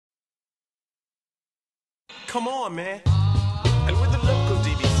come on, man. And with the local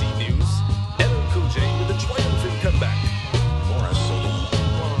DBC news, LL Cool J with a triumphant comeback. Morris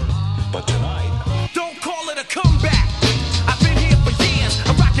but tonight, Don't call it a comeback. I've been here for years.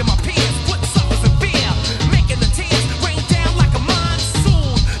 I'm rocking my pants, putting suckers in fear, making the tears rain down like a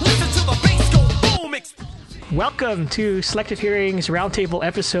monsoon. Listen to the bass go boom. Welcome to Selective Hearings Roundtable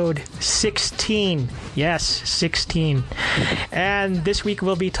episode 16. Yes, 16. And this week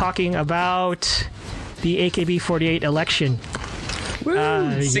we'll be talking about the AKB48 election.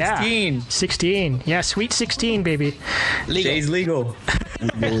 Woo, 16. Yeah, 16. Yeah, sweet 16, baby. Jay's legal.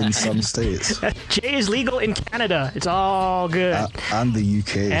 Legal in some states. Jay is legal in Canada. It's all good. And the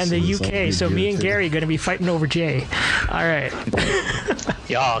UK. And the it's all UK. good So me here and too. Gary are going to be fighting over Jay. All right.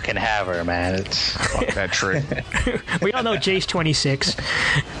 Y'all can have her, man. It's Fuck that trick. We all know Jay's 26.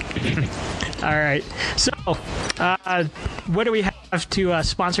 All right. So, what do we have to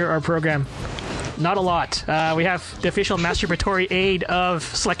sponsor our program? Not a lot. We have the official masturbatory aid of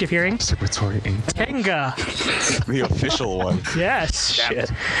Selective Hearing, Secretary Inc. Tenga. The official one. Yes.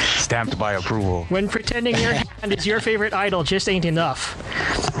 shit. Stamped by approval. When pretending your hand is your favorite idol just ain't enough.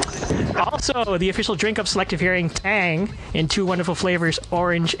 Also, the official drink of Selective Hearing, Tang, in two wonderful flavors,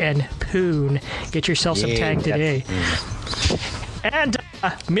 orange and poon. Get yourself some Tang today. And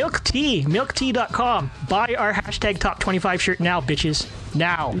Milk Tea, milktea.com. Buy our hashtag Top 25 shirt now, bitches.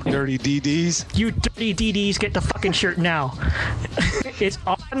 Now. Dirty DDs. You dirty DDs, get the fucking shirt now. It's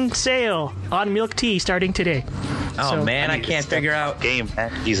on sale on Milk Tea starting today. Oh So, man, I can't figure out. Game,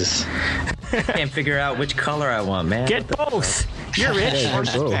 man. Jesus. Can't figure out which color I want, man. Get both. You're rich.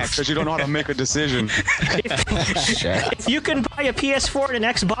 Because you don't know how to make a decision. If you can buy a PS4 and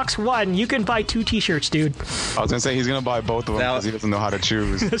an Xbox One, you can buy 2 t-shirts, dude. I was gonna say he's gonna buy both of them Now- because he doesn't know how to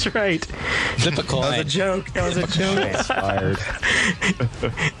choose. That's right. That was a joke. That was a joke. Inspired.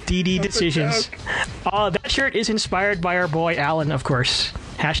 DD decisions. That shirt is inspired by our boy Alan, of course.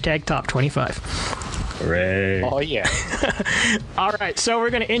 Hashtag Top 25. Hooray. Oh, yeah. All right, so we're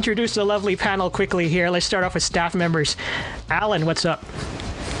going to introduce the lovely panel quickly here. Let's start off with staff members. Alan, what's up?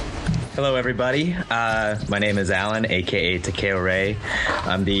 Hello, everybody. My name is Alan, aka Takeo Ray.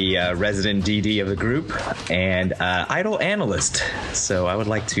 I'm the resident DD of the group and idol analyst. So I would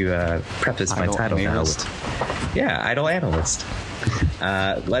like to preface my Idol title analyst. now with, idol analyst.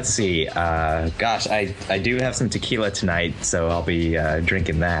 Let's see. Gosh, I do have some tequila tonight, so I'll be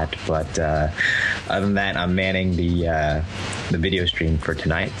drinking that. But other than that, I'm manning the video stream for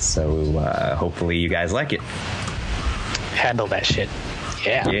tonight. So hopefully you guys like it. Handle that shit.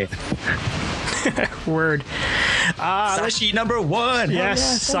 Yeah. Yeah. Word. Sashi number one.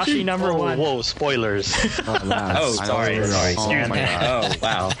 Yes, Sashi number one. Whoa, spoilers. Oh, sorry. Oh my god. Oh,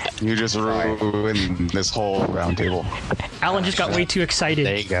 wow. You just ruined this whole round table. Alan just got way too excited.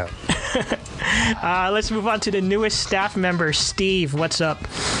 There you go. Let's move on to the newest staff member, Steve. What's up?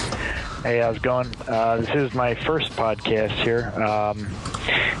 Hey, how's it going? This is my first podcast here,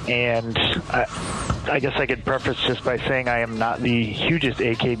 and I guess I could preface just by saying I am not the hugest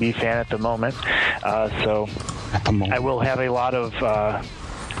AKB fan at the moment, so At the moment. I will have a lot of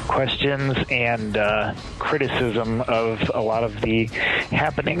questions and criticism of a lot of the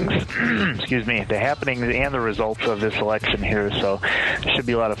happenings, excuse me, the happenings and the results of this election here, so it should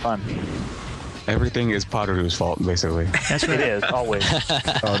be a lot of fun. Everything is Paru's fault, basically. That's It right. is, always.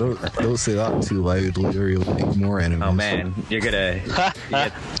 Oh, don't say that too loudly, or you'll make more enemies. Oh man, you're gonna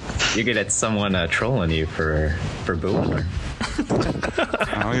get someone trolling you for booing her.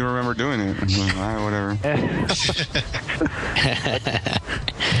 I don't even remember doing it. Alright, whatever.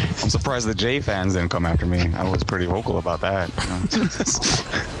 I'm surprised the J fans didn't come after me. I was pretty vocal about that.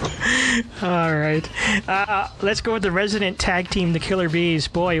 All right. Let's go with the resident tag team, the Killer Bees.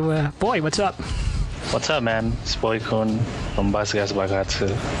 Boy, what's up? What's up, man? It's Boy Kun from Basugas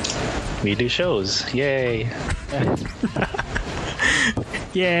Bagatsu. We do shows. Yay.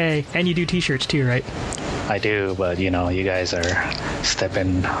 Yay. And you do t-shirts too, right? I do, but, you guys are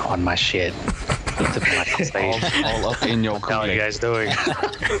stepping on my shit. Stepping on my face. all up in your How are you Kool-Aid. guys doing?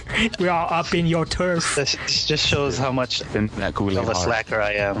 We're all up in your turf. This just shows how much In that Kool-Aid of a hard. slacker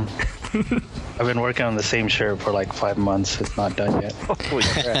I am. I've been working on the same shirt for like 5 months. It's not done yet. Holy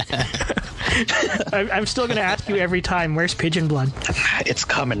crap. I'm still going to ask you every time, where's Pigeon Blood? It's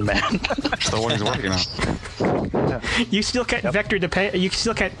coming, man. That's the one he's working on. You still can't vector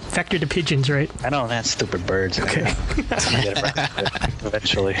the pigeons, right? I know, man. Stupid birds. Okay. Get it right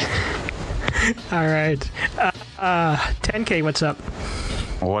eventually. All right. 10K, what's up?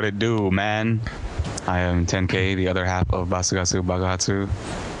 What it do, man? I am 10K, the other half of Basugasu Bagahatsu.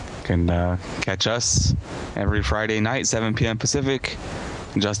 Can catch us every Friday night, 7 p.m. Pacific,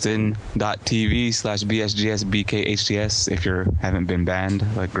 Justin.tv/BSGSBKHTS if you haven't been banned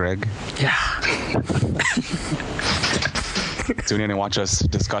like Greg. Yeah. Tune in and watch us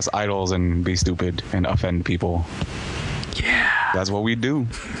discuss idols and be stupid and offend people. Yeah. That's what we do.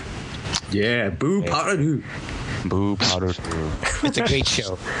 Yeah, boo powder. Boo powder. It's a great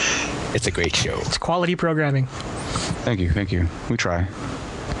show. It's a great show. It's quality programming. Thank you. We try.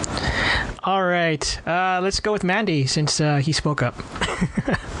 All right. Let's go with Mandy since he spoke up.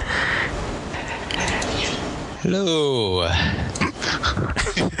 Hello.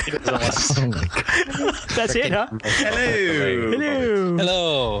 That's it, huh? Hello.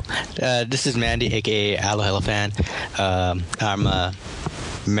 Hello. This is Mandy, aka Aloe Hello Fan. I'm a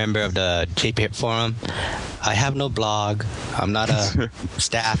member of the JP Hip Forum. I have no blog. I'm not a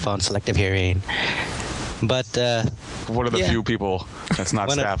staff on Selective Hearing. But one of the few people that's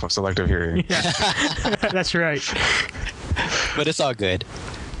not staff of Selective Hearing. That's right. But it's all good.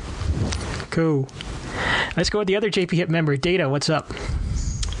 Cool. Let's go with the other JP Hip member, Data. What's up?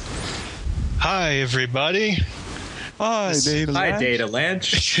 Hi, everybody. Hi, Data Lanch. Hi, Data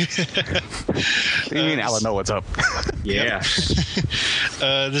Lanch. You mean Alan know what's up? Yeah.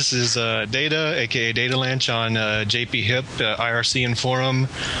 This is Data, aka Data Lanch, on JP Hip, IRC and Forum.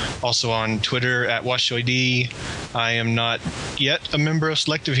 Also on Twitter at WashOID. I am not yet a member of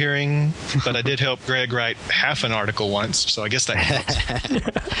Selective Hearing, but I did help Greg write half an article once, so I guess that counts.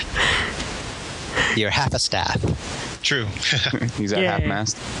 You're half a staff. True. He's at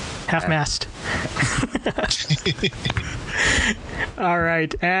half-mast. Half-mast. All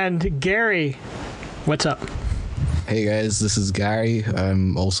right. And Gary, what's up? Hey guys, this is Gary.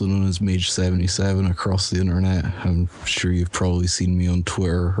 I'm also known as Mage77 across the internet. I'm sure you've probably seen me on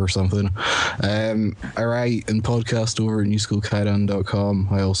Twitter or something. I write and podcast over at newschoolkaidan.com.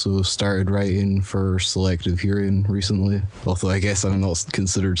 I also started writing for Selective Hearing recently, although I guess I'm not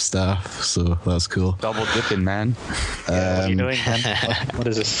considered staff, so that's cool. Double dipping, man. What are you doing, man? What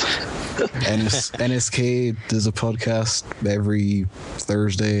is this? NSK does a podcast every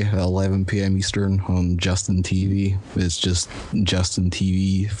Thursday at 11 p.m. Eastern on Justin TV. It's just Justin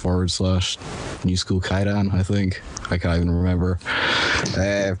TV / New School Kaidan, I think. I can't even remember.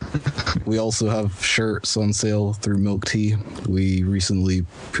 We also have shirts on sale through Milk Tea. We recently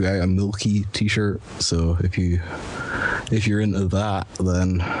put out a Milky t-shirt, so if you're into that,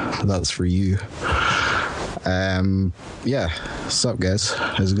 then that's for you. Yeah. What's up, guys?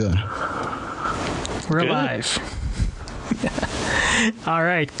 How's it going? We're live. All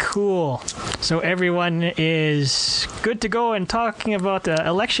right, cool. So everyone is good to go and talking about the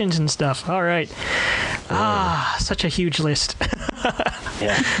elections and stuff. All right. Such a huge list.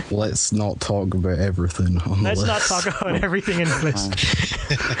 Yeah. Let's not talk about everything on the Let's list. not talk about everything in the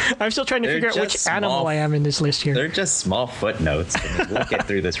list. I'm still trying to figure out which animal I am in this list here. They're just small footnotes. I mean, we'll get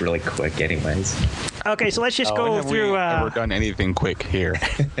through this really quick anyways. Okay, so let's just go Have through... we ever done anything quick here?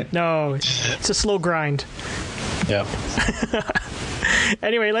 No, it's a slow grind. Yep.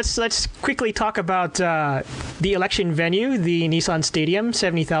 Anyway, let's quickly talk about the election venue, the Nissan Stadium,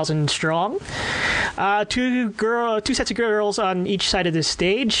 70,000 strong. Two sets of girls on each side of the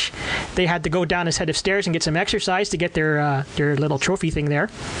stage. They had to go down a set of stairs and get some exercise to get their little trophy thing there.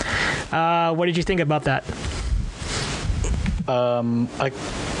 What did you think about that? I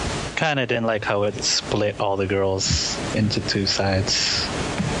kind of didn't like how it split all the girls into two sides.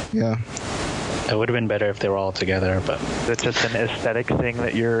 Yeah. It would have been better if they were all together, but That's just an aesthetic thing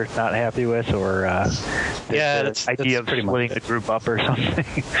that you're not happy with, or yeah, the idea of pretty splitting much the group up or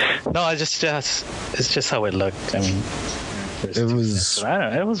something. no, it's just how it looked. I mean, It was I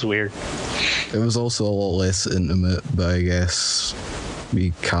don't know. It was weird. It was also a lot less intimate, but I guess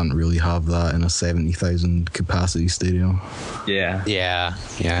we can't really have that in a 70,000 capacity stadium. Yeah. Yeah,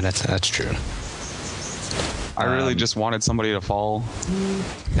 that's true. I really just wanted somebody to fall.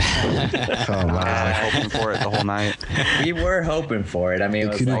 Oh, I man. was hoping for it the whole night. We were hoping for it. I mean, it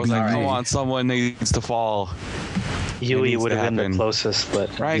was could've I was like, been come me. on, someone needs to fall. Yui needs would to have been happen. the closest,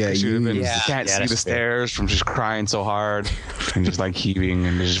 but Right? Yeah, 'Cause she would've been, you- you can't Yeah, see the that's fair. stairs from just crying so hard and just like heaving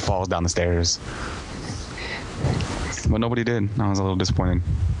and it just falls down the stairs. But nobody did. I was a little disappointed.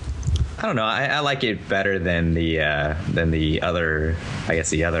 I don't know. I like it better than the other. I guess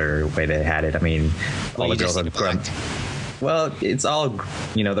the other way they had it. I mean, all the you girls just are need to grumped. Well, it's all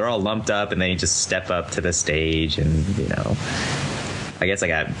they're all lumped up, and then you just step up to the stage, and I guess I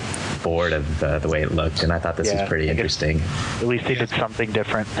got bored of the way it looked, and I thought this was pretty interesting. At least they did something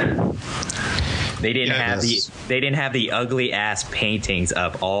different. They didn't Yes. they didn't have the ugly ass paintings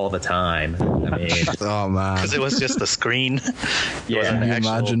up all the time. I mean, Oh, man. because it was just a screen. yeah. Can you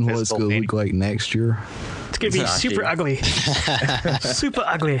actual imagine what it's physical going to painting. look like next year? It's gonna be It's not super cheap. ugly. Super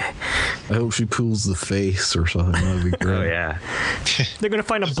ugly. I hope she pulls the face or something. That'd be great. Oh yeah. They're gonna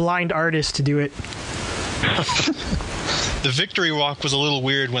find a blind artist to do it. The victory walk was a little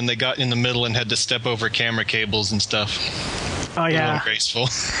weird when they got in the middle and had to step over camera cables and stuff. Oh A little yeah. graceful.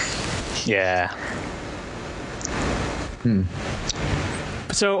 Yeah.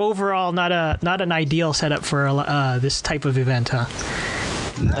 So overall, not an ideal setup for this type of event, huh?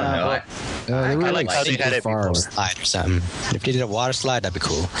 They were I like like how they super had it far. before. Slide or something. If they did a water slide, that'd be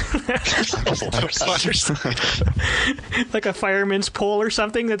cool. Like a fireman's pole or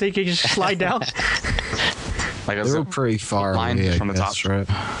something that they could just slide down. Like a They were zip pretty far line away, I from the top. guess, right?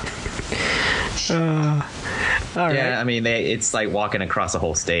 All right. Yeah, I mean, it's like walking across a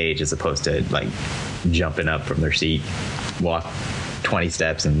whole stage as opposed to like jumping up from their seat, walk 20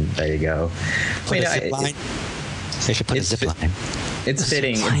 steps, and there you go. Put You a know, zip line. They should put a it's zip fit- line. It's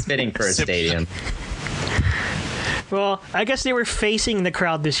fitting. It's fitting for a stadium. Well, I guess they were facing the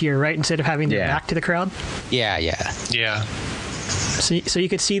crowd this year, right? Instead of having their Yeah. back to the crowd. Yeah. Yeah. So you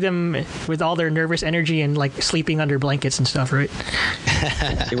could see them with all their nervous energy and like sleeping under blankets and stuff, right?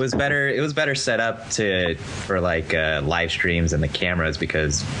 It was better. It was better set up for like live streams and the cameras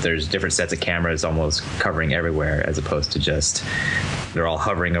because there's different sets of cameras almost covering everywhere as opposed to just they're all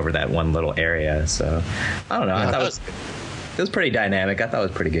hovering over that one little area. So I don't know. I thought it was pretty dynamic. I thought it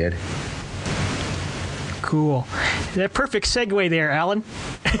was pretty good. Cool. That perfect segue there, Alan.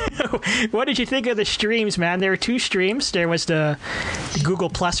 What did you think of the streams, man? There were 2 streams. There was the Google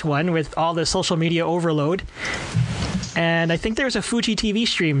Plus one with all the social media overload. And I think there was a Fuji TV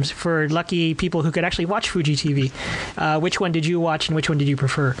streams for lucky people who could actually watch Fuji TV. Which one did you watch and which one did you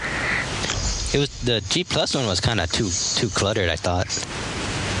prefer? It was the G Plus one was kind of too cluttered, I thought.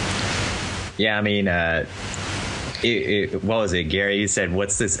 Yeah, I mean, what was it, Gary? You said,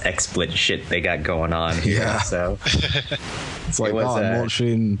 "What's this XSplit shit they got going on here?" Yeah. So It's like, It was,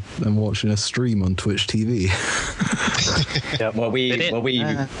 I'm watching a stream on Twitch TV.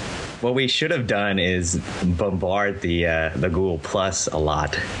 what we should have done is bombard the Google Plus a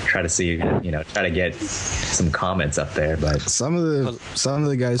lot. Try to see, try to get some comments up there. But Some of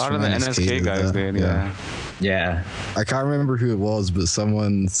the guys A lot from of the NSK NSK guys did, yeah. yeah, I can't remember who it was, but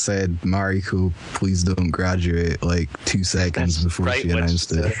someone said, Mariko, please don't graduate, like 2 seconds before right she when announced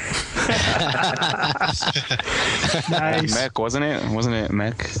she it. Nice. Mech, wasn't it? Wasn't it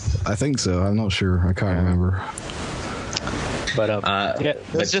Mech? I think so. I'm not sure. I can't remember. But but-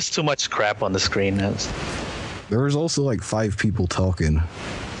 there's just too much crap on the screen. There was also like 5 people talking.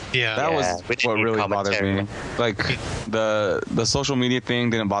 Yeah. That was which what need really bothered commentary. me. Like the social media thing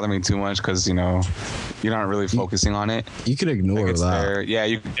didn't bother me too much because you're not really focusing on it. You can ignore Like it's that. there. Yeah,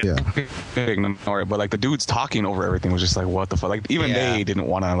 you Yeah. could ignore it. But like the dudes talking over everything was just like, what the fuck? Like even Yeah. they didn't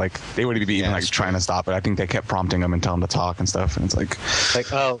want to they would be even like that's trying to stop it. I think they kept prompting them and telling them to talk and stuff. And it's like,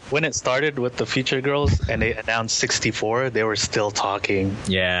 When it started with the feature girls and they announced 64, they were still talking.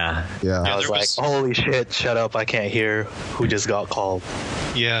 yeah. Yeah. I was there like, was- holy shit, shut up, I can't hear who just got called.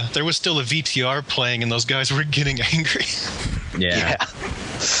 Yeah. There was still a VTR playing, and those guys were getting angry. Yeah.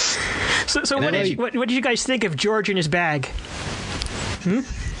 So And what then did you guys think of George in his bag?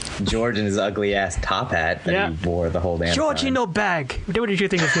 George and his ugly ass top hat that Yeah. he wore the whole damn George time. in no bag. What did you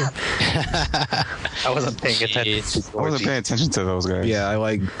think of him? I wasn't paying attention to I wasn't paying attention to those guys. Yeah,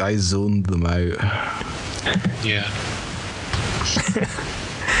 I zoned them out. Yeah.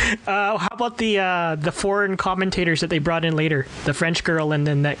 How about the foreign commentators that they brought in later? The French girl and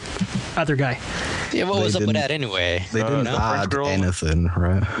then that other guy. Yeah, what They was up with didn't- that anyway? They didn't the French add girl- anything,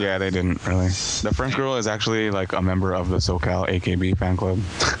 right? Yeah, they didn't really. The French girl is actually like a member of the SoCal AKB fan club.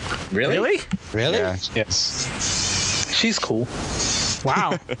 Really? Really? Really? Yeah. Yes. She's cool.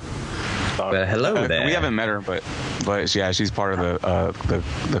 Wow. But hello there. We haven't met her, but yeah, she's part of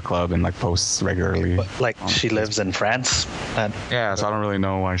the club and like posts regularly. But, like, she lives in France. And Yeah, so I don't really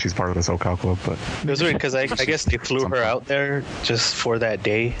know why she's part of the SoCal club, but it was weird because I guess they flew her out there just for that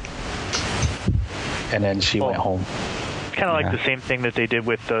day. And then she went home. Kind of like Yeah. the same thing that they did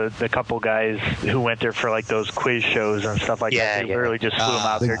with the couple guys who went there for like those quiz shows and stuff like Yeah, that. They yeah. literally just flew them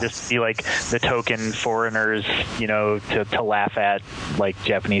out there just to be like the token foreigners, to laugh at, like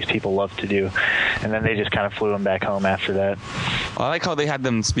Japanese people love to do. And then they just kind of flew them back home after that. I like how they had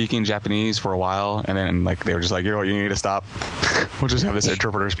them speaking Japanese for a while, and then like they were just like, you need to stop. We'll just have this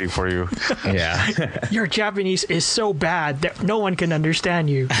interpreter speak for you. Yeah. Your Japanese is so bad that no one can understand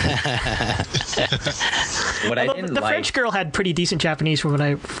you. What I Although didn't the like. French girl had pretty decent Japanese from what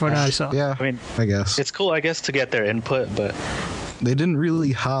I saw. Yeah, I mean, I guess. it's cool, I guess, to get their input, but They didn't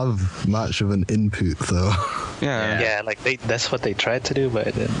really have much of an input, though. Yeah. yeah, like that's what they tried to do, but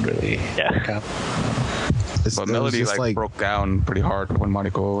it didn't really work out. But Melody like broke down pretty hard when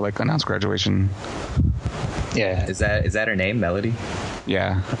Mariko like announced graduation. Yeah. Is that her name, Melody?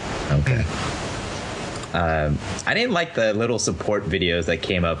 Yeah. Okay. I didn't like the little support videos that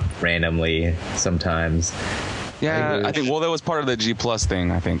came up randomly sometimes. Yeah, I think that was part of the G Plus thing.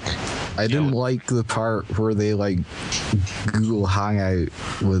 I think I didn't like the part where they like Google Hangout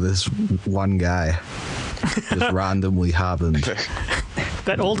with this one guy. Just randomly happened.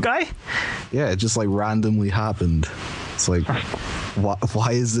 That old guy? Yeah, it just like randomly happened. It's like,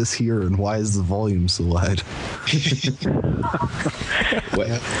 why is this here and why is the volume so loud?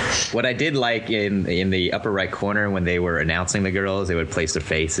 What I did like in the upper right corner when they were announcing the girls, they would place their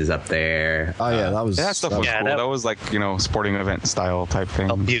faces up there. Oh yeah, that was that stuff was cool. That was like sporting event style type thing.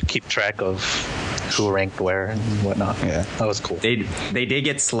 Help you keep track of who ranked where and whatnot. Yeah, that was cool. They did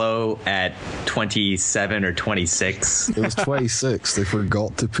get slow at 27 or 26. It was 26. They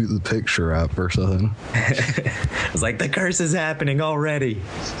forgot to put the picture up or something. It was like the curse is happening already.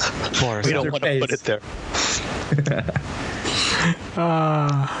 We don't want to put it there.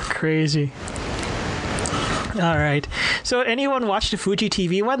 Crazy. All right. So anyone watch the Fuji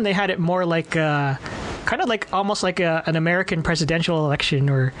TV one? They had it more like kind of like almost like an American presidential election,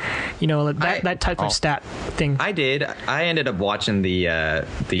 or that type of stat thing. I did. I ended up watching the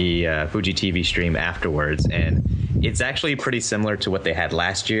Fuji TV stream afterwards, and it's actually pretty similar to what they had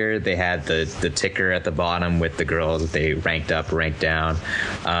last year. They had the ticker at the bottom with the girls that they ranked up, ranked down.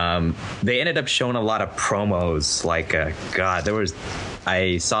 They ended up showing a lot of promos. Like,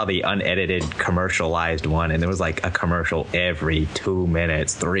 I saw the unedited commercialized one, and there was like a commercial every 2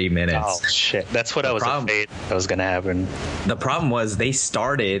 minutes, 3 minutes. Oh shit! That's what I was afraid that was gonna happen. The problem was they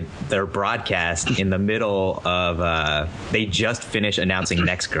started their broadcast in the middle of. They just finished announcing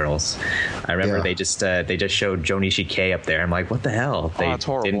Next Girls. I remember they just showed Joni Shikei up there. I'm like, what the hell? They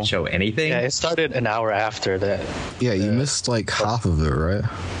didn't show anything. Yeah, it started an hour after that. Yeah, you missed like half of it, right?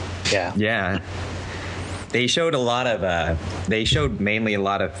 Yeah. Yeah. They showed mainly a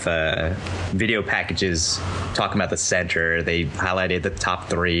lot of video packages talking about the center. They highlighted the top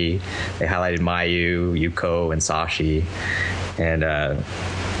three. They highlighted Mayu, Yuko, and Sashi. And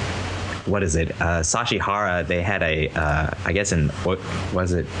what is it? Sashi Hara. They had I guess what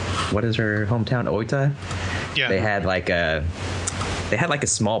is her hometown? Oita. Yeah. They had like a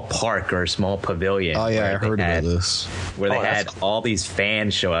small park or a small pavilion. Oh yeah, I heard about this. Where they had all these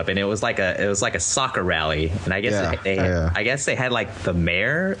fans show up, and it was like a soccer rally. And I guess I guess they had like the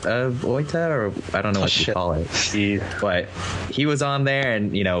mayor of Oita, or I don't know what you call it. But he was on there,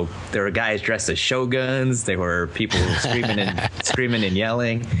 and there were guys dressed as shoguns. There were people screaming and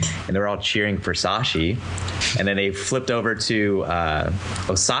yelling, and they were all cheering for Sashi. And then they flipped over to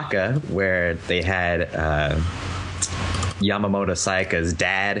Osaka, where they had Yamamoto Sayaka's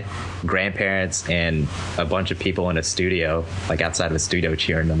dad, grandparents, and a bunch of people in a studio, like outside of a studio,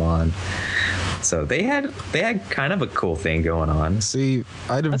 cheering them on. So they had kind of a cool thing going on. See,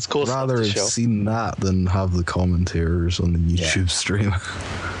 I'd have rather have seen that than have the commentators on the YouTube stream.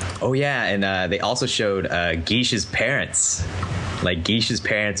 Oh yeah, and they also showed Geisha's parents. Like Geisha's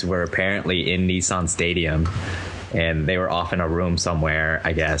parents were apparently in Nissan Stadium. And they were off in a room somewhere,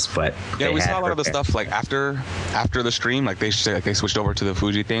 I guess. But yeah, we saw a lot of the stuff like after the stream. Like they switched over to the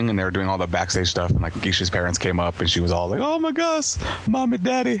Fuji thing, and they were doing all the backstage stuff. And like Geisha's parents came up, and she was all like, "Oh my gosh, mom and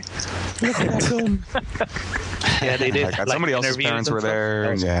daddy, look at that." Yeah, they did. Like, somebody else's parents were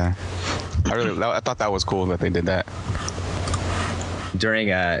there, and I thought that was cool that they did that. During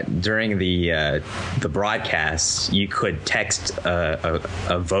the broadcast, you could text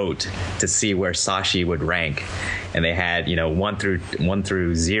a vote to see where Sashi would rank, and they had 1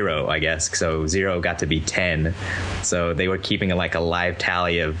 through 0, I guess. So 0 got to be 10. So they were keeping a live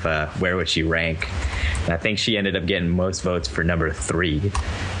tally of where would she rank, and I think she ended up getting most votes for number 3.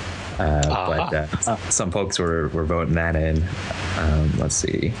 But some folks were voting that in. Let's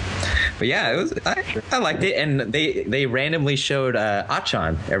see. But yeah, it was. I liked it, and they randomly showed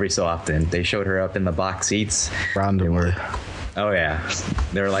Achan every so often. They showed her up in the box seats. Randomly. Oh yeah,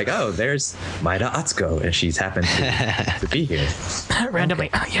 they were like, oh, there's Maida Atsuko, and she's happened to be here randomly.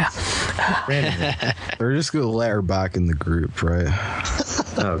 Okay. Yeah, randomly. They're just gonna let her back in the group, right?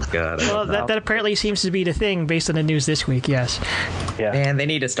 Oh god. Well, that apparently seems to be the thing based on the news this week. Yes. Yeah. Man, they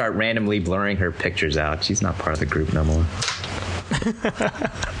need to start randomly blurring her pictures out. She's not part of the group no more.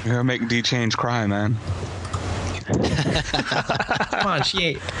 You're gonna make D change cry, man. Come on,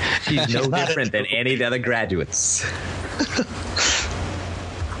 she's no different than any of the other graduates.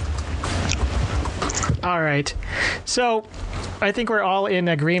 All right. So I think we're all in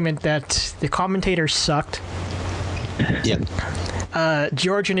agreement that the commentators sucked. Yep.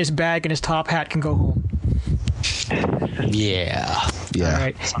 George in his bag and his top hat can go home. Yeah. Yeah. All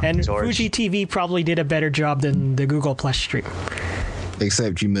right. And George. Fuji TV probably did a better job than the Google Plus stream.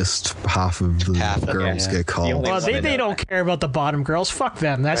 Except you missed half of the Half of it, girls yeah. get called. The only- Well, wanna they know don't care about the bottom girls. Fuck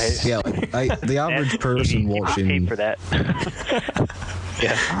them. That's Yeah, the average person Paid watching. for that.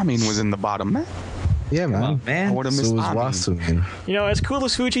 I mean, was in the bottom, man. Yeah, Come on, man. man. I would have So missed was Amin. Wasserman. You know, as cool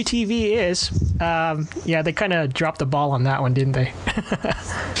as Fuji TV is, yeah, they kind of dropped the ball on that one, didn't they?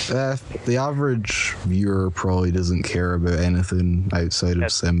 The average viewer probably doesn't care about anything outside of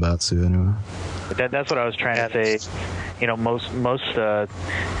Senbatsu anyway. But that's what I was trying to say. You know, most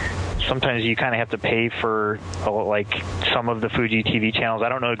sometimes you kind of have to pay for like some of the Fuji TV channels. I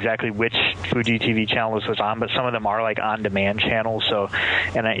don't know exactly which Fuji TV channel this was on, but some of them are like on-demand channels. So,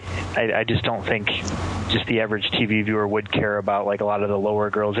 and I just don't think just the average TV viewer would care about like a lot of the lower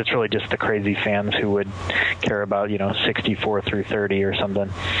girls. It's really just the crazy fans who would care about 64 through 30 or something.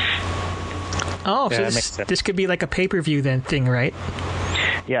 Oh, Yeah, so that makes this, sense. this could be like a pay-per-view then thing, right?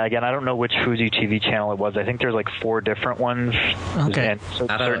 Yeah, again, I don't know which Fuji TV channel it was. I think there's like 4 different ones. Okay. And so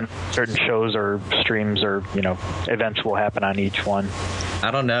I don't- certain shows or streams or events will happen on each one.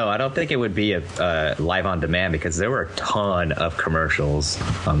 I don't know. I don't think it would be a live on demand because there were a ton of commercials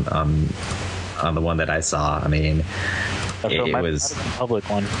on the one that I saw. I mean, So it might was have been a public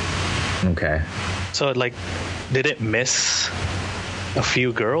one. okay. So, like, did it miss a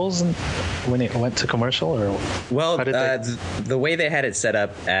few girls when it went to commercial, or Well, how did they? the way they had it set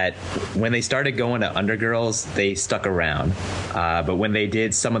up at when they started going to Undergirls, they stuck around. But when they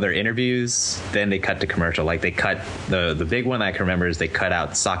did some of their interviews, then they cut to commercial. Like they cut the big one I can remember is they cut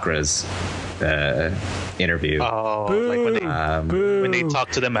out Sakura's interview. Oh, like when they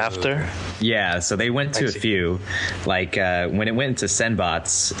talked to them after. Yeah, so they went to I a see. few. Like when it went into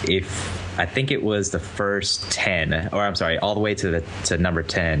Senbots, I think it was the first 10, or I'm sorry, all the way to number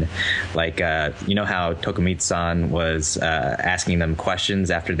 10. Like you know how Tokumitsu-san was asking them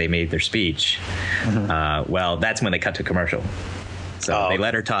questions after they made their speech. Well, that's when they cut to commercial. So they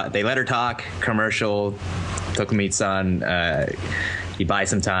let her talk. They let her talk. Commercial. Tokumitsu-san. He buys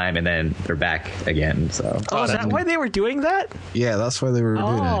some time, and then they're back again. So Oh, is that why they were doing that? Yeah, that's why they were doing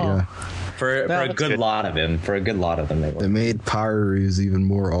it. Oh. Yeah, for a that's good good. lot of them, they it were. made Paru's even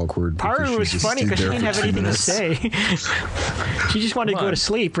more awkward. because Paru she was just funny stood because she there didn't for have 2 anything to minutes. say. She just wanted to Come go on. to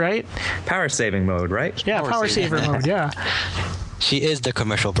sleep, right? Power saving mode, right? Yeah, power saver mode. Yeah. She is the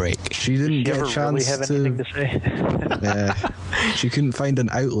commercial break. She didn't You get ever a chance really have anything to say? She couldn't find an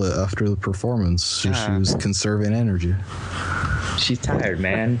outlet after the performance, so she was conserving energy. She's tired,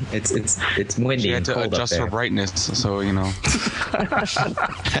 man. It's windy She had and to cold up adjust her there. brightness, so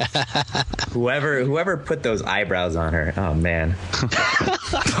Whoever put those eyebrows on her, oh man.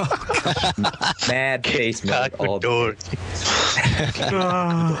 Mad face mode all day.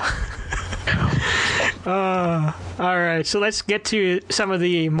 All right, so let's get to some of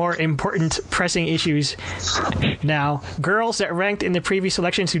the more important pressing issues now. Girls that ranked in the previous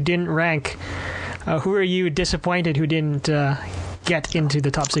elections who didn't rank. Who are you disappointed who didn't get into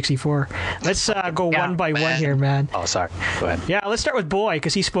the top 64? Let's go one by one here, man. Oh, sorry. Go ahead. Yeah, let's start with Boy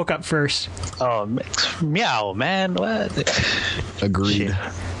because he spoke up first. Oh, meow, man. What? Agreed.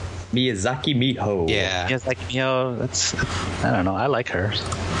 Miyazaki Miho. Yeah. It's like, that's. I don't know. I like her.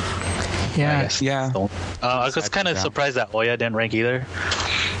 Yeah. I guess. yeah. I was kind of surprised that Oya didn't rank either.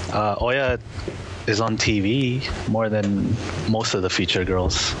 Oya is on TV more than most of the feature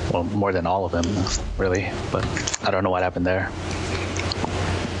girls. Well, more than all of them, really. But I don't know what happened there.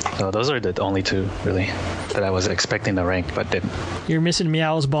 So those are the only two, really, that I was expecting to rank, but didn't. You're missing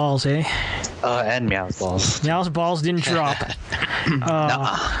Meow's balls, eh? And Meow's balls. Meow's balls didn't drop.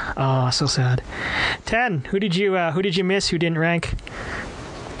 Oh, so sad. 10. Who did you miss? Who didn't rank?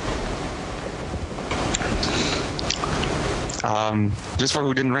 Just for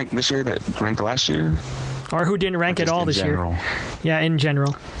who didn't rank this year, that ranked last year. Or who didn't rank at Just all in this general. year? Yeah, in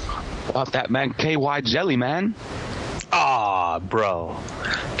general. About that man, KY Jelly, man. Ah, bro.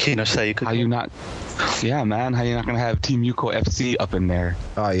 Kinosha, How you not? Yeah, man. How you not gonna have Team Yuko FC up in there?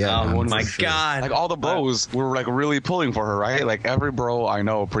 Oh yeah. Oh man, my for sure. god. Like all the bros were like really pulling for her, right? Like every bro I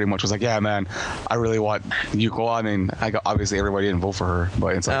know pretty much was like, yeah, man, I really want Yuko. I mean, obviously everybody didn't vote for her,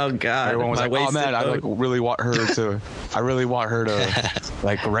 but it's like, Oh, God. everyone was My like, oh wasted man, I like vote. really want her to,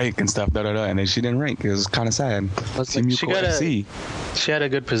 like rank and stuff, and then she didn't rank. It was kind of sad. That's Team like, she Yuko got a- FC. she had a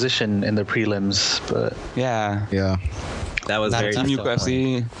good position in the prelims, but Yeah. Yeah. That was Not very Team Yuko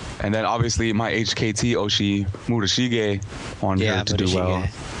disappointing. FC, and then obviously my HKT Oshi Murashige wanted Yeah, her to do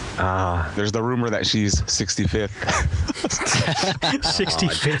Murashige. well. There's the rumor that she's 65th.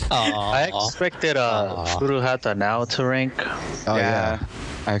 65th. I expected Furuhata now to rank. Oh yeah.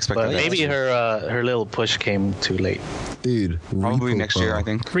 I expected But that. maybe her little push came too late. Dude, Probably next year, I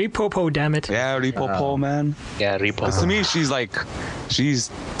think. Repopo, damn it. Yeah, Repo Pole, man. Yeah, Repo. Because to me, she's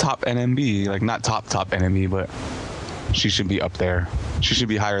top NMB. Like, not top NMB, but she should be up there. She should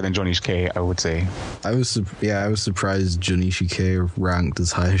be higher than Jonishi K, I would say. I was surprised Jonishi K ranked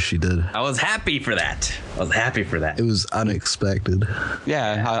as high as she did. I was happy for that. It was unexpected.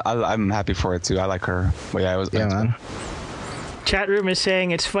 Yeah, I'm happy for it, too. I like her. But yeah, it was... Yeah, man. Chat room is saying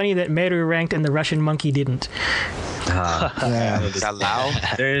it's funny that Meru ranked and the Russian monkey didn't. Yeah. Is that loud?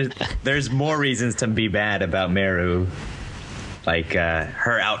 There's more reasons to be bad about Meru, like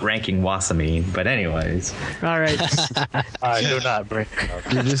her outranking Wasami. But anyways, All right. Do not bring.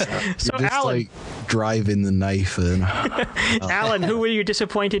 You're just, So, you're just Alan. like driving the knife in. Alan, who were you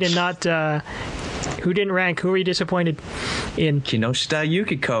disappointed in not... who didn't rank? Who were you disappointed in? Kinoshita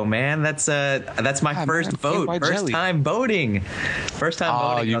Yukiko, man, that's my first man, vote, by first jelly. time voting, voting.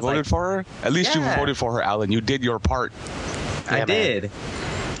 Oh, you I was voted like, for her? At least you Yeah. voted for her, Alan. You did your part. I Yeah, man. did.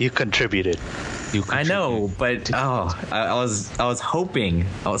 You contributed. I know, but I was hoping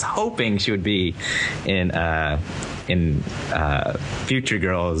she would be in Future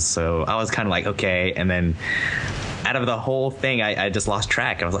Girls. So I was kind of like, okay, and then out of the whole thing, I just lost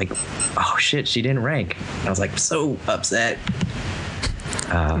track. I was like, oh shit, she didn't rank. And I was like so upset.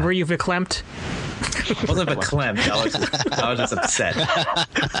 Were you verklempt? I wasn't verklempt. I was just upset.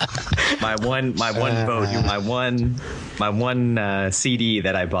 My one vote, my one CD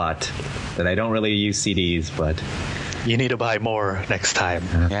that I bought. That I don't really use CDs, but You need to buy more next time.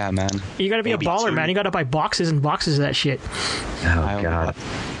 Yeah, man. You gotta be Maybe a baller, two. man. You gotta buy boxes and boxes of that shit. oh god.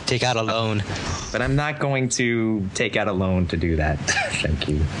 Take out a loan. But I'm not going to take out a loan to do that. Thank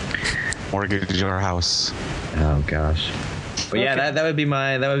you. Mortgage your house. Oh gosh. But yeah, that would be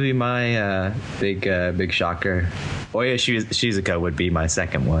my big shocker. Oya Shizuka would be my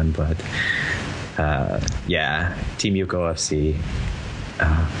second one, but yeah, Team Yuko FC.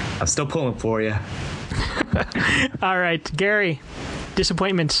 I'm still pulling for you. All right, Gary.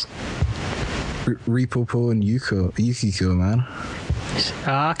 Disappointments. Repopo and Yukiko, man.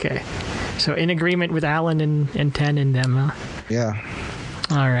 Okay. So in agreement with Alan and Ten and them, huh? Yeah.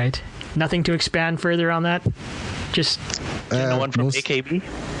 All right. Nothing to expand further on that? Just No one from most, AKB?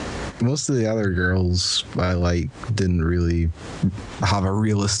 most of the other girls I didn't really have a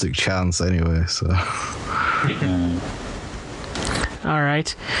realistic chance anyway, so all right.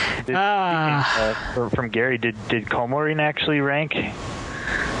 From Gary, did Komorin actually rank?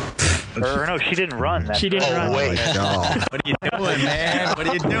 Or no, she didn't run. She didn't run. Wait. God. What are you doing, man? What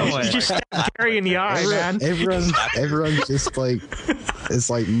are you doing? You just stabbed Gary in the eye, man. Everyone's just like, it's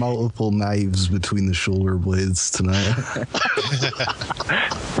like multiple knives between the shoulder blades tonight.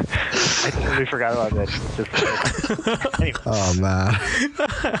 I totally forgot about that. Anyway. Oh man.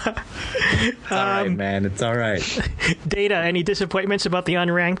 It's all right, man. It's all right. Data, any disappointments about the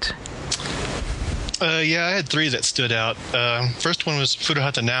unranked? Yeah, I had three that stood out. First one was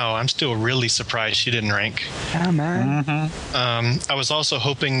Furuhata Nao. I'm still really surprised she didn't rank. Yeah, man. I was also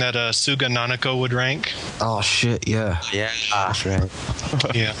hoping that Suga Nanako would rank. Oh shit, yeah. Yeah, that's right.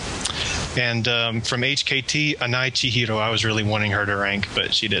 Yeah. And from HKT, Anai Chihiro, I was really wanting her to rank,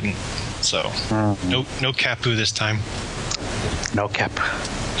 but she didn't. So, no Kapu this time. No cap.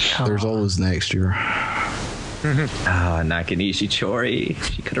 There's always next year. Nakanishi Chori.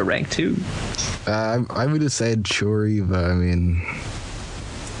 She could have ranked too. I would have said Chori, but I mean,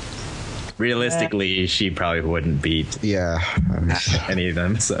 Realistically, she probably wouldn't beat yeah. I mean, any of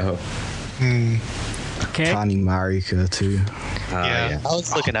them. So, Okay. Tani Marika too. Yeah. I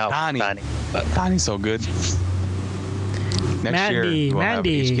was looking out for Tani. Tani. Tani's so good. Next year, we'll have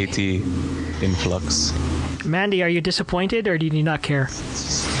Mandy. HKT influx. Mandy, are you disappointed or do you not care?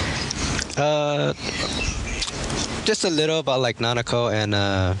 Just a little about like Nanako and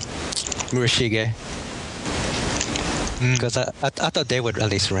Murashige. Because I thought they would at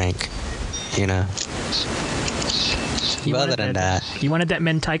least rank, you know. You But other wanted than that, You wanted that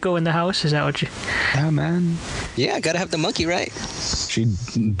Mentaiko in the house? Is that what you... Yeah, man. yeah, gotta have the monkey, right? She'd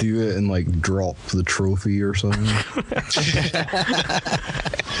do it and like drop the trophy or something.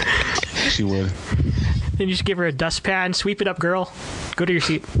 She would. Then you just give her a dustpan, sweep it up, girl. Go to your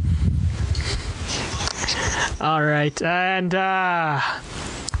seat. All right, and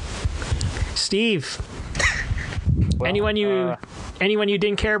Steve, anyone you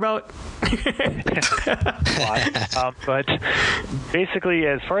didn't care about? But basically,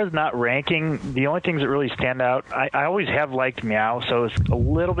 as far as not ranking, the only things that really stand out, I always have liked Meow, so it's a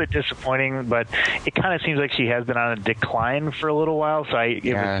little bit disappointing, but it kind of seems like she has been on a decline for a little while, so it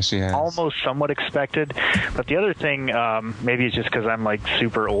was almost somewhat expected. But the other thing, maybe it's just because I'm like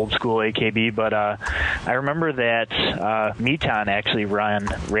super old school AKB, but I remember that Mitan actually ran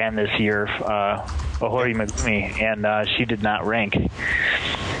this year, Ohori Megumi, and she did not rank.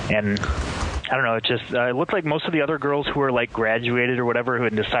 And I don't know, it just it looked like most of the other girls who were like graduated or whatever who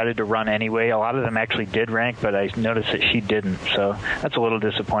had decided to run anyway, a lot of them actually did rank, but I noticed that she didn't. So that's a little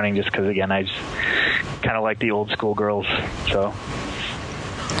disappointing just because, again, I just kind of like the old school girls. So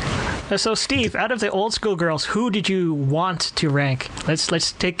Steve, out of the old school girls, who did you want to rank? Let's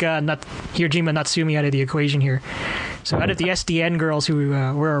take Hirojima Natsumi out of the equation here. So out of the SDN girls who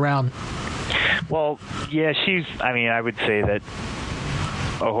were around. Well, yeah, I would say that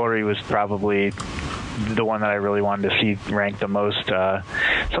Ohori was probably the one that I really wanted to see ranked the most. Some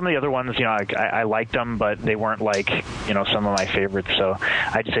of the other ones, I liked them, but they weren't like, some of my favorites. So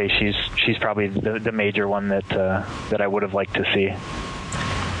I'd say she's probably the major one that I would have liked to see.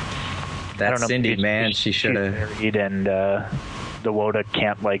 That's I don't know, Cindy, man. She should have. And the WOTA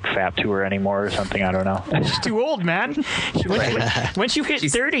can't like fap to her anymore or something. I don't know. She's too old, man. Once you hit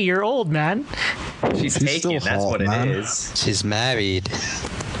 30, you're old, man. She's taken. That's what it is. She's married.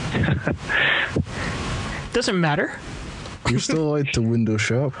 Doesn't matter. You're still at the window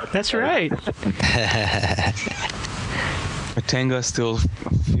shop. That's right. Tenga still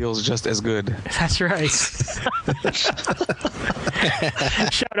feels just as good. That's right.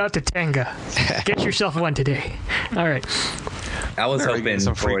 Shout out to Tenga. Get yourself one today. All right. I was hoping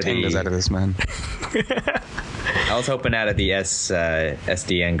some free for Tengas out of this, man. I was hoping out of the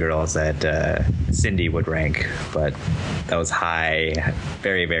SDN girls that Cindy would rank, but that was high,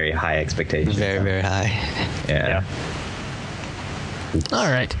 very, very high expectations. Very, very high. Yeah.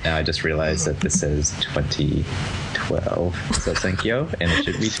 All right. Now I just realized that this says 2012, so thank you, and it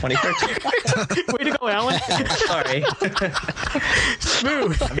should be 2013. Way to go, Alan. Sorry.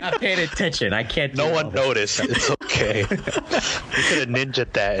 Smooth. I'm not paying attention. I can't. No one noticed. It's okay. You could have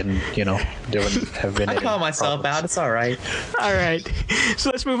ninja'd that, and there wouldn't have been. I call myself out. It's all right. All right. So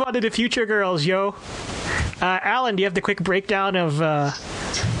let's move on to the future girls, yo. Alan, do you have the quick breakdown of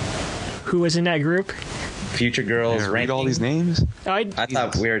who was in that group? Future girls. Read all these names. I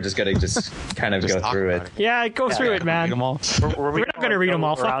thought we were just gonna kind of go through it. Yeah, go through it, man. Read them all. We're not going to read them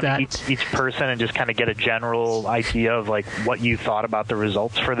all. Fuck that. Each person and just kind of get a general idea of like what you thought about the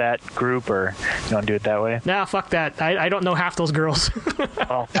results for that group, or you want to do it that way? Nah, fuck that. I don't know half those girls.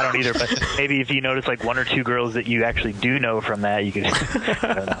 Well, I don't either, but maybe if you notice like one or two girls that you actually do know from that, you could. I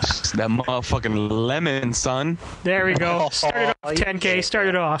don't know. That motherfucking Lemon, son. There we go. Started off 10K.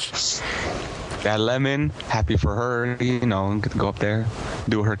 Started off. That Lemon, happy for her, get to go up there,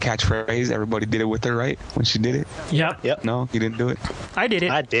 do her catchphrase. Everybody did it with her, right? When she did it? Yep. No, you didn't do it? I did it.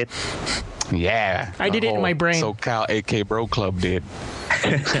 I did. Yeah. I did it in my brain. SoCal AK Bro Club did.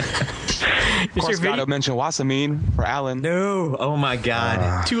 Of course, gotta mention Wasamine for Alan. No. Oh my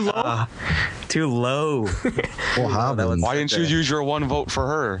God. Too low? Too low. Why didn't you use your one vote for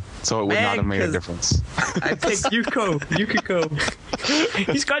her? So it would not have made a difference. I picked Yuko.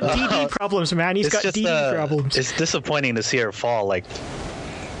 He's got DD problems, man. He's got DD problems. It's disappointing to see her fall. Like,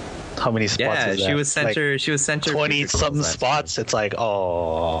 how many spots? Yeah, is that? she was center. She was center. 20-something spots. It's like,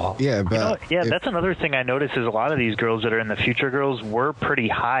 oh. Yeah, but that's another thing I noticed is a lot of these girls that are in the future girls were pretty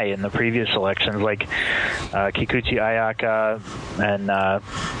high in the previous selections, like Kikuchi Ayaka and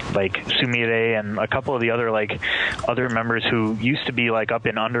like Sumire and a couple of the other members who used to be like up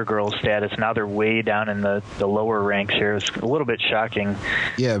in undergirl status. Now they're way down in the lower ranks here. It's a little bit shocking.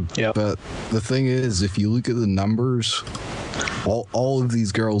 Yeah, but the thing is, if you look at the numbers, all of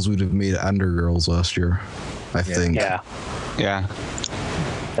these girls would have made undergirls last year, I think. Yeah.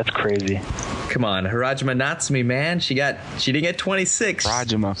 That's crazy. Come on, Hirojima Natsumi, man. She didn't get 26.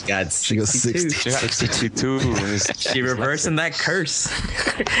 Hirojima. She got 62. She got 62. She reversing that curse.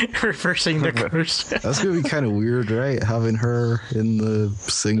 Reversing the curse. That's gonna be kind of weird, right? Having her in the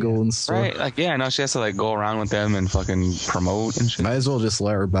single and stuff. Right, like, yeah, no, she has to like go around with them and fucking promote and shit. Might as well just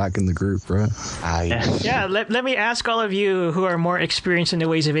let her back in the group, right? Yeah, let me ask all of you who are more experienced in the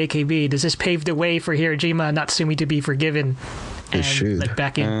ways of AKB, does this pave the way for Hirojima Natsumi to be forgiven and should. let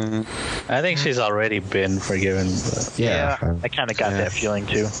back in. I think she's already been forgiven. But Yeah. I kind of got that feeling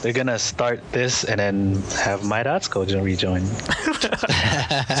too. they're gonna start this and then have My Datsuko rejoin.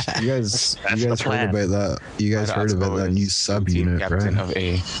 You guys the plan. heard about that? You guys heard about that new subunit, captain right? of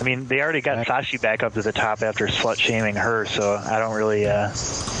A. I mean, they already got Sashi back up to the top after slut shaming her, so I don't really. I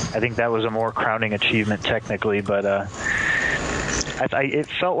think that was a more crowning achievement technically, but it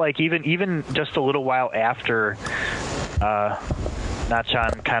felt like even just a little while after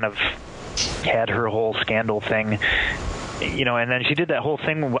Nachan kind of had her whole scandal thing. You know, and then she did that whole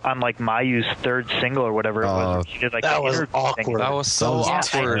thing on like Mayu's third single or whatever it was. She did like That an was interview awkward. thing. That was so Yeah, I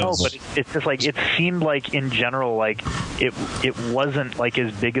awkward. know, but it's just like it seemed like in general, like it wasn't like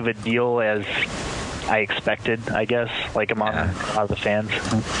as big of a deal as I expected. I guess like among a lot of the fans.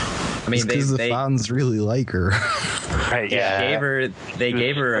 I mean, Because the they fans really like her. Right? Yeah. they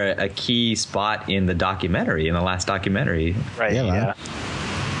gave her a key spot in the documentary, in the last documentary. Right. Yeah, man. Yeah.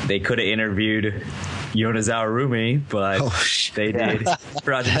 They could have interviewed Yonezawa Rumi, but Oh, shit. they did.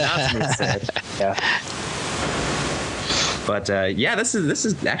 Project Announcement said. Yeah. But this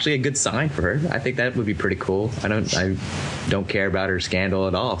is actually a good sign for her. I think that would be pretty cool. I don't care about her scandal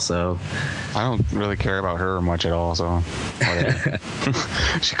at all. So I don't really care about her much at all. So whatever.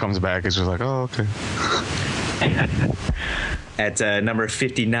 She comes back. It's just like, oh, okay. at number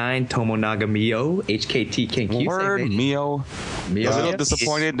 59, Tomonaga Mio, HKT Kenkyu. Word, Mio. Mio. A little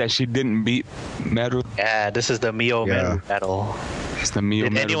disappointed that she didn't beat Meru. Yeah, this is the Mio Yeah. Meru battle. It's the Mio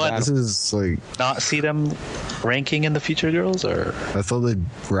Did Meru anyone- This battle. is like, Not see them ranking in the Future Girls, or I thought they'd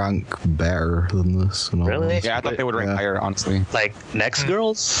rank better than this. And all Really? that. Yeah, I thought they would rank Yeah. higher, honestly. like next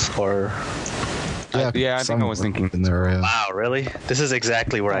girls, or Yeah, I think some I was of them thinking. in there. Yeah. wow, really? This is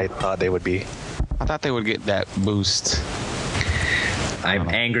exactly where I thought they would be. I thought they would get that boost. I'm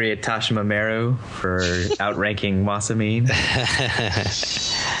angry at Tashima Meru for outranking Masamine.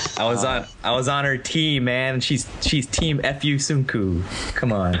 I was on her team, man. She's team FU Sunku.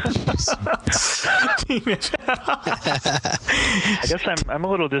 Come on. I guess I'm a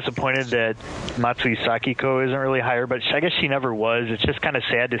little disappointed that Matsui Sakiko isn't really higher, but I guess she never was. It's just kind of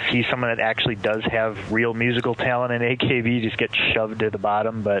sad to see someone that actually does have real musical talent in AKB just get shoved to the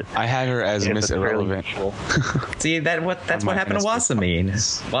bottom. But I had her as I guess Miss it's fairly Irrelevant. usual. See that's what happened to Wasamine.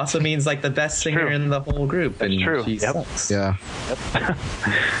 Wasamine's like the best singer true. in the whole group, That's and true. she Yep. sucks. Yeah.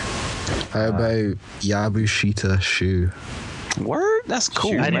 How about Yabushita Shu? Word? That's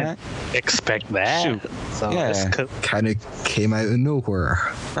cool, I man. didn't expect that. Shoot. So Yeah. it's co- Kind of came out of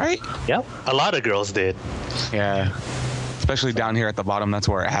nowhere. Right? Yep, a lot of girls did. Yeah. Especially down here at the bottom, that's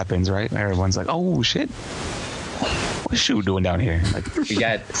where it happens, right? Everyone's like, oh, shit. What's Shu doing down here? Like, We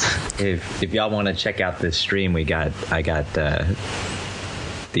got if y'all want to check out this stream, I got the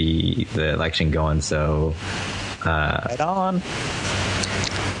election going. So Right on.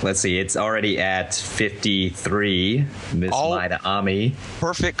 let's see, it's already at 53. Miss Oh. Maida Ami.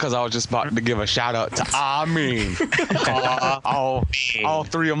 perfect, because I was just about to give a shout out to Amin. all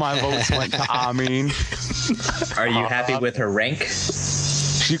three of my votes went to Amin. Are you happy with her rank?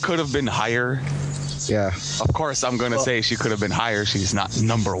 She could have been higher. Yeah. Of course, I'm going to say she could have been higher. She's not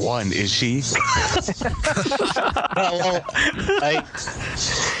number one, is she? Well,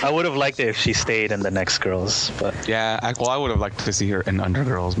 I would have liked it if she stayed in the next girls, but Yeah, I would have liked to see her in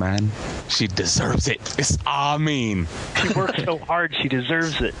Undergirls, man. She deserves it. It's Amin. She worked so hard, she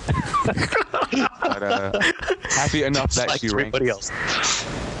deserves it. But happy enough that like she ranked. everybody else.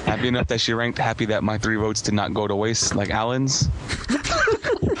 Happy enough that she ranked. Happy that my 3 votes did not go to waste like Alan's.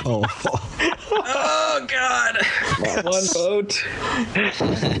 Oh. Oh God! One vote.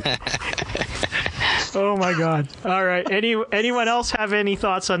 Oh my god! All right. Anyone else have any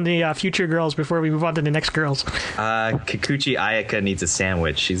thoughts on the Future Girls before we move on to the next girls? Kikuchi Ayaka needs a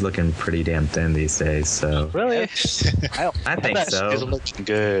sandwich. She's looking pretty damn thin these days. So Really? I think She's so. looking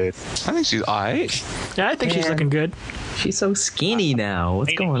good. I think she's alright. Yeah, I think she's looking good. She's so skinny now.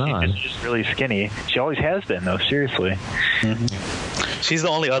 What's going on? She's just really skinny. She always has been, though. Seriously. She's the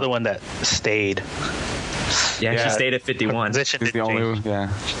only other one that stayed. Yeah, she stayed at 51. Position She's the didn't only, change. yeah.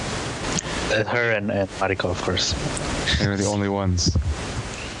 Her and Mariko, of course. They're the only ones.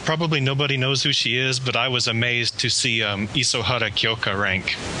 Probably nobody knows who she is, but I was amazed to see Isohara Kyoka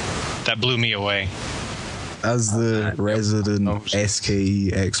rank. That blew me away. As the resident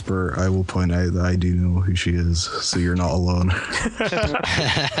SKE expert, I will point out that I do know who she is, so you're not alone.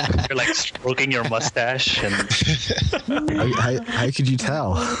 You're like stroking your mustache and How could you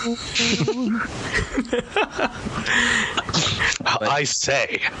tell? I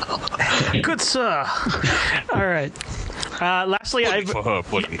say. Good sir. All right. Lastly,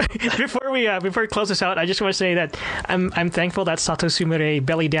 before we close this out, I just want to say that I'm thankful that Sato Sumire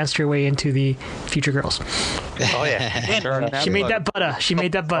belly danced her way into the Future Girls. Oh yeah. She made that butter. She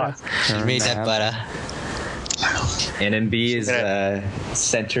made that butter. NMB is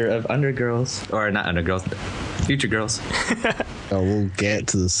center of Undergirls, or not Undergirls, Future Girls. Oh, we'll get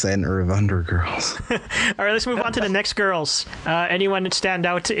to the center of Undergirls. All right, let's move on to the next girls. Anyone stand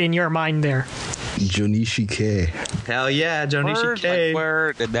out in your mind there? Jonishi K. Hell yeah, Jonishi K. Like,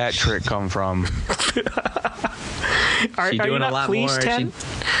 where did that trick come from? Are you not pleased, Ten?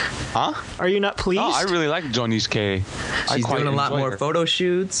 Huh? Are you not pleased? Oh, I really like Jonishi K. She's doing a lot more photo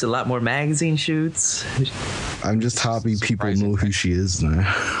shoots, a lot more magazine shoots. I'm just happy people know who she is now.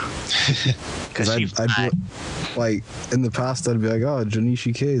 Because I'd be, like, in the past, I'd be like, oh,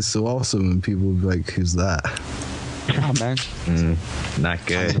 Jonishi K is so awesome. And people would be like, who's that? Oh, man. Not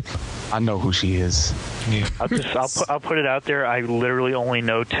good. I know who she is. Yeah. I'll put it out there. I literally only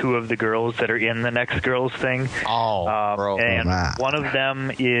know 2 of the girls that are in the Next Girls thing. Bro. And one of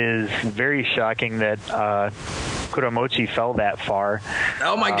them is very shocking that Kuramochi fell that far.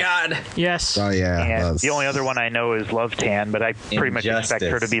 Oh my god. Yes. Oh yeah. And the only other one I know is Love Tan, but I pretty much expect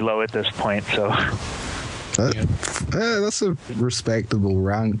her to be low at this point. So. That's a respectable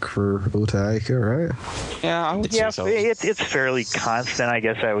rank for Otaika, right? Yeah, I would say so. It's fairly constant, I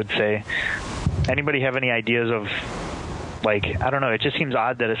guess I would say. Anybody have any ideas of, like, I don't know, it just seems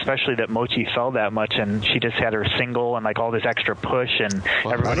odd that especially that Mochi fell that much and she just had her single and like all this extra push and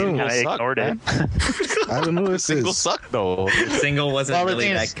everybody kind of ignored it. I don't know if Single sucked though. The single wasn't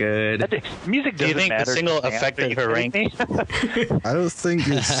really that good. Music doesn't matter. Do you think the single affected her rank? I don't think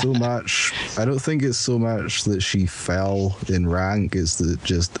it's so much. I don't think it's so much that she fell in rank. It's that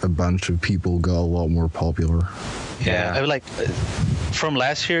just a bunch of people got a lot more popular. Yeah, I would like from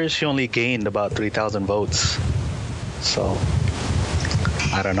last year she only gained about 3,000 votes. So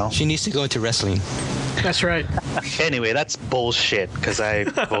I don't know. She needs to go into wrestling. That's right. Anyway, that's bullshit because I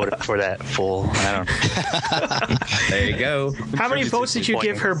voted for that fool. I don't. There you go. How many votes did you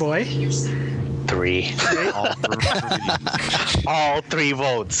give her, boy? 3. All 3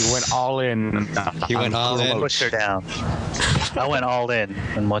 votes. You went all in. He went all in. Push her down. I went all in,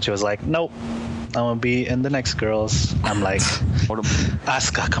 and Mochi was like, "Nope, I'm gonna be in the Next Girls." I'm like,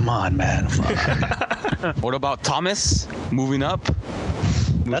 Asuka, come on, man. What about Thomas moving up?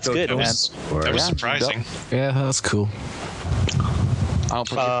 That's good, man. That was surprising. Yeah, that's cool. I don't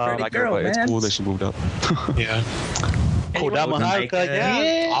particularly like her, but it's cool that she moved up. Yeah. Kodama Haruka,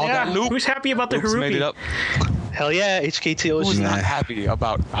 yeah. All that loop. Who's happy about the Loops made it Harupi? up. Hell yeah, HKT Who's Oshi. not happy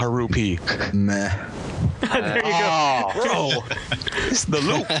about Harupi? Meh. There you go. Bro, it's the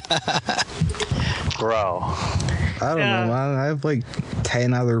loop. Bro. I don't know, man. I have like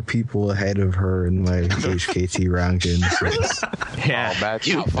 10 other people ahead of her in my HKT rankings. Yeah. Oh, man,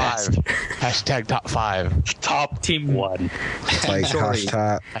 top 5. Hashtag top 5. Top team 1. Like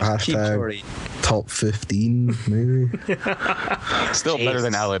hashtag top 15, maybe. Still better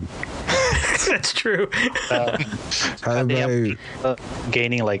than Alan. That's true. How about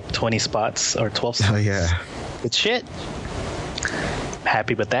Gaining like 20 spots or 12 spots. Oh yeah. Good shit.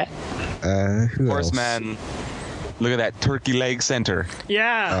 Happy with that. Who else? Horseman. Look at that turkey leg center.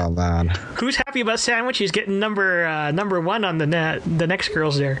 Yeah. Oh man. Who's happy about Sandwich? He's getting number 1 on the Next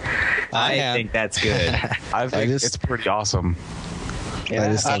Girls there. I think that's good. I think it's pretty awesome.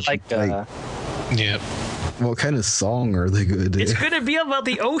 Yeah, I like Yeah. what kind of song are they going to do? It's going to be about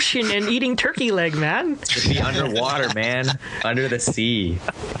the ocean and eating turkey leg, man. It'd be underwater, man. Under the sea.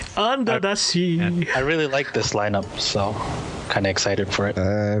 Under the sea. I really like this lineup, so kind of excited for it.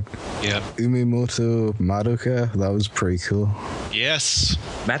 Yeah. Umimoto Madoka, that was pretty cool. Yes.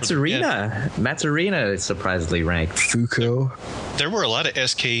 Matsurina is surprisingly ranked. Fuko, There were a lot of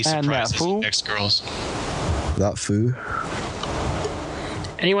SK And that surprises fool. in Next Girls. that Fu.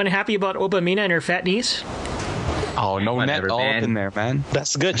 Anyone happy about Obamina and her fat knees? Oh, no Whatever, net all man. up in there, man.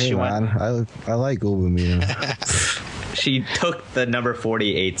 That's good. Hey She man, went. I like Obamina. She took the number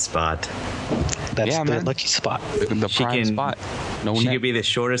 48 spot. That's Yeah, the man. lucky spot. The She prime can- spot. No She net. could be the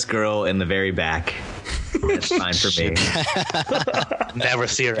shortest girl in the very back. That's fine for me. Never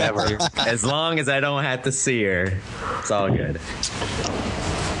see her ever. As long as I don't have to see her, it's all good.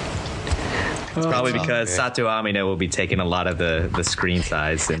 It's probably because Sato Amino will be taking a lot of the screen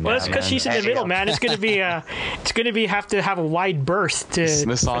size. And Well, it's because she's in the middle, man. It's gonna be have to have a wide berth to.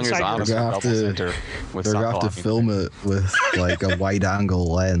 This song is honestly They're double center with gonna have to Sato film it with like a wide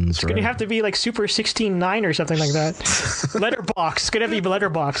angle lens. It's gonna have to be like Super 16:9 or something like that. Letterbox. It's gonna be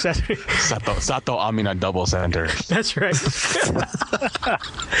letterbox. Sato Amina double center. That's right.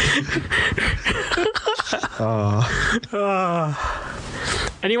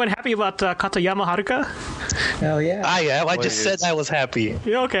 Anyone happy about Katayama Haruka? Hell yeah. I am. I just said I was happy.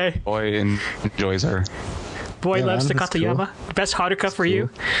 Yeah, okay. Boy enjoys her. Boy Yeah, loves the man, that's Katayama. Best Haruka for you.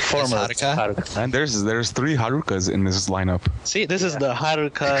 Former Haruka. And there's 3 Harukas in this lineup. See, this is the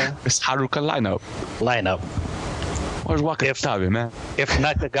Haruka It's Haruka lineup. lineup. Where's Wakatabe, man? If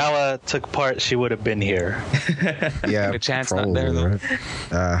Nakagawa took part, she would have been here. Yeah, A chance not probably, there, though.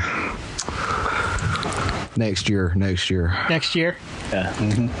 right? Next year. Next year.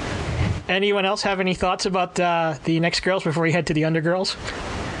 Yeah. Anyone else have any thoughts about the next girls before we head to the undergirls?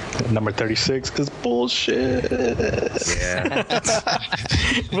 Number 36 is bullshit. Yeah.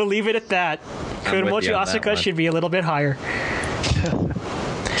 We'll leave it at that. I'm with Kuromochi you on that Asuka one. should be a little bit higher.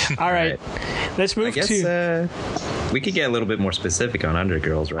 All right. Let's I move guess to. we could get a little bit more specific on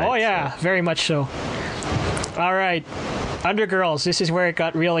Undergirls, right? Oh, yeah. Very much so. All right. Undergirls. This is where it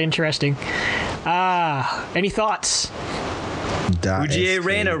got real interesting. Any thoughts? Fujie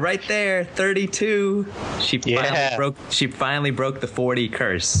Reina right there, 32. She finally broke the 40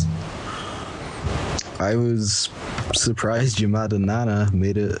 curse. I was surprised Yamada Nana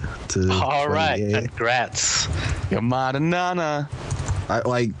made it to. All right. 28. Congrats. Yamada Nana. I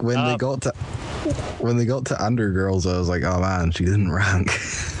like when they got to Undergirls. I was like, oh man, she didn't rank.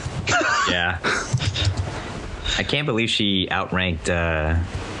 Yeah. I can't believe she outranked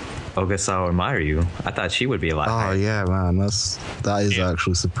Ogasawa Maru. I thought she would be a lot Oh higher. yeah, man, that is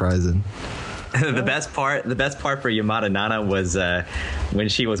actually surprising. The best part for Yamada Nana was when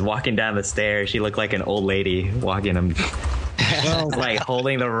she was walking down the stairs. She looked like an old lady walking them. Like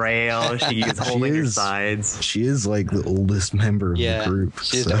holding the rail. She was holding her sides. She is like the oldest member of the group.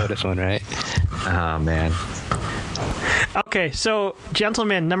 She's the oldest one, right? Oh man. Okay, so,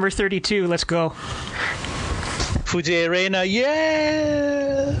 gentlemen, number 32, let's go. Fujie Reina,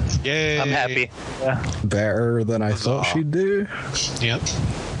 yeah. Yay. I'm happy. Better than I thought she'd do. Yep.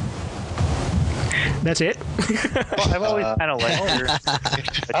 That's it? Well, I've always kind of liked her.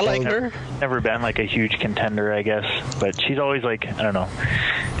 I like her. Never been like a huge contender, I guess. But she's always like, I don't know.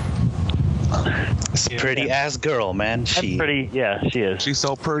 It's a pretty ass girl, man. She is. She's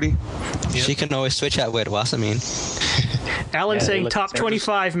so pretty. She can always switch out with Wasamin. Alan's saying top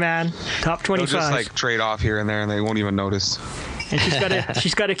 25, man. Top They'll 25. just like trade off here and there, and they won't even notice. And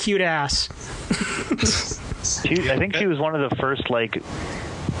she's got a cute ass. I think she was one of the first like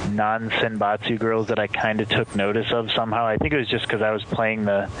non-Senbatsu girls that I kind of took notice of somehow. I think it was just because I was playing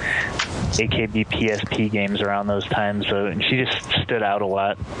the AKB PSP games around those times, and she just stood out a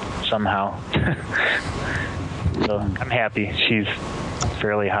lot somehow. So I'm happy she's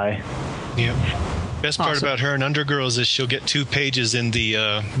fairly high. Yep. Best part Awesome. about her and Undergirls is she'll get 2 pages in the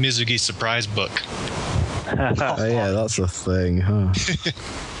Mizugi surprise book. Oh yeah, that's a thing, huh?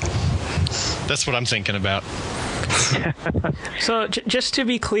 That's what I'm thinking about. So, just to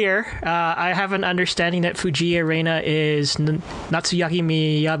be clear, I have an understanding that Fujie Reina is Natsuyaki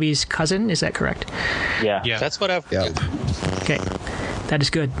Miyabi's cousin. Is that correct? Yeah. That's what I've. Yep. Okay. That is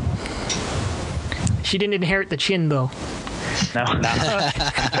good. She didn't inherit the chin, though. No.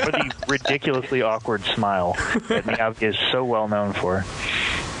 Or the ridiculously awkward smile that Miyagi is so well known for.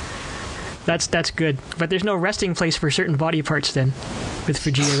 That's good. But there's no resting place for certain body parts, then, with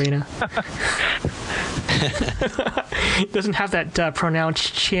Fujie Reina. Doesn't have that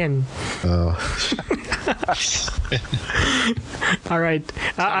pronounced chin. Oh. All right.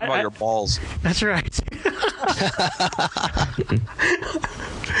 Talk about your balls. That's right.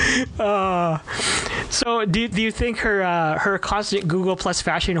 So, do you think her constant Google Plus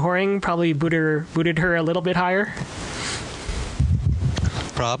fashion whoring probably booted her a little bit higher?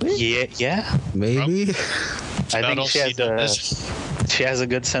 Probably. Yeah. Maybe. I About all think she does. she has a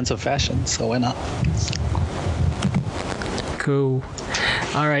good sense of fashion, so why not? Cool.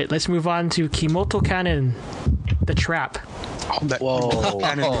 All right, let's move on to Kimoto Cannon, the trap. Oh, that Whoa.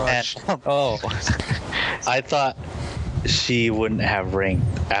 cannon rush. Oh. I thought she wouldn't have ranked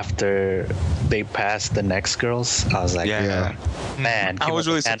after they passed the next girls. I was like, Yeah. man. I was Kimoto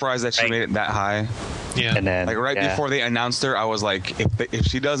really Cannon surprised that she ranked. made it that high. Yeah. And then, Like right before they announced her, I was like, if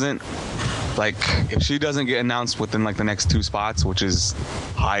she doesn't like if she doesn't get announced within like the next 2 spots, which is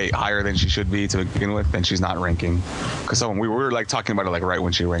higher than she should be to begin with, then she's not ranking. Because we were like talking about it like right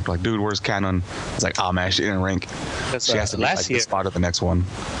when she ranked, like, dude, where's Canon? It's like, oh man, she didn't rank. She has to be like the spot of the next one.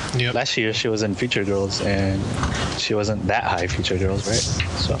 Yep. Last year she was in Feature Girls and she wasn't that high Feature Girls, right?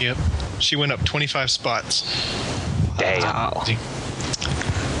 So Yep. She went up 25 spots. damn. Wow.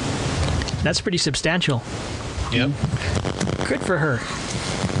 That's pretty substantial. Yep. Good for her.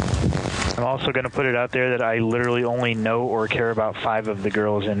 I'm also going to put it out there that I literally only know or care about 5 of the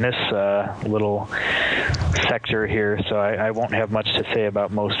girls in this little sector here, so I won't have much to say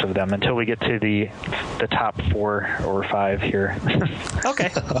about most of them until we get to the top 4 or 5 here. Okay.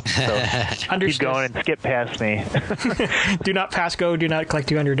 So keep going and skip past me. Do not pass go, do not collect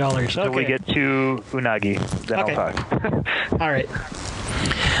 $200. Until we get to Unagi, then Okay. I'll talk. All right.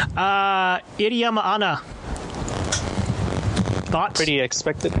 Iriyama Anna. Thoughts? Pretty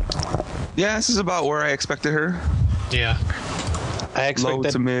expected. Yeah, this is about where I expected her. Yeah. I expected Low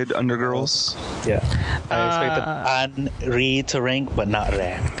to mid undergirls. Yeah. I expected An Ri to rank, but not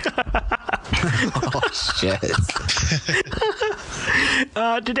Ran. Oh shit.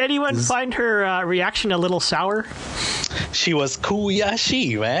 Did anyone find her reaction a little sour? She was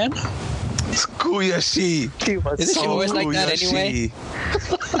Kuyashi, man. It's Kuyashi. She was Isn't she always like that Kuyashi. anyway?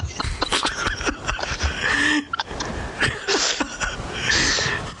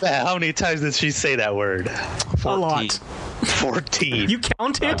 Man, how many times did she say that word? 14. A lot. 14. You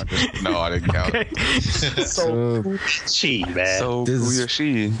counted? No, I didn't count. Okay. So, She, man. So Does-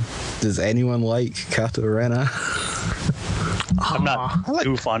 Kuyashi. Does anyone like Kato Rena? I'm not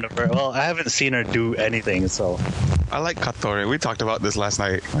too fond of her. Well, I haven't seen her do anything, so. I like Katori. We talked about this last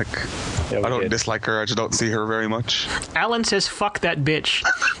night. Like, Yeah, we I don't did. dislike her. I just don't see her very much. Alan says, fuck that bitch.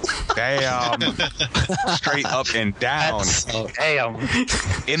 Damn. Straight up and down. Damn.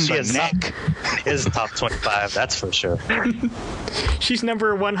 In She the is neck. Is top 25, that's for sure. She's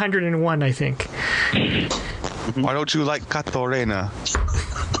number 101, I think. Why don't you like Katorena?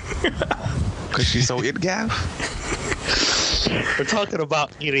 Because she's so it gav? We're talking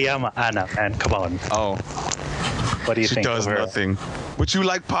about Iriyama Anna, man. Come on. Oh, What do you she think does of her? nothing. Would you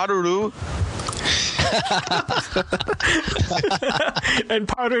like Paruru? And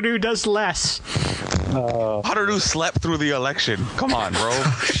Paruru does less. Paruru slept through the election. Come on, bro.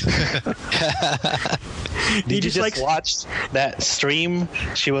 Did you just, just like- watch that stream?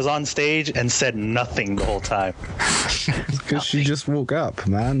 She was on stage and said nothing the whole time. Because she just woke up,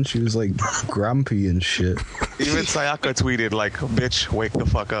 man. She was like grumpy and shit. Even Sayaka tweeted like, "Bitch, wake the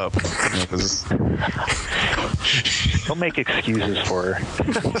fuck up." It was- don't make excuses for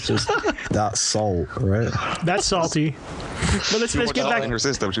her. Just that salt, right? That's salty. But let's Too much get salt in back. her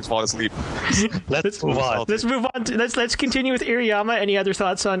system. She'd fall asleep. Let's move on. Let's move on. Let's continue with Iriyama. Any other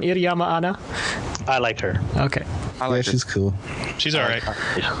thoughts on Iriyama Anna? I liked her. Okay. I Yeah, like she's cool. She's all right.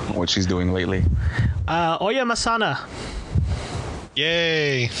 what she's doing lately. Oya Masana.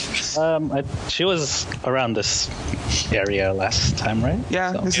 Yay. She was around this area last time, right?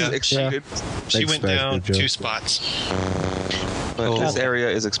 Yeah, So- this Yeah. is expected. She went Expected, down Joe. 2 spots. But this area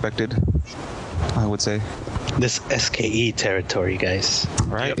is expected, I would say. This SKE territory, guys.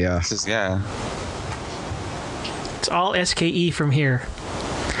 Right? Yeah. This is, yeah. It's all SKE from here.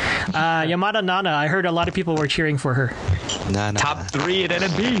 Yamada Nana. I heard a lot of people were cheering for her. Nah. Top 3 at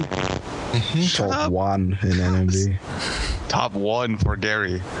NMB. Top 1 in NMB. Top 1 for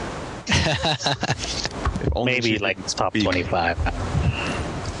Gary. If only Maybe she like didn't top speak. 25.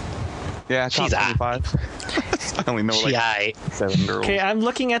 Yeah, top She's a- 25. I only know She like aight. 7 girls. Okay, I'm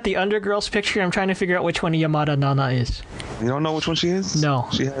looking at the Undergirls picture. I'm trying to figure out which one Yamada Nana is. You don't know which one she is? No.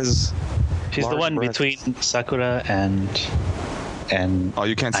 She has. She's the large one breasts. between Sakura and Oh,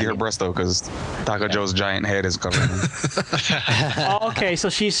 you can't see her Anya. breast though, because Taka Joe's giant head is covering her. Oh, okay, so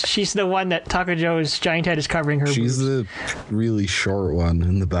she's the one that Takajo's giant head is covering her. She's boobs. the really short one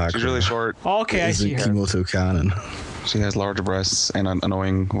in the back. She's really short. Oh, okay, I Isn't see her. Kimoto Canon. She has large breasts and an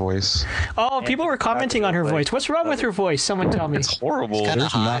annoying voice. Oh, people were commenting on her voice. What's wrong with her voice? Someone tell me. It's horrible. kinda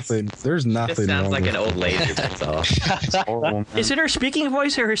There's hot. nothing. There's Just nothing sounds wrong like with an old lady. That's all. It's horrible. Is it her speaking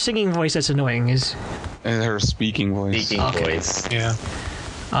voice or her singing voice that's annoying? And her speaking voice. Speaking Okay. voice. Yeah.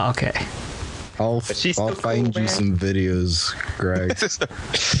 Oh, okay. I'll she's I'll still find cool, you man. some videos, Greg.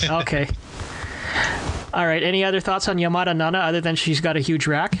 Okay. All right. Any other thoughts on Yamada Nana other than she's got a huge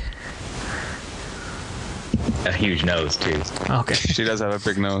rack? A huge nose too. Okay. She does have a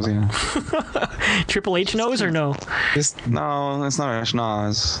big nose, yeah. Triple H nose or no? Just No, it's not a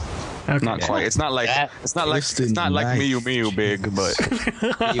schnoz. Okay. Not quite. It's not like it's not like Twisted it's not like knife. Miyu Miyu big, but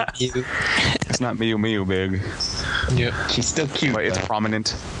it's not Miyu Miyu big. Yep. She's still cute. But it's though.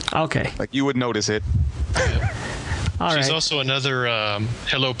 prominent. Okay. Like you would notice it. All She's right. also another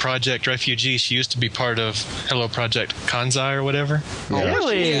Hello Project refugee. She used to be part of Hello Project Kanzai or whatever.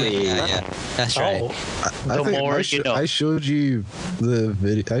 Really? Yeah. That's right. I The think more you know. I showed you the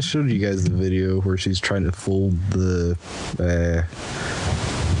video. I showed you guys the video where she's trying to fold the, the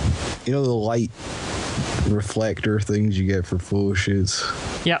light reflector things you get for photo shoots.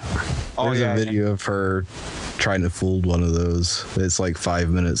 Yep. Oh, There's yeah, a video of her trying to fold one of those. It's like 5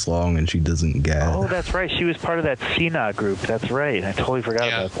 minutes long, and she doesn't get Oh, it. that's right. She was part of that Sina group. That's right. I totally forgot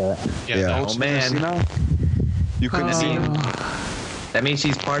Yeah. about that. Yeah. Oh man, You couldn't see him. that means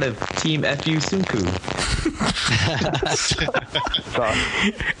she's part of Team FU Sunku. So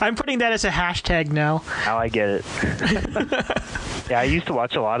I'm putting that as a hashtag now. now I get it. Yeah, I used to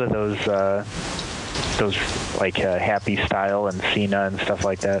watch a lot of those like Happy Style and Cena and stuff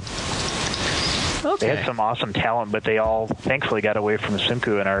like that. They Okay. had some awesome talent, but they all thankfully got away from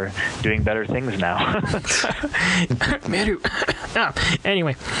Sunku and are doing better things now.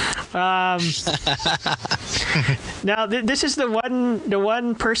 Anyway, now this is the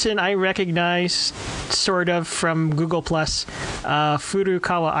one person I recognize, sort of, from Google Plus,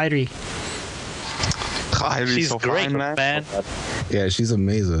 Furukawa Airi. She's She's so great, fine, man. man. Yeah, she's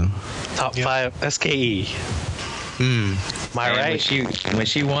amazing. Top 5 SKE. Am I And right? when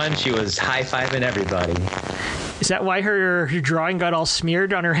she won, she was high fiving everybody. Is that why her drawing got all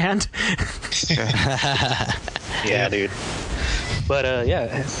smeared on her hand? Yeah, dude. But yeah,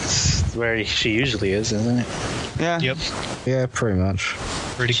 it's where she usually is, isn't it? Yeah. Yep. Yeah, pretty much.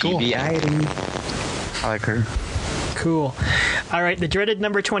 Pretty cool. Chibi-Airi. I like her. Cool. All right, the dreaded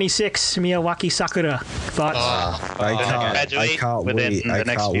number 26, Miyawaki Sakura. Thoughts? I graduate can't within wait. the I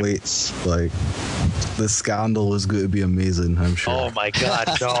next can't few wait. months. Like, the scandal is going to be amazing, I'm sure. Oh my God,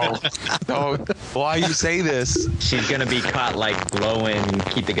 no. Oh, why you say this? She's gonna be caught like blowing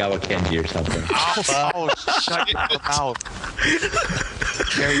Kitagawa Kenji or something. Oh, shut your mouth.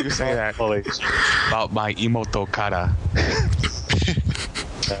 Dare you say that about my Imoto Kara?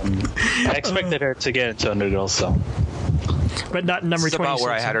 I expected her to get into Undergirl, so. But not number This is 26. about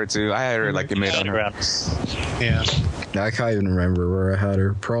where I had her too. I had her like in mid under. Around. Yeah. I can't even remember where I had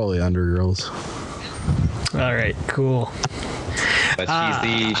her. Probably Undergirls. All right, cool. But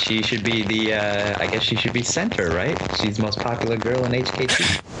she should be the I guess she should be center, right? She's the most popular girl in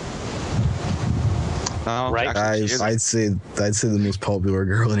HKT. No, Right. actually, she isn't. I'd say the most popular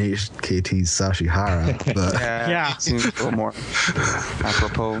girl in HKT is Sashihara, but Yeah. it seems a little more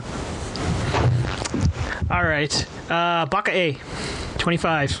apropos. All right, Baka A,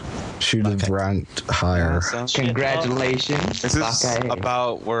 25. should have ranked higher. So, Congratulations, this is Baka.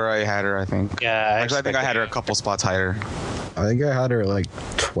 about where I had her, I think. Yeah, Actually, I think I had her a couple spots higher. I think I had her at like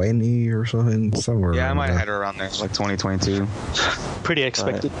 20 or something, somewhere. Yeah, I around might have there. had her around there, like 2022. pretty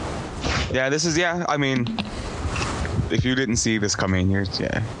expected. Yeah, this is, I mean, if you didn't see this coming, you're.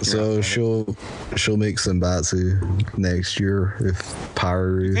 So she'll make Senbatsu next year if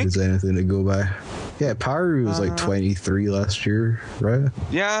Paru think? is anything to go by. Yeah, Paru was like 23 last year, right?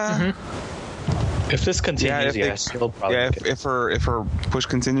 Yeah. If this continues, if they- she'll probably Yeah, get if her push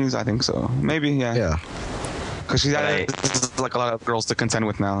continues, I think so. Maybe, yeah. Yeah. Because she's Right. got like a lot of girls to contend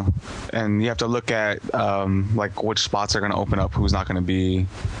with now, and you have to look at like which spots are going to open up, who's not going to be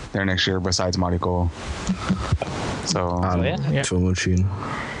there next year besides Mariko. So Yeah. Tomochin.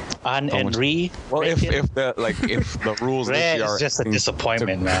 and Ri. well, if the rules this Red year are is just a anything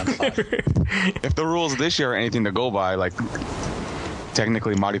disappointment, man. if the rules this year are anything to go by, like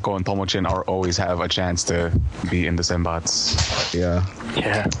technically Mariko and Tomochin always have a chance to be in the Senbats. Yeah.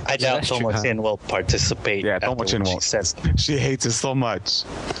 Yeah. I doubt that's true, Tomochin will participate. Yeah, after Tomochin what she won't. says. She hates it so much.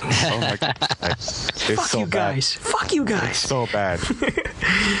 Oh my god, it's Fuck so you bad. guys. Fuck you guys. So bad.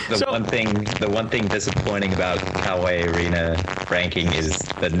 The one thing disappointing about Kawaii Arena ranking is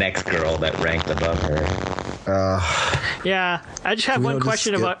the next girl that ranked above her. Yeah, I just have We one don't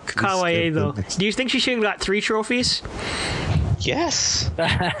question skip- about we Kawaii skip though. the next- Do you think she should have got 3 trophies? Yes.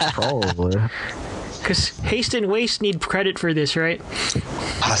 Probably. Because Haste and Waste need credit for this, right?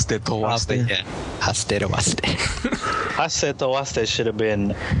 Haste to waste. Yeah. Haste waste. I said the Waste should have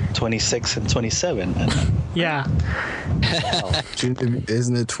been 26 and 27. Yeah.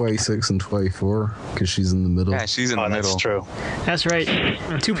 Isn't it 26 and 24? Because she's in the middle. Yeah, she's in the Oh, middle. that's true. That's right.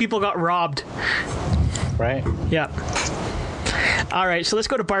 2 people got robbed. Right? Yeah. All right, so let's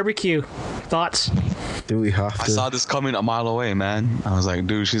go to barbecue. Thoughts? Do we have to? I saw this coming a mile away, man. I was like,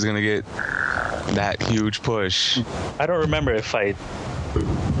 dude, she's gonna get that huge push. I don't remember if I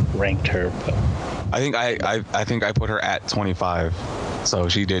ranked her, but I think I put her at 25, so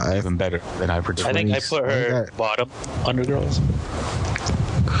she did even better than I I predicted. think I put her Okay. bottom under girls.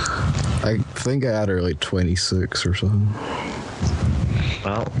 I think I had her like 26 or something.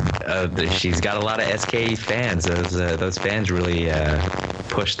 Well, she's got a lot of SKE fans. Those fans really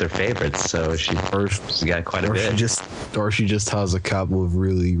push their favorites, so she's got quite a bit. She just has a couple of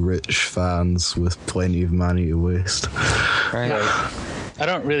really rich fans with plenty of money to waste. Right. I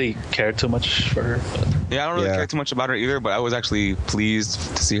don't really care too much for her. But Yeah, I don't really care too much about her either, but I was actually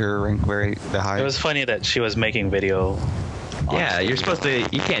pleased to see her rank very high. it was funny that she was making video. Yeah, you're supposed to.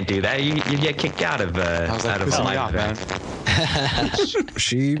 You can't do that. You get kicked out of live man.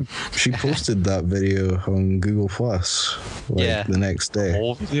 She posted that video on Google Plus the next day.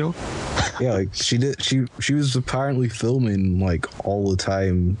 Whole video? Yeah, like she was apparently filming like all the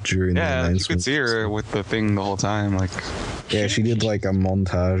time during the announcement. You could see her with the thing the whole time. Like, yeah, she did like a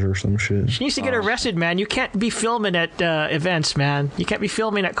montage or some shit. She needs to get arrested, man. You can't be filming at events, man. You can't be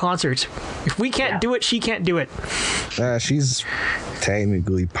filming at concerts. If we can't do it, she can't do it. She's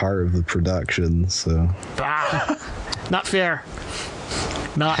technically part of the production, so. Not fair.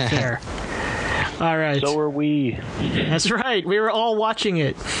 Not fair. All right. So are we. That's right. We were all watching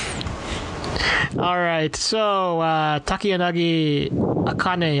it. All right. So, Takiyanagi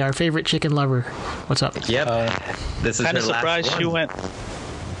Akane, our favorite chicken lover. What's up? Yep. This is Kind of her last surprised she one. went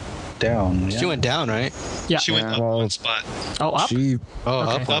down. She went down, right? Yeah. She went up one spot. Oh, up?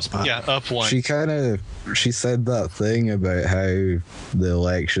 Up one. She said that thing about how the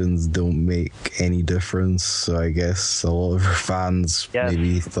elections don't make any difference. So I guess a lot of her fans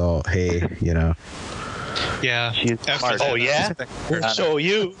maybe thought, hey, you know. Yeah. She's smart. Oh, yeah? We'll show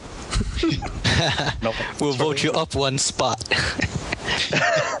you. Nope. We'll vote you up one spot.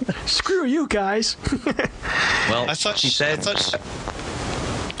 Screw you guys. Well, I thought she said.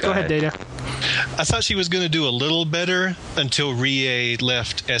 Go ahead, Data. I thought she was going to do a little better until Rie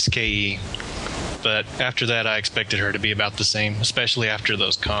left SKE. But after that, I expected her to be about the same, especially after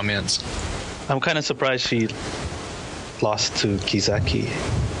those comments. I'm kind of surprised she lost to Kizaki.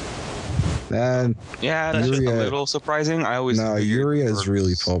 And yeah, that's just a little surprising. Yuria is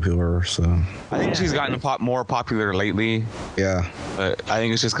really popular, so I think she's gotten more popular lately. Yeah, but I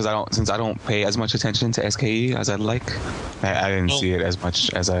think it's just because since I don't pay as much attention to SKE as I'd like. I didn't see it as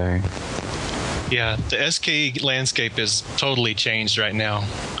much as I. Yeah, the SKE landscape is totally changed right now.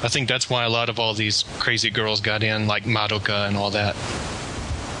 I think that's why a lot of all these crazy girls got in, like Madoka and all that.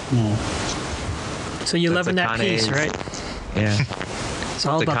 So you're loving that piece, right? Yeah. It's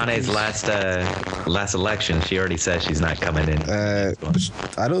all about Kane's last election. She already said she's not coming in.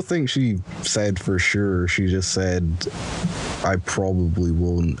 I don't think she said for sure. She just said, I probably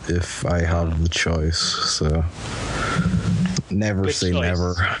won't if I have the choice. So never Good say choice.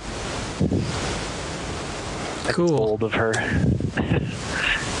 never. Cool. Bold of her.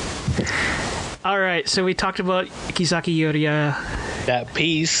 All right, so we talked about Kizaki Yuria. That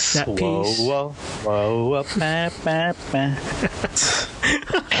piece. That piece. Whoa, whoa, bah, bah, bah.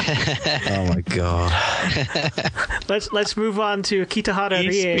 Oh my god. Let's move on to Kitahara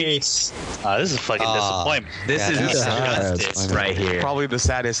Rie. Peace. This is fucking disappointment. This is injustice right here. Probably the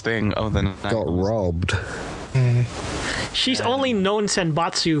saddest thing of the night. Got robbed. She's only known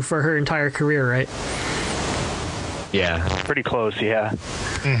Senbatsu for her entire career, right? Yeah. Pretty close, yeah.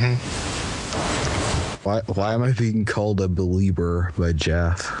 Why am I being called a believer by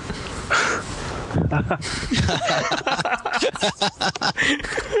Jeff?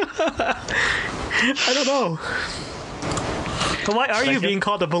 I don't know. But why are you being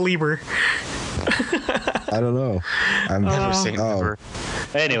called a believer? I don't know. I'm Never say never.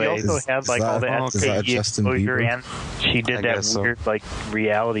 Anyway, She also had like all the is that SKE Justin exposure, Bieber? and she did I that guess so. weird like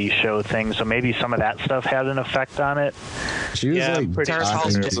reality show thing. So maybe some of that stuff had an effect on it. She was Yeah, like pretty Terrace sure.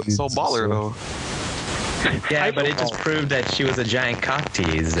 House dating was so dudes, baller so- though. Yeah, but it just proved that she was a giant cock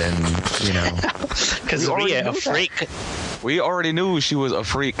tease, and you know. because Ria, a freak. We already knew she was a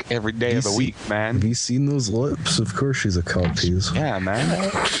freak every day of the week, Have man. you seen those lips? Of course she's a cock tease. Yeah, man.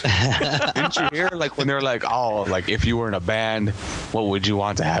 Didn't you hear like when they're like, oh, like if you were in a band, what would you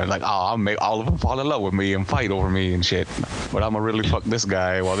want to have? Like, oh, I'll make all of them fall in love with me and fight over me and shit. But I'm gonna really fuck this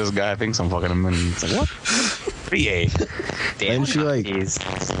guy while this guy thinks I'm fucking him. And it's like, what? Damn Then she like, tease.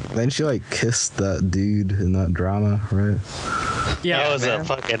 kissed that dude in that drama, right? Yeah, That was a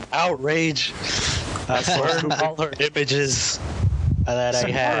fucking outrage. I burned all her images that I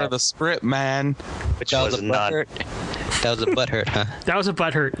Part had, of the script, man. which That was was a none. butthurt. That was a butthurt, huh? that was a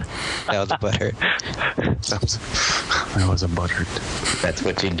butthurt. That was a butthurt. That was a butthurt. That's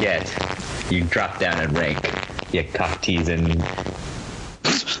what you get. You drop down in rank. You cock teasing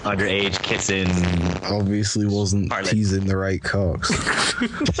underage kissing. Obviously wasn't Harlot. teasing the right cocks.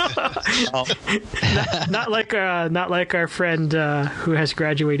 Not like our friend who has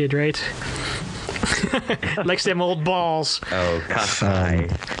graduated, right? Likes them old balls. Oh, Kasai.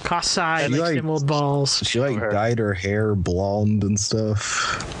 Kasai She likes like- them old balls. She like dyed her hair blonde and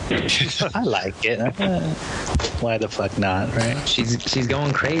stuff. I like it. Why the fuck not, right? She's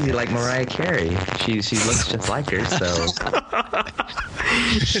going crazy like Mariah Carey. She looks just like her. So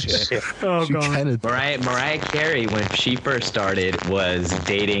Oh She god. kind of Mariah Carey, when she first started, was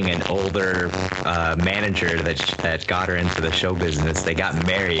dating an older manager that got her into the show business. They got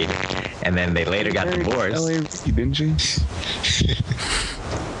married, and then they later got divorced. Didn't she?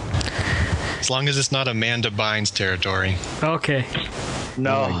 As long as it's not Amanda Bynes territory. Okay.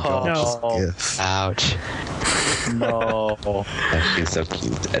 No, Yes. Ouch. no. Oh, she's so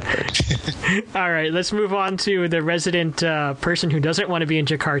cute at first. All right, let's move on to the resident person who doesn't want to be in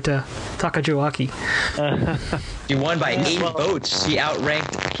Jakarta, Takajo Aki. She won by 8 votes. She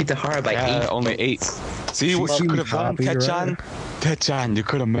outranked Kitahara by 8. Only 8. See, what She you could was have done, happy, Techan? right? Techan, you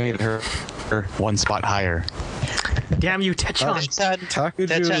could have made her 1 spot higher. Damn you, Techon. Takajo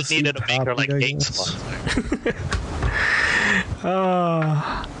Tetchan needed to make her like happy, I 8 guess. spots.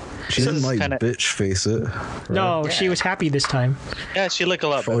 She didn't is like kinda- bitch face it. No, she was happy this time. Yeah, she looked a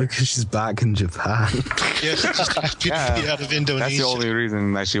lot Probably better. because she's back in Japan. Yeah, she's just happy to be out of Indonesia. That's the only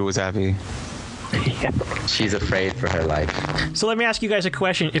reason that she was happy. She's afraid for her life. So let me ask you guys a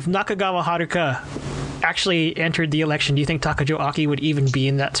question. If Nakagawa Haruka actually entered the election, do you think Takajo Aki would even be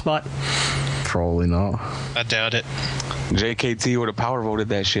in that spot? Probably not. I doubt it. JKT would have power voted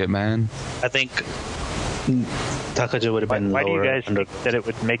that shit, man. I think Takajo would have been Why do you lower. guys think that it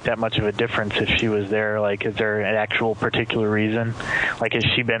would make that much of a difference if she was there? Like, is there an actual particular reason? Like, has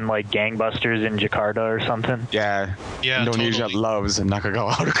she been like gangbusters in Jakarta or something? Yeah. Yeah, Indonesia totally. loves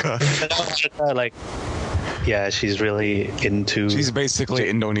Nakagawa Haruka. like, yeah, she's really into. She's basically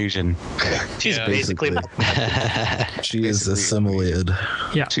Indonesian. She's Yeah. basically. She is Basically, assimilated.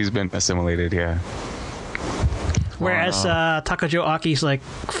 Yeah. She's been assimilated, yeah. Whereas Takajo Aki's like,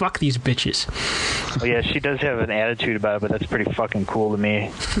 fuck these bitches. Well, yeah, she does have an attitude about it, but that's pretty fucking cool to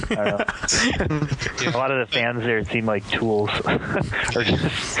me. I don't know. A lot of the fans there seem like tools, or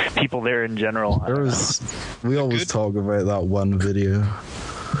just people there in general. We always talk about that one video.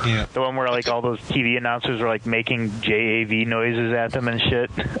 Yeah. The one where like all those TV announcers were like making JAV noises at them and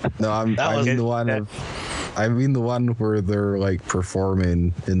shit. No, I mean the one I mean the one where they're like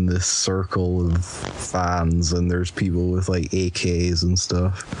performing in this circle of fans and there's people with like AKs and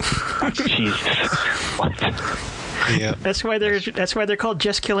stuff. Jesus. What? Yeah. That's why they're called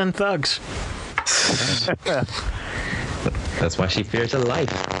Just Killing Thugs. That's why she fears her life.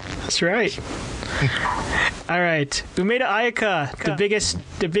 That's right. All right, Umeda Ayaka,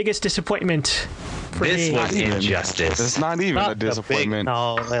 the biggest disappointment for This me. was injustice. It's not even a disappointment.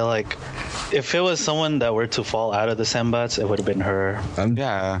 No, like if it was someone that were to fall out of the Senbats, it would have been her.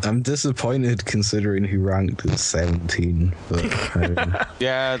 I'm disappointed considering he ranked at 17. But I don't know.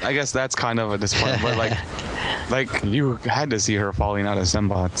 Yeah, I guess that's kind of a disappointment. But like you had to see her falling out of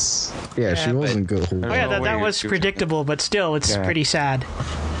Senbats. Yeah, she wasn't good. Oh yeah, that was predictable, but still, it's Yeah. pretty sad.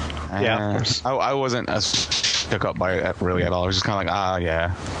 Yeah, of course. I wasn't as shook up by it really at all. I was just kind of like,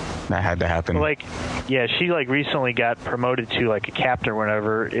 yeah, that had to happen. Like, yeah, she like recently got promoted to like a captain or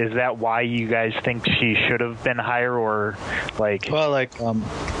whatever. Is that why you guys think she should have been higher, or like? Well, like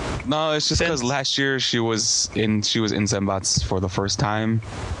No, it's just because last year she was in Senbats for the first time,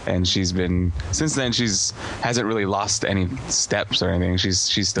 and she's been since then hasn't really lost any steps or anything.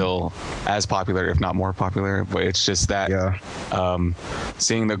 She's still as popular, if not more popular. But it's just that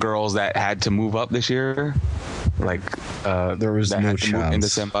seeing the girls that had to move up this year, like there was that no had to move into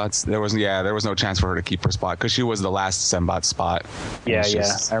chance. Senbats, there was no chance for her to keep her spot because she was the last Senbats spot. Yeah, It's yeah,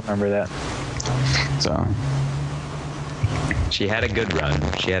 just- I remember that. So She had a good run.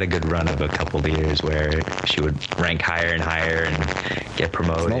 She had a good run of a couple of years where she would rank higher and higher and get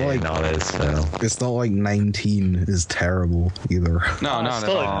promoted and all this. So It's not like 19 is terrible either. no, not at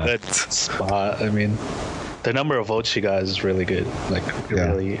still all. a good spot. I mean, the number of votes she got is really good. Like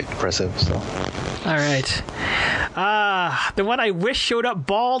really impressive. So All right. The one I wish showed up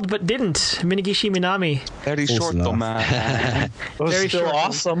bald but didn't. Minigishi Minami. Very Close short enough. though, man. it was Very still short.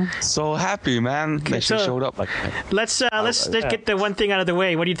 awesome. So happy, man, that she so- showed up like that. Let's get the one thing out of the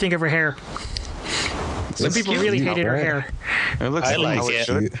way. What do you think of her hair? Some It's people cute. really hated her Right. hair. It looks I like how it.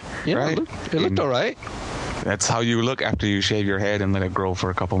 should, Yeah, right? it looked all right. That's how you look after you shave your head and let it grow for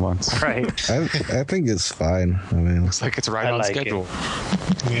a couple months. Right. I think it's fine. I mean, It's like it's right I on like it. schedule.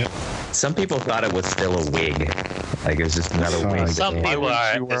 Yeah. Some people thought it was still a wig. Like it was just another wig. Some Why people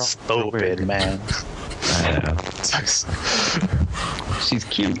wouldn't you are wear a stupid, wig? man. I don't know. She's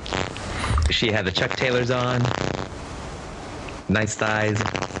cute. She had the Chuck Taylors on. Nice thighs.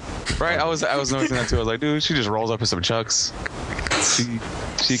 Right, I was noticing that too. I was like, dude, she just rolls up with some chucks. She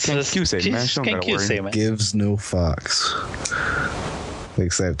can't QC, man. She don't Can't gotta worry. QC, man. Gives no fucks.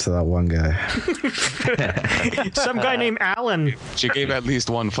 Except to that one guy. Some guy named Alan. She gave at least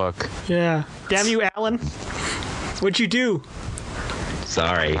one fuck. Yeah. Damn you, Alan. What'd you do?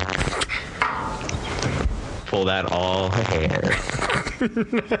 Sorry. Pull that all hair.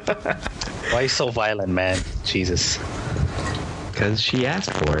 Why are you so violent, man? Jesus. Because she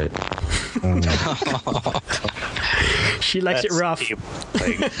asked for it. She likes it rough.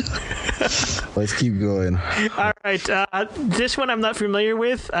 Let's keep going. All right. This one I'm not familiar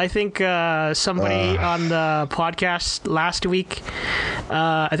with. I think somebody on the podcast last week,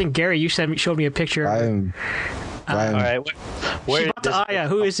 I think Gary, you showed me a picture. All right. Where Shibata Aya.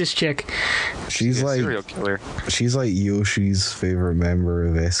 Who is this chick? She's like serial killer. She's like Yoshi's favorite member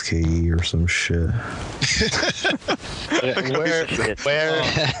of SKE or some shit.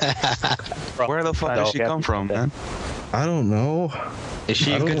 Where the fuck does she come from, man? I don't know. Is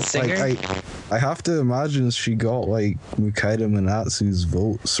she I a don't- good singer? I have to imagine she got like Mukaida Minatsu's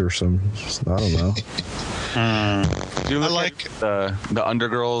votes or some. I don't know. Do you look I like the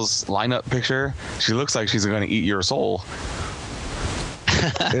Undergirls lineup picture? She looks like she's gonna eat your soul.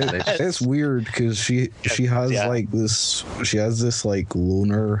 It's weird because she has like this. She has this like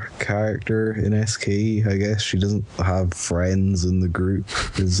loner character in SKE. I guess she doesn't have friends in the group.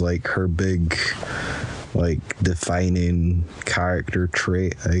 Is like her big, like defining character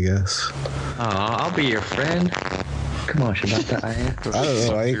trait. I guess. Aw, I'll be your friend. Come on, Shibata Aya. I don't know.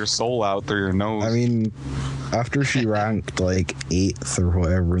 Suck your soul out through your nose. I mean, after she ranked like 8th or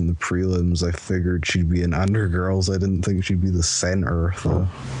whatever in the prelims, I figured she'd be in Undergirls. I didn't think she'd be the center, though.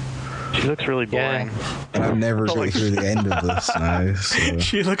 She looks really boring. And I'm never going through the end of this now. So.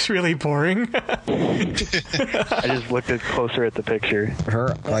 She looks really boring. I just looked closer at the picture.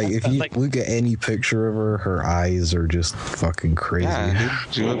 Her, like, if you look at any picture of her, her eyes are just fucking crazy. yeah,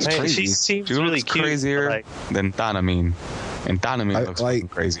 dude, she looks Hey, crazy. she seems looks really cute, crazier like- than Tanamin. And Tanamin looks fucking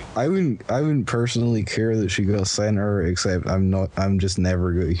crazy. I wouldn't personally care that she got center, except I'm just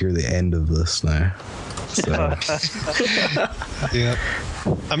never going to hear the end of this now. So. Yep.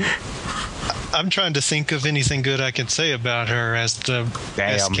 I'm trying to think of anything good I can say about her as the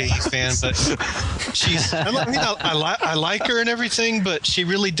SKE fan, but she's. I like her and everything, but she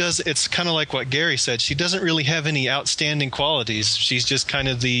really does. It's kind of like what Gary said. She doesn't really have any outstanding qualities. She's just kind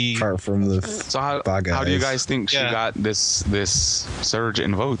of the. Apart from the. So how bad do you guys. guys think she got this surge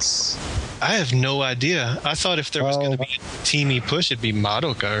in votes? I have no idea. I thought if there was going to be a teamy push, it'd be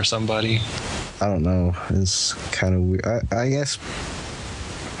Madoka or somebody. I don't know. It's kind of weird. I guess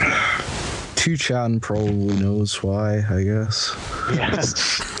 2chan probably knows why, I guess. Yes.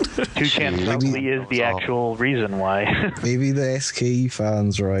 2chan probably is the actual reason why. Maybe the SKE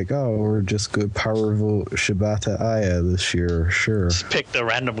fans are like, oh, we're just good power vote Shibata Aya this year, sure. Just picked a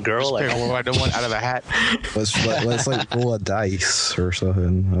random girl. Pick one out of the hat. Let's like roll a dice or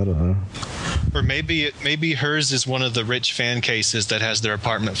something. I don't know. Or maybe hers is one of the rich fan cases that has their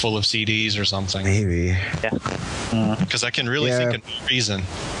apartment full of CDs or something. Maybe. Because I can really think of no reason.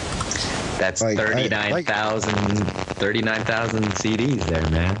 That's Like, 39,000 CDs there,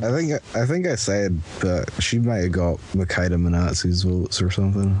 man. I think I said that she might have got Mukaida Minatsu's votes or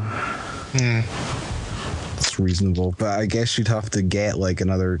something. It's reasonable, but I guess she'd have to get like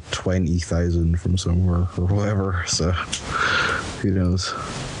another 20,000 from somewhere or whatever. So who knows?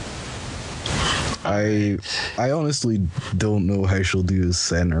 I honestly don't know how she'll do as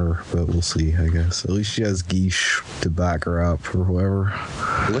center, but we'll see. I guess at least she has Geesh to back her up or whatever.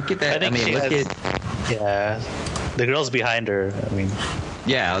 Look at that. I mean, look at. Yeah, the girls behind her. I mean,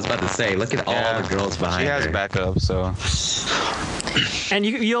 yeah, I was about to say, look at all the girls behind her. She has backup, so. And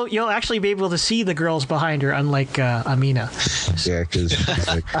you'll actually be able to see the girls behind her, unlike Amina. Yeah, because she's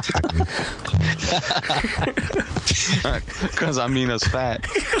like Because Amina's fat.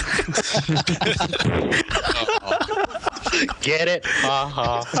 get it?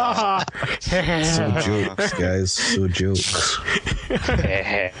 so jokes, guys. So jokes.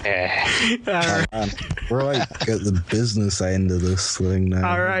 We're like at the business end of this thing now.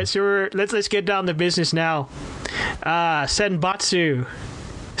 All right, so let's get down to business now. Senbatsu,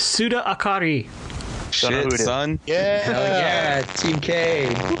 Suda Akari. Shit, son. Yeah. Hell yeah, Team K.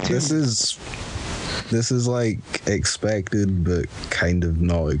 This is like expected, but kind of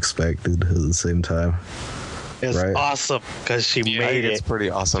not expected at the same time. It's right? awesome because she I think made it's it. pretty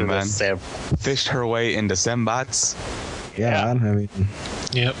awesome, to the man. Sam. Fished her way into Sembats. Yeah, man. I mean,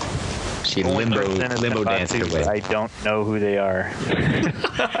 Yep. She Only limbo person in the danced boxes, away. I don't know who they are.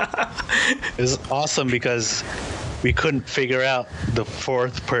 It's awesome because we couldn't figure out the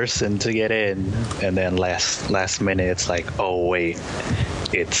fourth person to get in, and then last minute it's like, oh wait,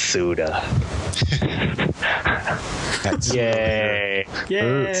 it's Suda. That's Yay!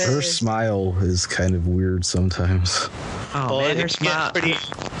 her smile is kind of weird sometimes. Oh, man, her it smile. gets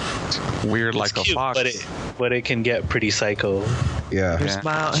pretty weird, it's like a cute, fox. but it can get pretty psycho. Yeah. Her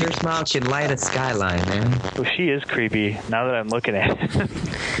smile can light a skyline, man. Well, she is creepy now that I'm looking at it. Did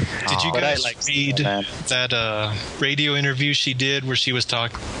you But I guys like read that. that radio interview she did where she was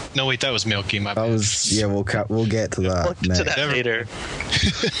talking? No, wait, that was Milky. My That bad. was we'll get to that We'll get next. to that Never- later.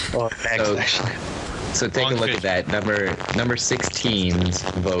 Or next, So- actually. So take a Wrong look fit. at that. Number 16's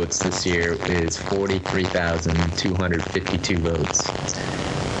votes this year is 43,252 votes.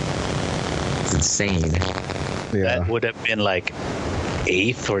 It's insane. Yeah. That would have been like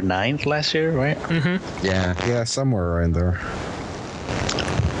 8th or 9th last year, right? Yeah. Yeah, somewhere around there.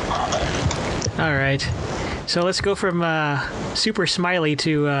 All right. So let's go from super smiley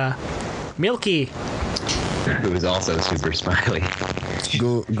to Milky. Who is also super smiley.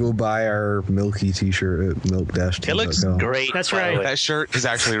 Go buy our Milky t-shirt at milk-t.com. It looks great. That's by the right. way. That shirt is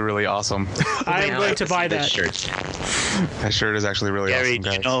actually really awesome. I'm Now I going have to buy see that. this shirt. That shirt is actually really Gary, awesome, do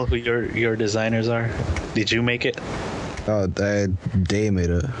guys. you know who your designers are? Did you make it? Oh, Day made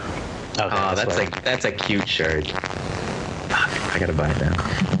it. Okay, Oh, that's a cute shirt. I gotta buy it now.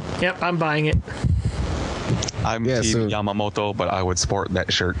 Yep, I'm buying it. I'm Yeah, Team so- Yamamoto, but I would sport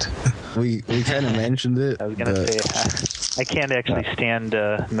that shirt. We kind of mentioned it. I was gonna but say I can't actually stand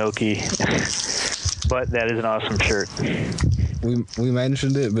Milky, but that is an awesome shirt. we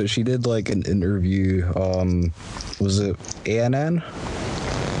mentioned it, but she did like an interview on, was it ANN?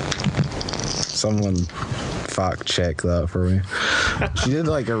 Someone fact check that for me. She did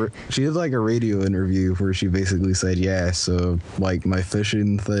like a radio interview where she basically said, yeah, so like my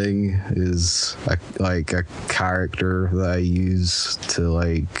fishing thing is a character that I use to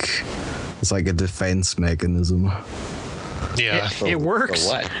like, it's like a defense mechanism. Yeah. It works.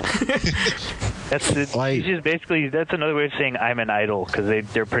 For what? That's Like- she's just basically that's another way of saying I'm an idol because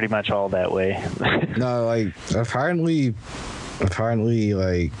they're pretty much all that way. No, like apparently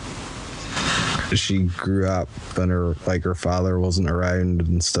like she grew up and her father wasn't around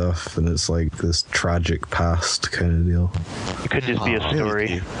and stuff, and it's like this tragic past kind of deal. It could just be a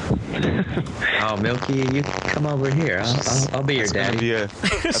story. Oh, Milky, you come over here. I'll be your That's gonna daddy. be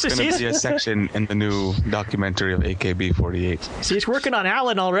that's gonna be a section in the new documentary of AKB48. See, he's working on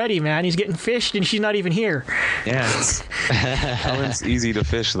Alan already, man. He's getting fished, and she's not even here. Yeah. Alan's easy to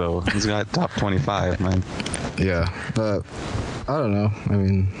fish though. He's got top 25, man. Yeah, but I don't know. I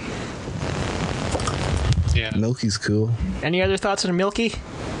mean, Yeah. Milky's cool. Any other thoughts on Milky?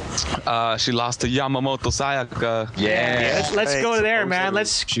 She lost to Yamamoto Sayaka. Yeah. Let's go there, man.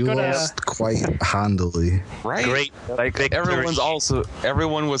 Let's She go to. lost quite handily. Right? Great. Like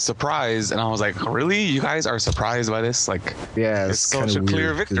Everyone was surprised, and I was like, really? You guys are surprised by this? Like, Yeah, it's such a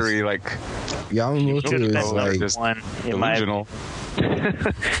clear victory. Like, Yamamoto Should've is been like just one in my delusional.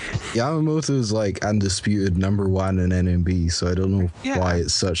 Yamamoto is like undisputed number one in NMB, so I don't know Yeah. why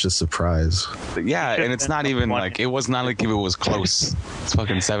it's such a surprise. But yeah, and it's not even like it was not like if it was close. It's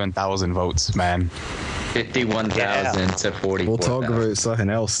fucking 7,000 votes, man. 51,000 to 44,000. We'll talk about something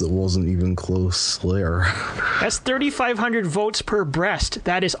else that wasn't even close later. That's 3,500 votes per breast.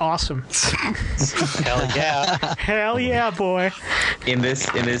 That is awesome. hell yeah. Hell yeah, boy. In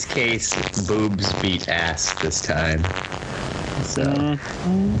this case, boobs beat ass this time. So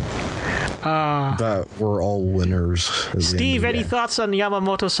But we're all winners. at the end Steve, of any the thoughts on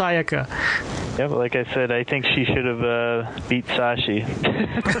Yamamoto Sayaka? Yeah, but like I said, I think she should have beat Sashi.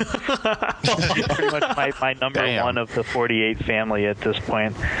 Pretty much my number Damn. one of the 48 family at this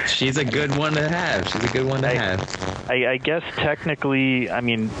point. she's a good one to have. I guess technically, I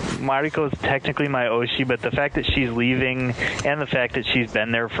mean, Mariko's technically my Oshi, but the fact that she's leaving and the fact that she's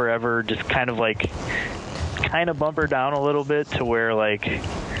been there forever just kind of bump her down a little bit to where, like,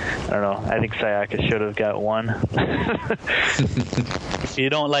 I don't know, I think Sayaka should have got one. If you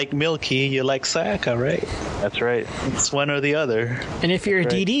don't like Milky, you like Sayaka, right? That's right. It's one or the other. And if you're a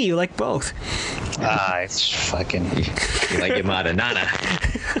Right. DD, you like both. It's fucking. You like Yamada Nana.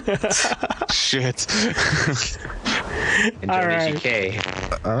 Shit. And All Johnny right.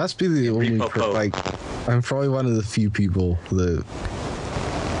 GK. I must be the only Repo. I'm probably one of the few people that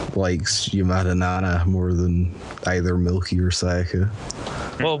likes Yamada Nana more than either Milky or Sayaka.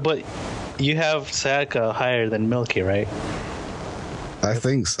 Well, but you have Sayaka higher than Milky, right? I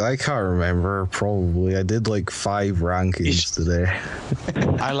think so. I can't remember. Probably I did like 5 rankings today.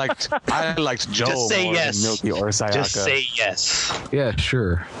 I liked Joe Just say more yes. than Milky or Sayaka. Just say yes. Yeah,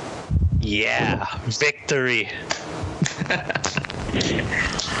 sure. Yeah, victory.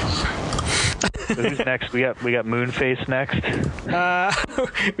 So who's next? We got Moonface next.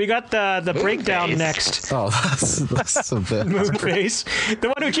 We got the breakdown next. Oh, that's a bit. Moonface, the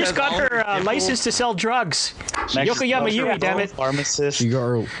one who just got her license to sell drugs. Yokoyama Yui, damn it. Pharmacist. She got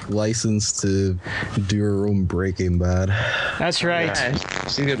her license to do her own Breaking Bad. That's right. Yeah,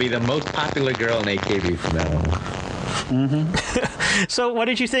 she's gonna be the most popular girl in AKB from now on. So, what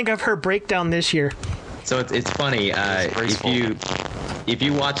did you think of her breakdown this year? So it's funny. If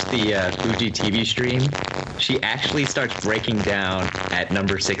you watch the Fuji TV stream, she actually starts breaking down at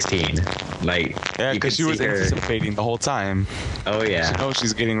number 16. Like, Yeah, you can because she was see her. anticipating the whole time. Oh She yeah. knows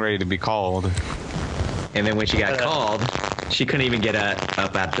she's getting ready to be called. And then when she got called, she couldn't even get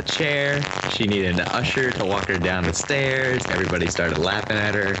up out the chair. She needed an usher to walk her down the stairs. Everybody started laughing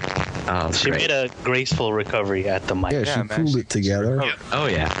at her. Oh, it was She great. made a graceful recovery at the mic. Yeah, she man, pulled it together. Oh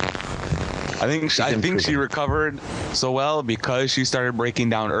yeah. I think she improving. recovered so well because she started breaking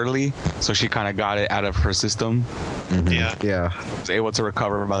down early, so she kind of got it out of her system. Yeah. Yeah. Was able to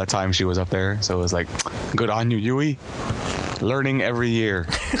recover by the time she was up there. So it was like, good on you, Yui. Learning every year.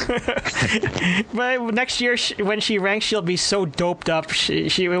 But next year, when she ranks, she'll be so doped up,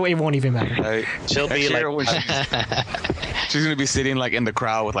 it won't even matter. Right? She'll be Next year like- when she's gonna be sitting like in the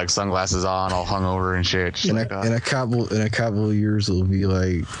crowd with like sunglasses on, all hungover and shit. She's In like, a couple of years, it'll be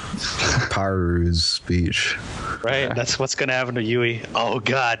like Paru's speech. Right? That's what's going to happen to Yui. Oh,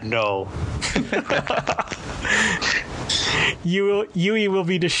 God, no. Yui will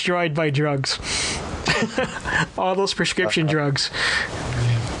be destroyed by drugs. All those prescription drugs.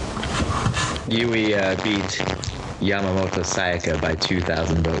 Yui beat Yamamoto Sayaka by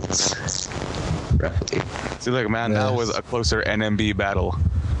 2,000 votes, roughly. see, like, man, that was a closer NMB battle.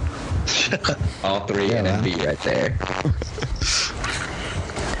 All three Yeah, NMB right there.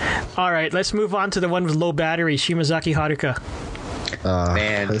 All right, let's move on to the one with low battery, Shimazaki Haruka.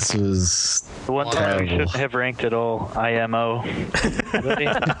 Man. This was The one that we terrible. shouldn't have ranked at all. IMO. Really?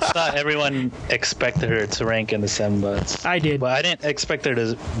 I thought everyone expected her to rank in the Senbats. I did. But I didn't expect her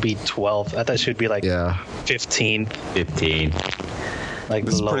to be 12th. I thought she'd be like Yeah. 15th. 15. Like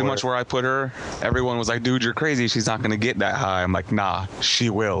This is pretty lower. much where I put her. Everyone was like, dude, you're crazy. She's not gonna get that high. I'm like, nah, she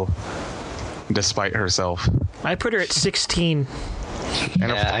will. Despite herself. I put her at 16.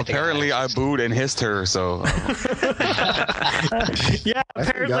 And apparently I booed and hissed her, so Yeah,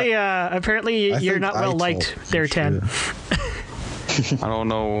 apparently, apparently I you're think not I well liked told there, you 10. I don't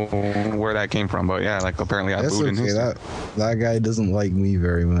know where that came from, but yeah, like apparently I That's booed and okay. hissed her. That guy doesn't like me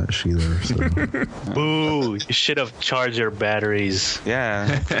very much either. So. Boo! You should have charged your batteries.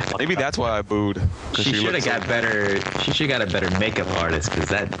 Yeah, maybe that's why I booed. 'cause She should have looked so- got better. She should have got a better makeup artist because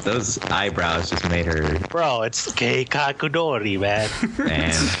those eyebrows just made her. Bro, it's Kei Kakudori, man.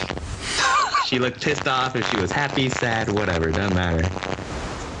 Man, she looked pissed off if she was happy, sad, whatever. Doesn't matter.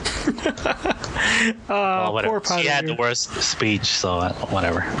 Oh, whatever. poor She had the Padawan. worst speech, so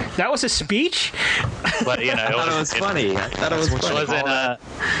whatever. That was a speech? But you know, I thought it was funny. I thought it was funny.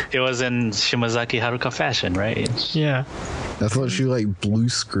 It was in Shimazaki Haruka fashion, right? Yeah. I thought she like blue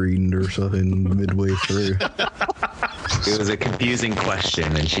screened or something midway through. It was a confusing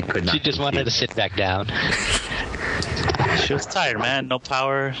question, and she could not. She just wanted to sit back down. She was tired, man. No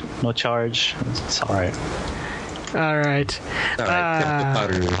power, no charge. It's all right. All right. All right,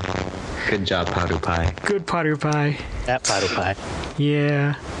 Paru. Good job, Paru Pie. Good Potter Pie. That Paru Pie.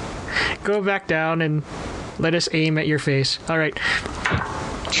 Yeah. Go back down and let us aim at your face. All right.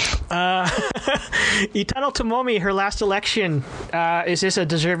 Eternal Tomomi, her last election. Is this a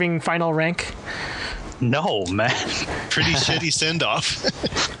deserving final rank? No, man. Pretty shitty send off.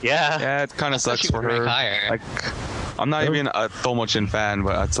 Yeah. Yeah, it kind of sucks she for would rank her. higher. Like, I'm not even a Tomochin fan,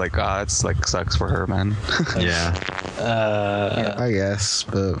 but it's like, it's like sucks for her, man. Yeah. I guess,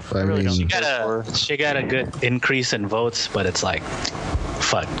 but I Really mean, she got a good increase in votes, but it's like,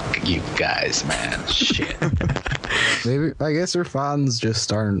 fuck you guys, man. Shit. maybe I guess her fans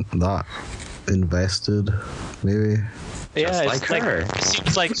just aren't that invested. Maybe, Yeah, like her. It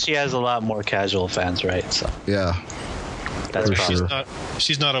seems like she has a lot more casual fans, right? So yeah. that's For probably sure.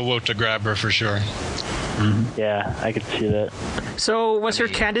 She's not a woke to grabber for sure. Yeah, I could see that. So was her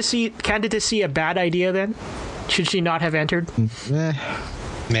candidacy a bad idea then? Should she not have entered? Eh,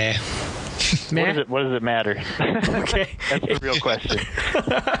 Meh. Meh? What does it matter? Okay. That's the real question.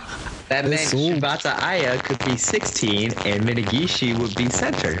 That meant Shibata Aya could be 16 and Minagishi would be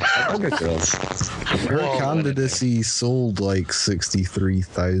center. Like other girls. Her candidacy sold like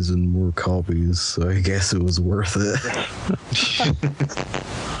 63,000 more copies, so I guess it was worth it.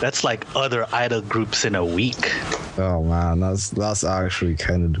 That's like other idol groups in a week. Oh man, that's actually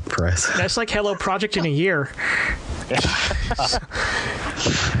kind of depressing. That's like Hello Project in a year.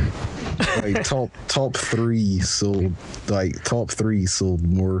 Like top three sold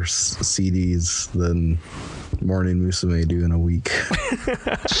more CDs than Morning Musume do in a week.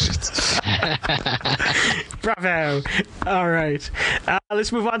 Bravo. All right.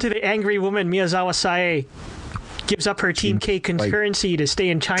 Let's move on to the angry woman, Miyazawa Sae. Gives up her Team K concurrency to stay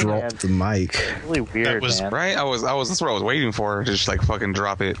in China. Drop the mic. Really weird, That was man. Right? that's what I was waiting for. Just like fucking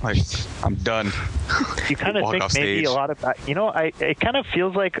drop it. Like, I'm done. You kind of Walk think off maybe stage. a lot of it kind of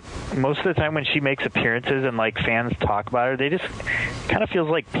feels like most of the time when she makes appearances and like fans talk about her, they just kind of feels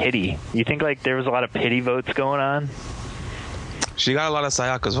like pity. You think like there was a lot of pity votes going on? She got a lot of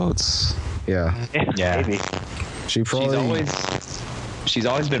Sayaka's votes. Yeah. Yeah. Maybe. She's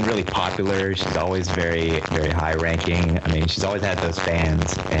always been really popular. She's always very, very high ranking. I mean, she's always had those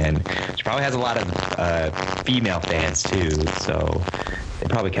fans, and she probably has a lot of female fans too. So they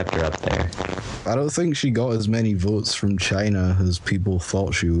probably kept her up there. I don't think she got as many votes from China as people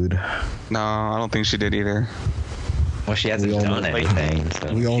thought she would. No, I don't think she did either. Well, she hasn't We all done know- anything.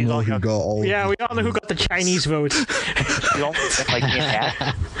 So. We all know who got all. Yeah, we all know who got the Chinese votes. She's almost been like being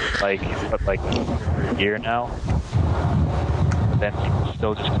active, like a year now. Then people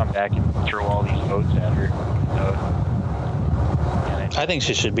still just come back and throw all these votes at her. I think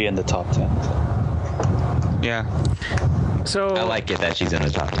she should be in the top 10. Yeah. So, I like it that she's in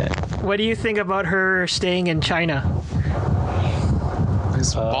the top 10. what do you think about her staying in China?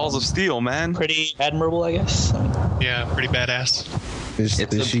 It's balls of steel, man. Pretty admirable, I guess. I mean, Yeah, pretty badass.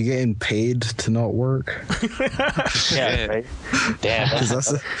 Is she getting paid to not work? Yeah, right. damn. 'Cause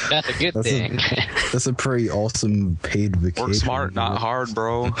that's That's a good thing. that's a pretty awesome paid vacation. Work smart, not hard,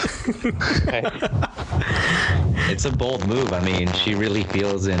 bro. It's a bold move. I mean, she really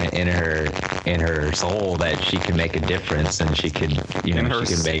feels in her soul that she can make a difference, and she can, she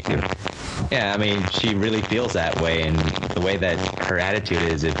can make it. Yeah, I mean, she really feels that way, and the way that her attitude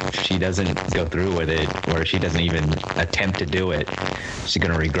is, if she doesn't go through with it, or she doesn't even attempt to do it, she's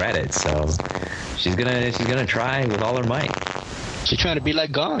gonna regret it. So she's gonna try with all her might. She's trying to be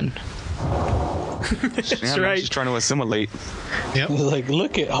like Gon. That's right. She's trying to assimilate. Like,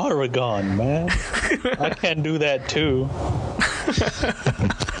 look at Aragon, man. I can do that too.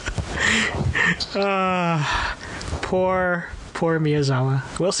 Poor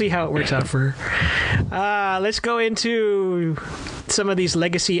Miyazawa. We'll see how it works out for her. Let's go into some of these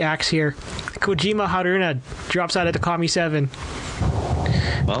legacy acts here. Kojima Haruna drops out at the Kami 7.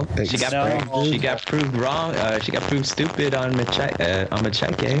 Well, she got proved wrong. She got proved stupid on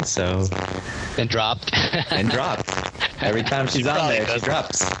Machaike, so And dropped. and dropped. Every time she's on probably there, she doesn't.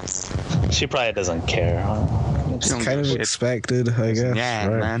 drops. She probably doesn't care. Huh? It's kind of expected, I guess. Yeah,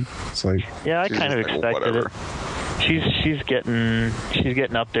 right? man. It's like Yeah, I She's kind of like, expected whatever. it. She's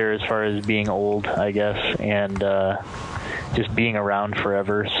getting up there as far as being old, I guess, and just being around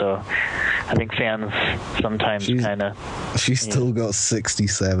forever. So I think fans sometimes She's- kind of she still got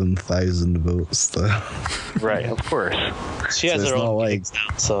 67,000 votes though. right, of course. She has So her it's not own like- gigs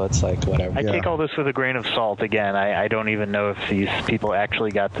now, so it's like whatever. I take all this with a grain of salt. Again, I don't even know if these people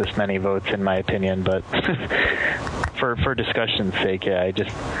actually got this many votes, in my opinion, but for discussion's sake, yeah,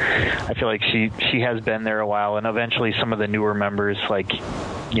 I feel like she has been there a while, and eventually some of the newer members, like,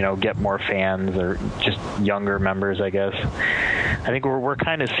 get more fans, or just younger members, I guess. I think we're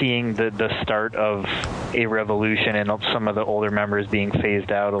kind of seeing the start of a revolution, and some of the older members being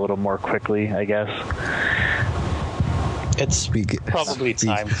phased out a little more quickly, I guess. It's probably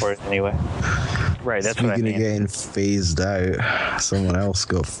time for it anyway. Right, that's what I Speaking mean. of getting phased out, someone else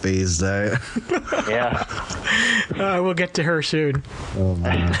got phased out. Yeah. We'll get to her soon. Oh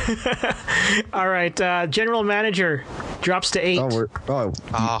man. All right, general manager drops to 8.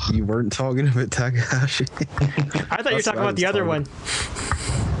 You weren't talking about Takahashi. I thought you were talking about the other one.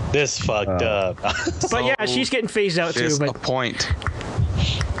 This fucked up. But yeah, she's getting phased out too. But point.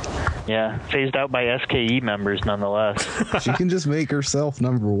 Yeah, phased out by SKE members nonetheless. She can just make herself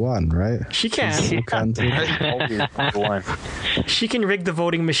number one, right? She can. She still can too. Always number one. She can rig the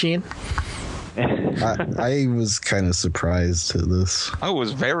voting machine. I was kind of surprised at this. I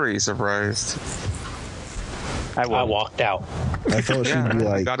was very surprised. I walked out. I thought she'd be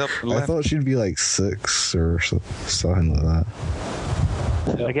like, got up and I left. thought she'd be like 6 or something like that.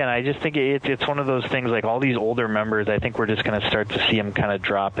 Again, I just think it's one of those things. Like all these older members, I think we're just going to start to see them kind of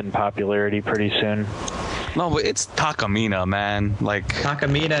drop in popularity pretty soon. No, but it's Takamina, man. Like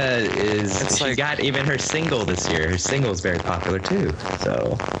Takamina is. She got even her single this year. Her single is very popular too.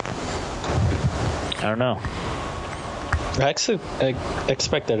 So I don't know. I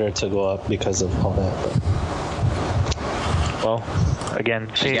expected her to go up because of all that. But. Well,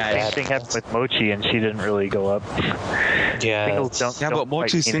 again, same thing happened with Mochi, and she didn't really go up. Yeah, but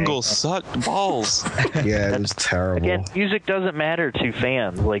Mochi's singles sucked balls. Yeah, it was terrible. Again, music doesn't matter to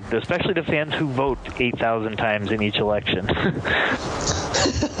fans, like especially the fans who vote 8,000 times in each election.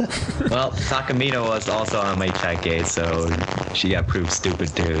 Well, Takamina was also on HIK, so she got proved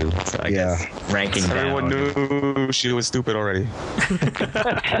stupid too. So I guess ranking down. Everyone knew she was stupid already.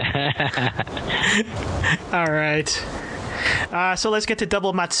 All right. So let's get to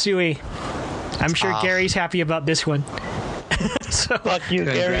Double Matsui. I'm sure Gary's happy about this one. So, fuck you,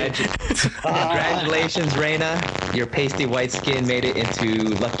 Gary. Congratulations, Reina. Your pasty white skin made it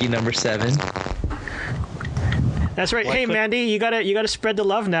into lucky number 7. That's right. Hey, Mandy, you gotta spread the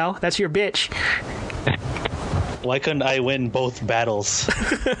love now. That's your bitch. Why couldn't I win both battles?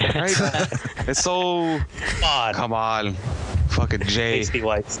 Right? It's so odd. Come on. Fucking Jay. Pasty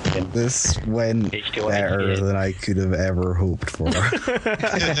white skin. This went better than I could have ever hoped for.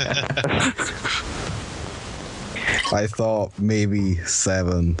 I thought maybe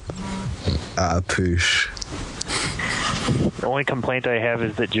 7 at a push. The only complaint I have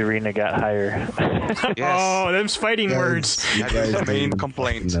is that Jirina got higher. Oh, them's fighting words. That's the main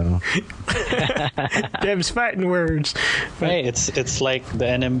complaint. No. Them's fighting words. Hey, it's like the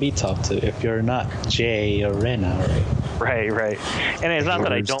NMB talk to if you're not Jay or Rena, right? Right. And it's not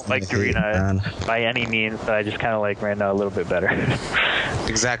that I don't like Jirina by any means, but I just kind of like Rena a little bit better.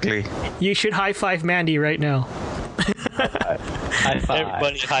 Exactly. You should high five Mandy right now. High five.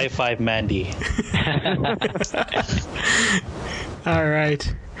 Everybody high five Mandy. All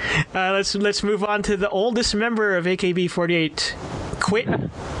right. Let's move on to the oldest member of AKB48. Quit.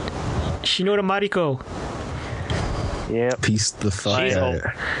 Shinoda Mariko. Yep. Peace the fuck out.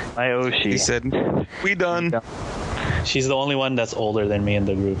 My Oshi. He said, "We done." She's the only one that's older than me in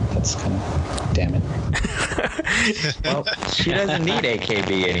the group. That's kind of damn it. Well, she doesn't need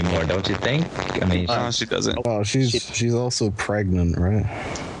AKB anymore, don't you think? I mean, she doesn't. Oh, she's also pregnant, right?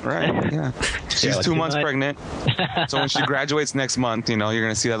 Right. Yeah. She's 2 months pregnant. So when she graduates next month, you're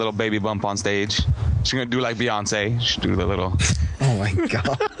gonna see that little baby bump on stage. She's gonna do like Beyonce. She'll do the little. Oh my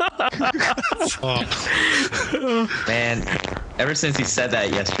god. Man, ever since he said that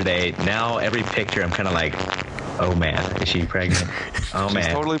yesterday, now every picture I'm kind of like, oh man, is she pregnant? Oh man,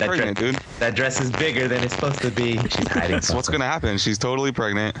 she's totally pregnant, dude. That dress is bigger than it's supposed to be. She's hiding That's what's gonna happen. She's totally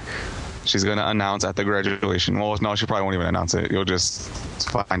pregnant. She's gonna announce at the graduation. Well, no, she probably won't even announce it. You'll just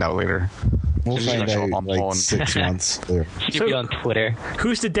find out later. We'll find out like 6 months later. She'll be on Twitter.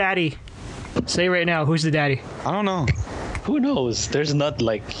 Who's the daddy? Say right now, who's the daddy? I don't know. Who knows? There's not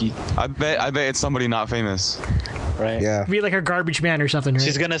like. I bet it's somebody not famous. Right. Yeah. Be like a garbage man or something. Right?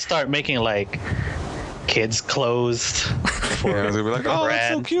 She's gonna start making like kids clothes. Yeah, they'll be like, oh,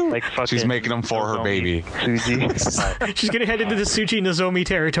 that's so cute. Like She's making them for her baby. Suji. She's gonna head into the Suji Nozomi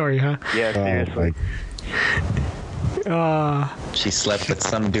territory, huh? Yeah, seriously. She slept with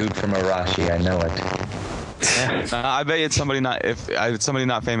some dude from Arashi. I know it. I bet it's somebody not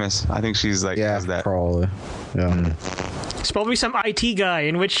famous. I think she's like has that. Probably. Yeah. It's probably some IT guy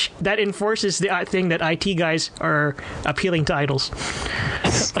in which that enforces the thing that IT guys are appealing to idols.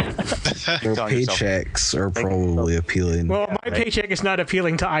 Their paychecks are probably appealing. Well, my paycheck is not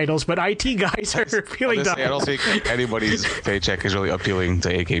appealing to idols, but IT guys are appealing to I don't idols. think anybody's paycheck is really appealing to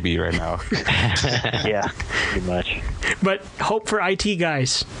AKB right now. Yeah, pretty much. But hope for IT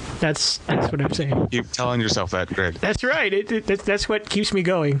guys. That's what I'm saying. Keep telling yourself that, Greg. That's right. That's what keeps me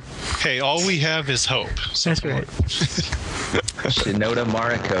going. Hey, all we have is hope. That's right. Shinoda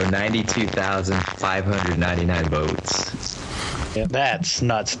Mariko, 92,599 votes. Yeah, that's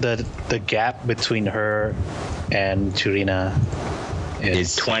nuts. The gap between her and Jirina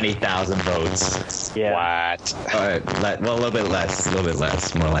is 20,000 votes. Yeah. What? Well, a little bit less.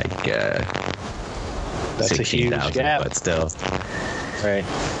 More like That's a huge 16,000, gap. but still. Right.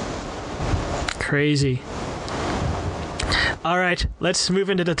 Crazy. All right, let's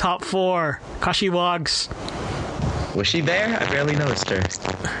move into the top 4. Kashiwags. Was she there? I barely noticed her.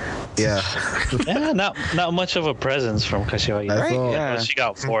 Yeah. Yeah, not much of a presence from Kashiwagi. Right? Yeah. She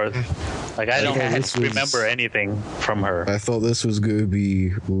got 4th. Like I don't remember anything from her. I thought this was going to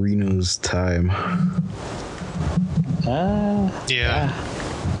be Reno's time. Yeah.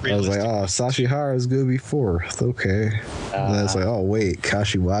 I was like, oh, Sashihara is gonna be 4th. Okay. And then it's like, oh wait,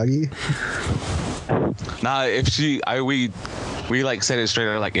 Kashiwagi. Nah, if we like said it straight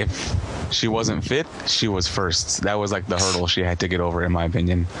out, like if she wasn't 5th, she was 1st. That was like the hurdle she had to get over, in my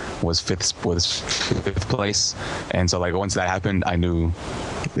opinion, was 5th place. And so like once that happened, I knew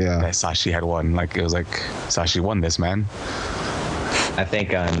that Sashi had won. Like it was like Sashi won this, man. I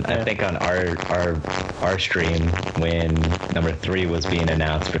think on our stream when number 3 was being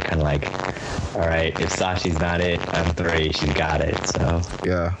announced, we're kind of like, all right, if Sashi's not it, I'm 3. She's got it. So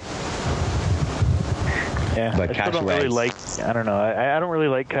yeah. Yeah, but I still don't really like. I don't know. I don't really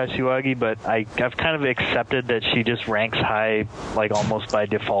like Kashiwagi, but I've kind of accepted that she just ranks high, like almost by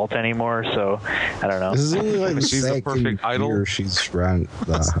default anymore. So I don't know. This is only like she's a perfect idol. She's ranked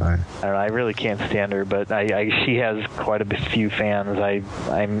that high. I don't know. I really can't stand her, but she has quite a few fans.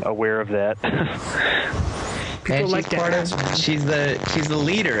 I'm aware of that. People and like she's part that. of. She's the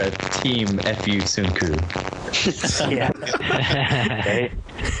leader of Team FU Sunku. Yeah. Right?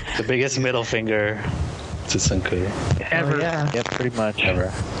 The biggest middle finger to Sunku. Ever. Yeah, pretty much.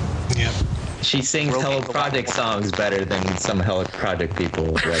 Ever. Yep. She sings Hello Project songs better than some Hello Project people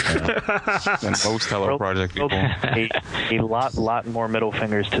right now. And most Hello Project people. A lot more middle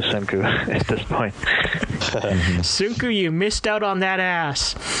fingers to Sunku at this point. Sunku, you missed out on that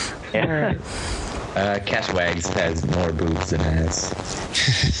ass. Yeah. Cashwags has more boobs than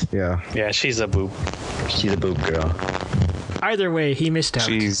ass. Yeah. Yeah, she's a boob. She's a boob girl. Either way, he missed out.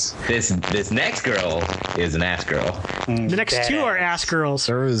 Jeez. This next girl is an ass girl. The next 2 are ass girls.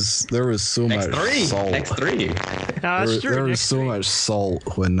 There was so Next much 3. salt. Next 3. That's true. There was Next so 3. much salt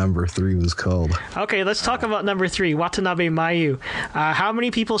when number 3 was called. Okay, let's talk about number 3, Watanabe Mayu. How many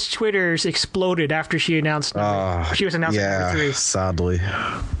people's Twitters exploded after she announced? She was announced at number 3. Sadly.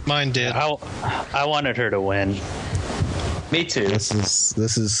 Mine did. I wanted her to win. Me too. This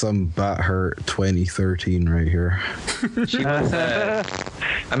is some butthurt 2013 right here. She was.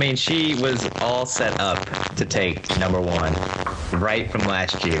 I mean, she was all set up to take number 1 right from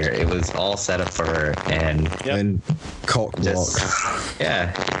last year. It was all set up for her, and cock block.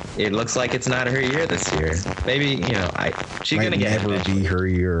 Yeah, it looks like it's not her year this year. Maybe she's Might gonna get it never eventually. be her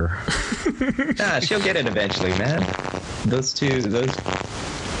year. Nah, she'll get it eventually, man. Those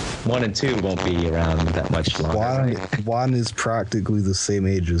 1 and 2 won't be around that much longer. One is practically the same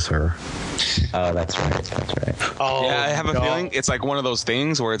age as her. Oh, that's right. Oh, Yeah, I have a feeling it's like one of those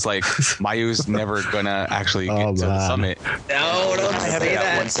things where it's like Mayu's never gonna actually get to the summit. No, don't say One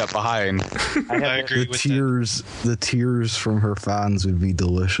that. step behind. I agree with that. The tears from her fans would be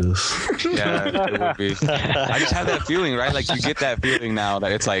delicious. Yeah, it would be. I just have that feeling, right? Like you get that feeling now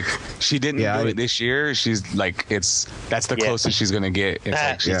that it's like she didn't do it this year. She's like that's the closest she's gonna get. It's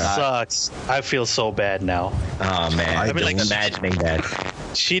that like she's not. sucks. I feel so bad now. Oh man, I mean, like, imagining that.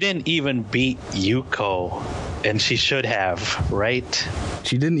 She didn't even beat Yuko, and she should have, right?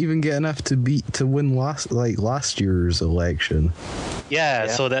 She didn't even get enough to win last year's election. Yeah,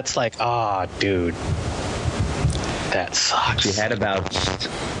 so that's like, dude. That sucks. She had about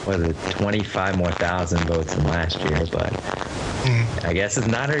 25 more thousand votes than last year, but I guess it's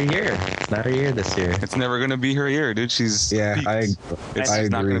not her year. It's not her year this year. It's never gonna be her year, dude. She's I It's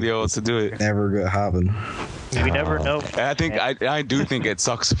not gonna be able to do it. Never gonna happen. We never know. And I think I do think it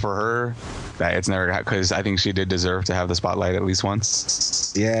sucks for her that it's never because I think she did deserve to have the spotlight at least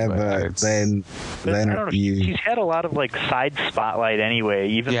once. Yeah, but then I don't know. She's had a lot of like side spotlight anyway.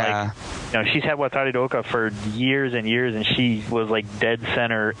 Even like she's had Wataru Doka for years and years, and she was like dead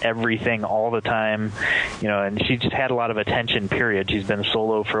center everything all the time. And she just had a lot of attention. Period. She's been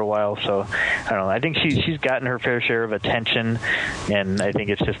solo for a while, so I don't know. I think she's gotten her fair share of attention, and I think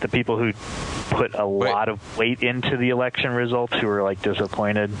it's just the people who put a lot of weight into the election results who are like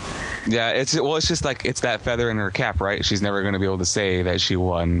disappointed. Yeah, it's just like it's that feather in her cap, right? She's never going to be able to say that she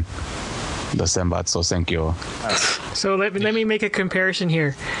won the Senbatsu Senkyo. So let me make a comparison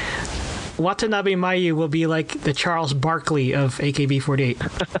here. Watanabe Mayu will be like the Charles Barkley of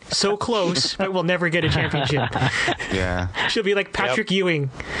AKB48. So close, but will never get a championship. Yeah. She'll be like Patrick Ewing.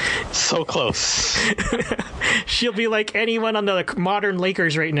 So close. She'll be like anyone on the modern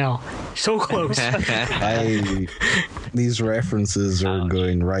Lakers right now. So close. These references are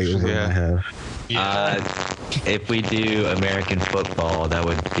going right over my head. If we do American football, that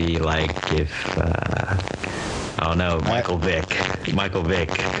would be like if I don't know, Michael Vick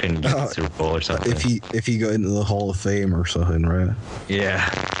couldn't get the Super Bowl or something. If he got into the Hall of Fame or something, right? Yeah.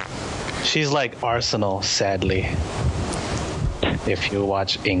 She's like Arsenal, sadly. If you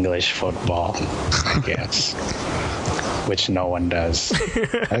watch English football, I guess. Which no one does.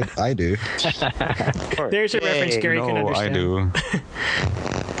 I do. There's a reference Gary can understand. I do.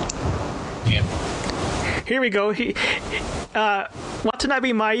 Here we go.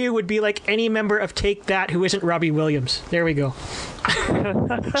 Watanabe Mayu would be like any member of Take That who isn't Robbie Williams. There we go.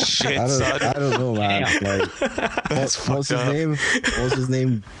 Shit, I don't know, man. Like, what's his name? What's his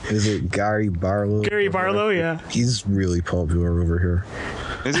name? Is it Gary Barlow? Gary Barlow, yeah. He's really popular over here.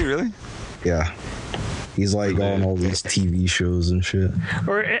 Is he really? Yeah. He's like on all these TV shows and shit.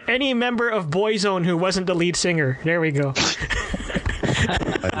 Or any member of Boyzone who wasn't the lead singer. There we go.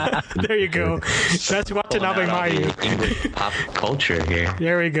 There you go. That's Watanabe Mayu. English pop culture here.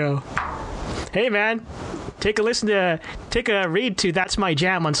 There we go. Hey, man. Take a read to That's My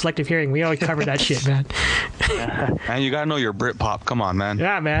Jam on Selective Hearing. We always cover that shit, man. Man, you gotta know your Britpop. Come on, man.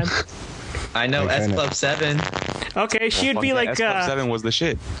 Yeah, man. I know S Club 7. Okay, she'd be like S Club 7 was the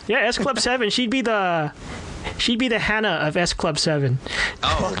shit. Yeah, S Club 7. She'd be the Hannah of S Club 7.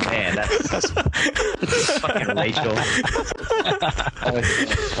 Oh man, that's fucking Rachel.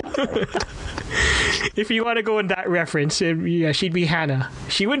 If you want to go in that reference, yeah, she'd be Hannah.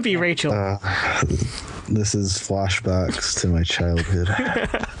 She wouldn't be Rachel. This is flashbacks to my childhood.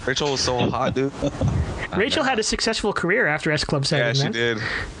 Rachel was so hot, dude. Rachel had a successful career after S Club 7. Yeah, she man. did.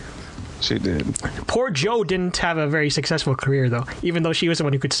 She did. Poor Joe didn't have a very successful career, though, even though she was the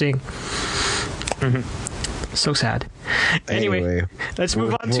one who could sing. So sad. Anyway, let's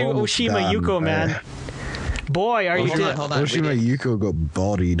move on to Oshima Yuko, man. Boy, are you doing? Hold on. Oshima Yuko got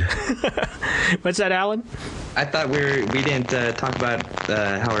bodied. What's that, Alan? I thought we didn't talk about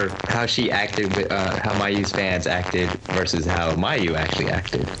how she acted, how Mayu's fans acted versus how Mayu actually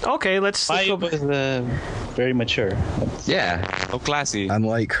acted. Okay, let's Mayu go. was very mature. Yeah, So classy.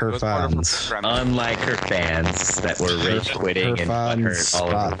 Unlike her fans. unlike her fans that were rage quitting Her and fans butthurt all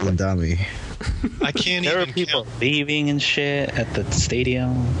spat over. the dummy. I can't There were even people count. leaving and shit at the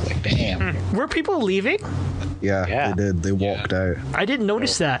stadium. Like, damn. Were people leaving? Yeah, Yeah. they did. They walked out. I didn't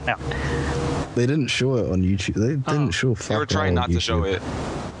notice that. They didn't show it on YouTube. They didn't show fuck They were trying all not on to show YouTube. it.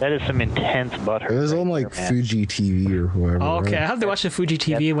 That is some intense butthurt. It was on right like there, man. Fuji TV or whoever. Oh, okay, I right? have to watch the Fuji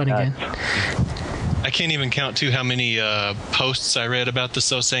TV one again. I can't even count to how many posts I read about the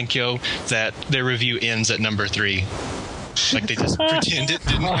Sosenkyo that their review ends at number 3. Like they just pretend it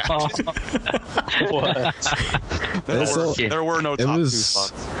didn't happen. There were no It top 2 was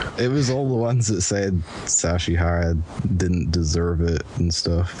spots. it was all the ones that said Sashihara didn't deserve it and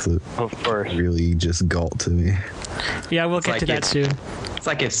stuff that Of course. really just got to me. Yeah, we'll get like to that it. soon. It's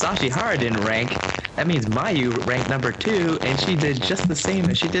like if Sashihara didn't rank, that means Mayu ranked number 2, and she did just the same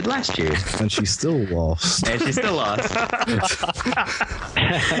as she did last year, And she still lost. and she still lost.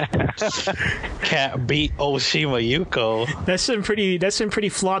 Can't beat Oshima Yuko. That's some pretty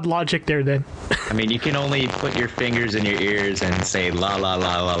flawed logic there. Then I mean, you can only put your fingers in your ears and say la la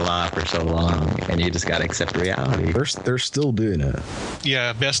la la la for so long, and you just gotta accept reality. They're still doing it.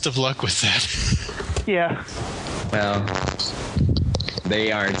 Yeah, best of luck with that. Yeah. Well,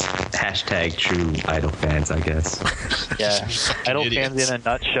 they aren't hashtag true idol fans, I guess. Yeah. Idol fans Idiots. in a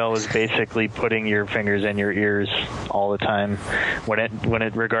nutshell is basically putting your fingers in your ears all the time when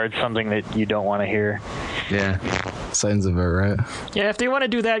it regards something that you don't want to hear. Yeah. Sounds about right. yeah, if they want to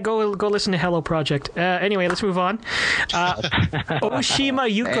do that, go listen to Hello Project. Anyway, let's move on. Oshima Man,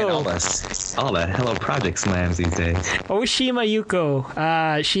 Yuko. all the Hello Project slams these days. Oshima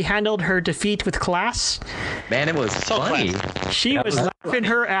Yuko. She handled her defeat with class. Man, it was funny. She That was was- laughing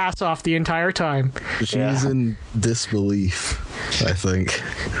her ass off the entire time. She's in disbelief, I think.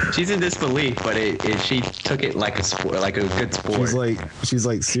 She's in disbelief, but she took it like a sport, like a good sport. She's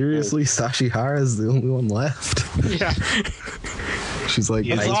like, seriously, Sashihara's the only one left. Yeah. She's like,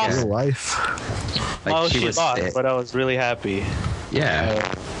 He's this is lost. real life. Like, Oh, she was lost, sick. but I was really happy.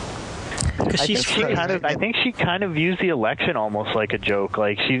 Yeah. Because she's free. I think she kind of views the election almost like a joke.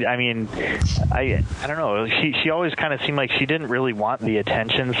 Like I don't know. She always kind of seemed like she didn't really want the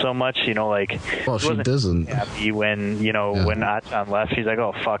attention so much. You know, like Well, she wasn't doesn't. happy when when Achan left. She's like,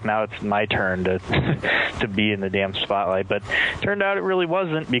 oh fuck, now it's my turn to to be in the damn spotlight. But turned out it really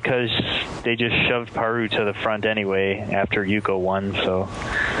wasn't because they just shoved Paru to the front anyway after Yuko won. So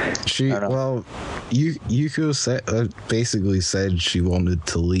Yuko basically said she wanted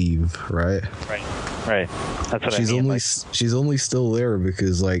to leave, right? right. That's what She's I mean. only she's only still there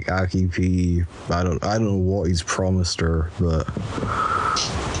because like Aki P, I don't know what he's promised her, but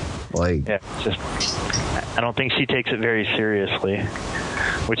like Yeah, just I don't think she takes it very seriously,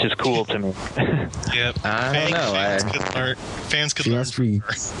 which is cool to me. Yep. I don't know. Fans could she learn. must be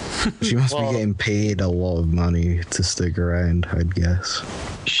she must be getting paid a lot of money to stick around, I'd guess.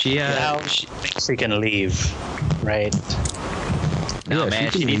 She Now she can leave, right? No, Yeah,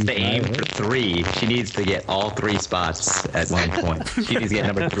 man, she needs to aim for 3. She needs to get all 3 spots at one point. She needs to get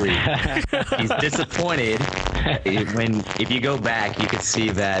number 3. He's disappointed. If you go back, you could see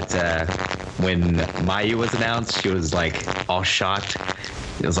that when Mayu was announced, she was like all shocked.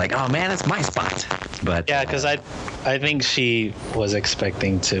 It was like, oh man, that's my spot. But Yeah, because I think she was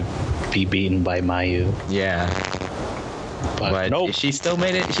expecting to be beaten by Mayu. yeah. But nope. she still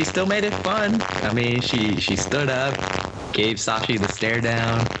made it. She still made it fun. I mean, she stood up, gave Sashi the stare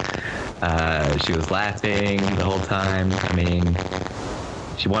down. She was laughing the whole time. I mean,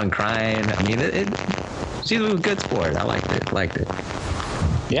 she wasn't crying. I mean, she was a good sport. I liked it.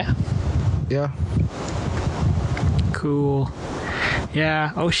 Yeah. Yeah. Cool.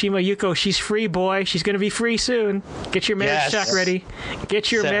 Yeah, Oshima Yuko, she's free, boy. She's gonna be free soon. Get your marriage Yes. shack ready.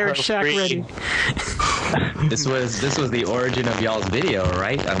 Get your Set marriage her shack free. ready. This was the origin of y'all's video,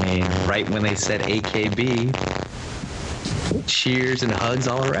 right? I mean, right when they said AKB, cheers and hugs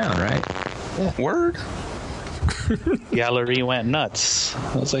all around, right? Word? Gallery went nuts.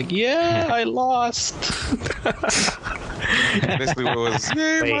 I was like, yeah, I lost. Basically, what it was,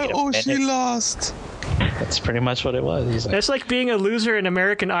 yay, Wait a she minute. lost. That's pretty much what it was. He's like, That's like being a loser in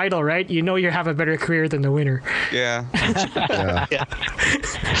American Idol, right? You know you have a better career than the winner. Yeah. Yeah.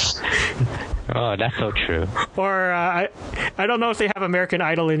 Oh, that's so true. Or I don't know if they have American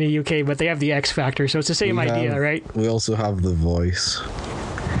Idol in the UK, but they have the X Factor, so it's the same idea, right? We also have The Voice.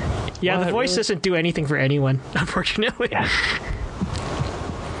 Yeah, What, The Voice really? doesn't do anything for anyone, unfortunately.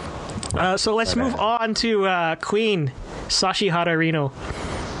 So let's move on to Queen, Sashi Hararino.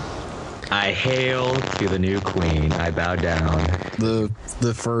 I hail to the new queen. I bow down.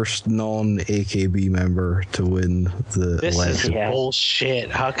 The first non-AKB member to win the this is legend. bullshit.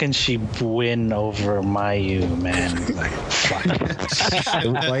 How can she win over Mayu, man? Like, fuck.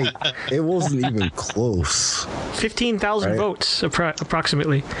 It wasn't even close. 15,000 Right. votes,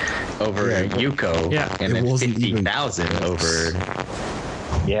 approximately. Over Yeah. Yuko. Yeah. And It then wasn't even 50,000 over.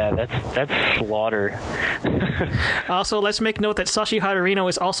 Yeah, that's slaughter. Also, let's make note that Sashi Hararino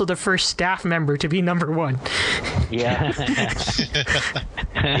is also the first staff member to be number 1. Yeah.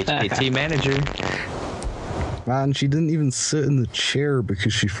 HKT manager. Man, she didn't even sit in the chair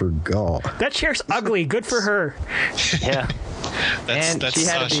because she forgot. That chair's ugly. Good for her. Yeah. And That's she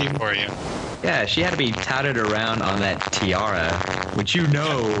had to Sashi be- for you. Yeah, she had to be touted around on that tiara, which you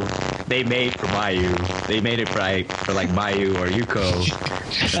know they made for Mayu. They made it for like Mayu or Yuko.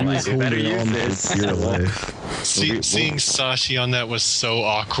 She Like, was we better holding use on this. for dear life. Seeing Sashi on that was so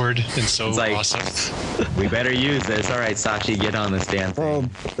awkward and so It's like- awesome. We better use this. All right, Sashi, get on this damn thing. Well,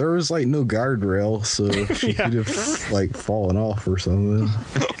 there was like no guardrail, so she could have like fallen off or something.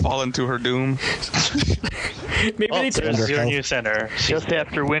 Fall into her doom. Maybe Oh, they took there's your new center. Just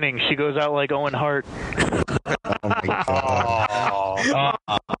after winning, she goes out like Owen Hart. Oh my god!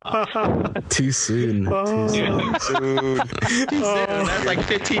 Oh, Too soon. Dude. That's like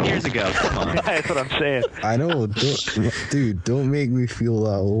 15 years ago. Come on. That's what I'm saying. I know, don't make me feel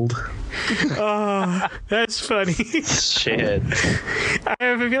that old. Oh, that's funny. shit. I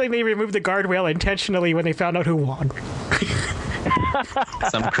have a feeling they removed the guardrail intentionally when they found out who won.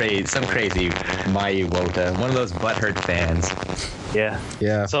 Some crazy Mayu Wota, one of those butthurt fans. Yeah.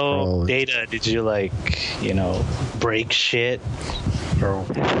 Yeah. So, probably. Data, did you break shit? Or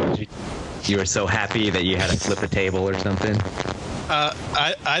did you... You were so happy that you had to flip a table or something.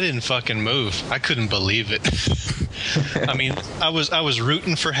 I didn't fucking move. I couldn't believe it. I mean, I was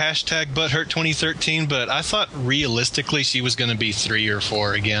rooting for hashtag Butthurt 2013, but I thought realistically she was going to be 3 or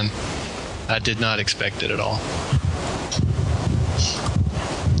 4 again. I did not expect it at all.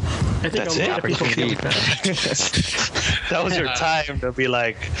 I think That's a it. lot of people feel that. That was your time to be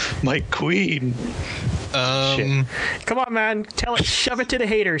like, my queen. Shit. Come on, man. Tell it. Shove it to the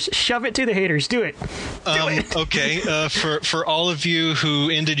haters. Shove it to the haters. Do it. Okay, for all of you who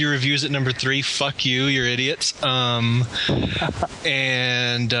ended your reviews at number 3, fuck you, you're idiots. Yay,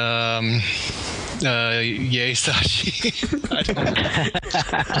 Sashi.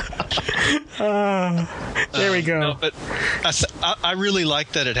 There we go. No, but I really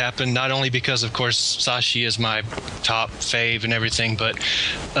like that it happened, not only because, of course, Sashi is my top fave and everything, but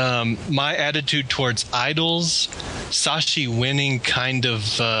my attitude towards idols, Sashi winning kind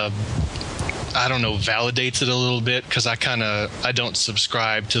of, I don't know, validates it a little bit, because I don't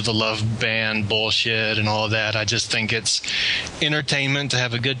subscribe to the love band bullshit and all of that. I just think it's entertainment to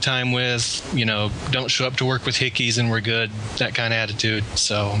have a good time with, don't show up to work with hickeys and we're good, that kind of attitude.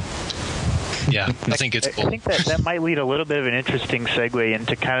 So yeah, I think it's cool. I think that might lead a little bit of an interesting segue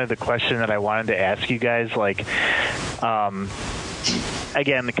into kind of the question that I wanted to ask you guys. Like,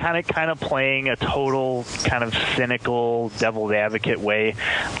 again, kind of playing a total kind of cynical devil's advocate way.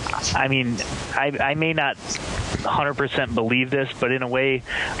 I mean, I may not 100% believe this, but in a way,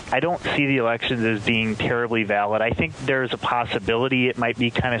 I don't see the elections as being terribly valid. I think there's a possibility it might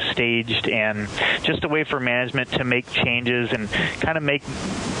be kind of staged and just a way for management to make changes and kind of make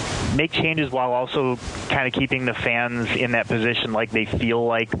changes while also kind of keeping the fans in that position, like they feel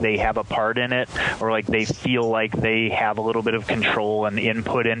like they have a part in it, or like they feel like they have a little bit of control and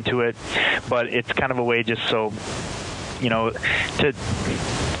input into it. But it's kind of a way just so, you know,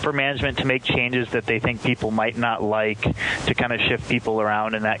 for management to make changes that they think people might not like, to kind of shift people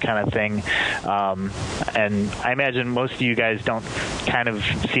around and that kind of thing. And I imagine most of you guys don't kind of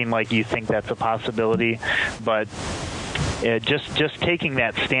seem like you think that's a possibility, but just taking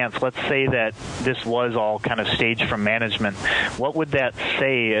that stance, let's say that this was all kind of staged from management, what would that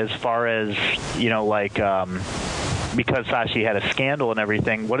say as far as, you know, like, because Sashi had a scandal and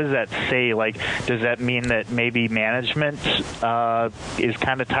everything, what does that say? Like, does that mean that maybe management is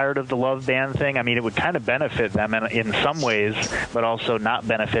kind of tired of the love band thing? I mean, it would kind of benefit them in some ways, but also not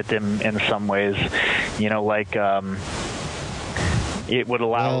benefit them in some ways. You know, like, it would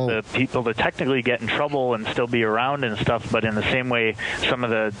allow the people to technically get in trouble and still be around and stuff, but in the same way, some of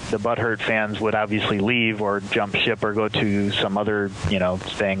the butthurt fans would obviously leave or jump ship or go to some other, you know,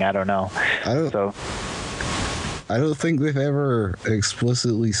 thing. I don't know. I don't think they've ever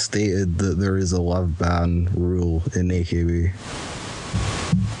explicitly stated that there is a love ban rule in AKB.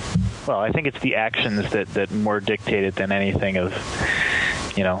 Well, I think it's the actions that more dictate it than anything of,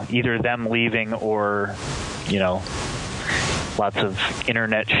 you know, either them leaving or, you know, lots of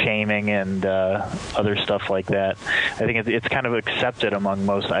internet shaming and other stuff like that. I think it's kind of accepted among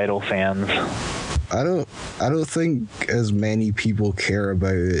most Idol fans. I don't think as many people care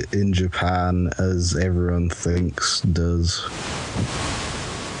about it in Japan as everyone thinks does.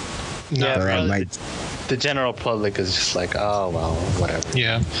 Yeah, the general public is just like, oh well, whatever.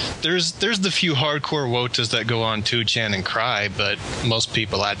 Yeah, there's the few hardcore wotas that go on 2chan and cry, but most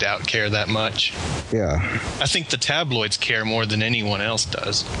people, I doubt, care that much. Yeah, I think the tabloids care more than anyone else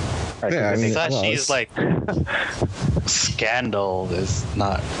does. Yeah, I mean, Sashi's like scandal is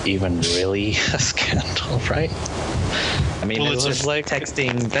not even really a scandal, right? I mean, Well, it's it's just like-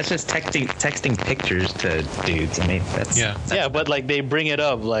 texting. That's just texting pictures to dudes. I mean, that's yeah, but like they bring it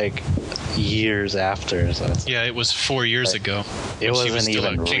up like years after. So it's, Yeah, it was 4 years ago. It when she was wasn't still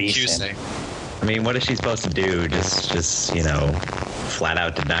even a King recent. Kyusei. I mean, what is she supposed to do? Just you know, flat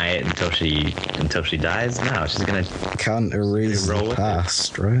out deny it until she dies? No, she's gonna can't erase roll the with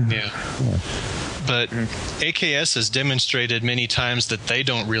past, right? Yeah. But AKS has demonstrated many times that they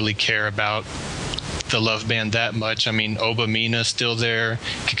don't really care about the love band that much. I mean, Oba Mina's still there.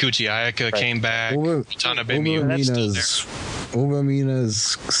 Kikuchi Ayaka came back. Watanabe Miura's still there. Oba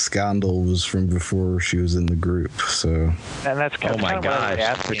Mina's scandal was from before she was in the group, so. And that's kind of what I was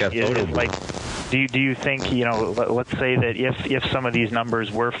asking. Is, like, do you think, you know, let's say that if some of these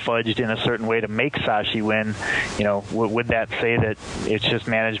numbers were fudged in a certain way to make Sashi win, you know, would that say that it's just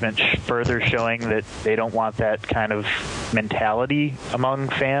management further showing that they don't want that kind of mentality among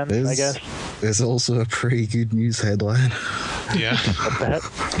fans, I guess? It's also a pretty good news headline. Yeah. What's that?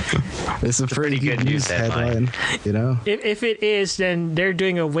 It's a pretty good news headline, you know? If it is, then they're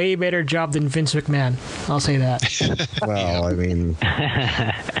doing a way better job than Vince McMahon. I'll say that. Well, I mean,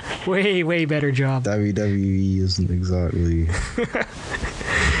 way better job. WWE isn't exactly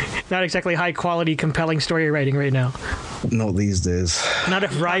Not exactly high quality, compelling story writing right now. not these days. Not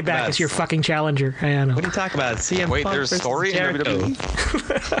if Ryback is your fucking challenger. I know. What are you talking about? CM Wait, Punk there's versus story in Jericho.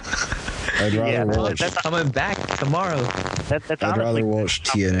 I'd rather watch. That's coming back tomorrow. That's I'd honestly rather watch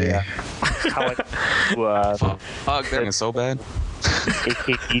TNA. how Fuck, that is so bad.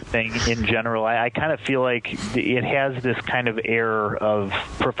 AKB thing in general, I kind of feel like it has this kind of air of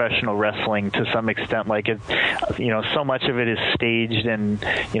professional wrestling to some extent. Like it, you know, so much of it is staged and,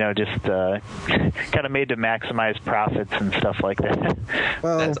 you know, just kind of made to maximize profits and stuff like that.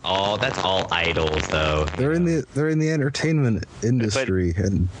 Well, That's all idols, though. they're in the entertainment industry,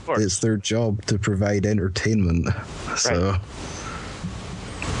 and it's their job to provide entertainment. So.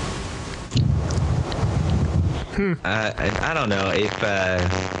 I don't know if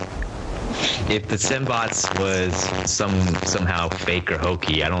the Simbots was somehow fake or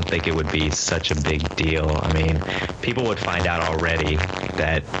hokey. I don't think it would be such a big deal. I mean, people would find out already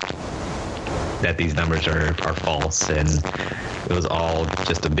that these numbers are false and it was all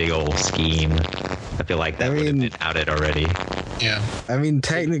just a big old scheme. I feel like that would have been outed already. Yeah. I mean,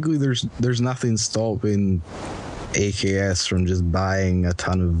 technically, there's nothing stopping AKS from just buying a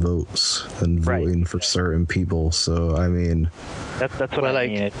ton of votes and voting for certain people. So I mean, that's what I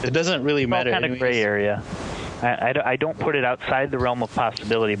mean. It doesn't really matter. Kind of gray area. I don't put it outside the realm of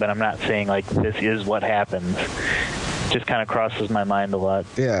possibility, but I'm not saying like this is what happens. Just kind of crosses my mind a lot.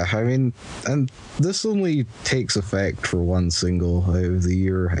 Yeah, I mean, and this only takes effect for one single out of the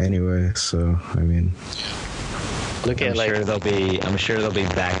year anyway. So I mean, I'm sure they'll be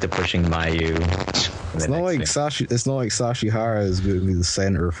back to pushing Mayu. It's not like Sashihara is going to be the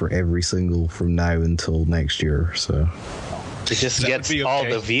center for every single from now until next year. So it just gets all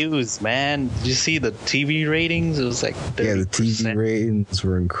the views, man. Did you see the TV ratings? It was like 30%. Yeah, the TV ratings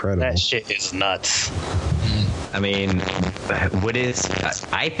were incredible. That shit is nuts. I mean,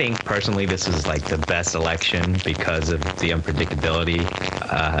 I think personally this was like the best election because of the unpredictability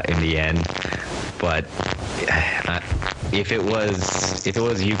in the end. But if it was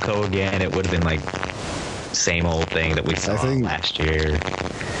Yuko again, it would have been like same old thing that we saw last year.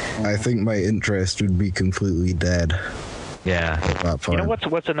 I think my interest would be completely dead. Yeah. You know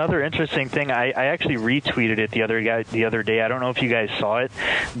what's another interesting thing? I actually retweeted it the other day. I don't know if you guys saw it,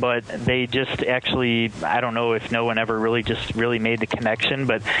 but they just actually, I don't know if no one ever really made the connection,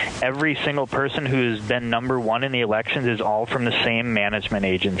 but every single person who has been number one in the elections is all from the same management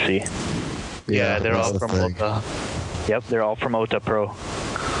agency. Yeah, they're all from Ota. Yep, they're all from Ota Pro.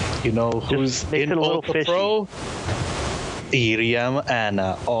 You know who's in Ota Pro? Iriam and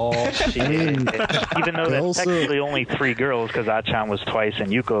even though that's technically only 3 girls because Achan was twice and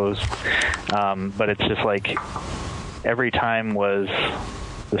Yuko's, but it's just like every time was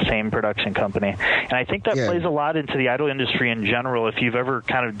the same production company. And I think that plays a lot into the idol industry in general. If you've ever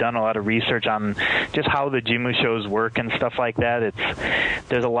kind of done a lot of research on just how the Jimu shows work and stuff like that,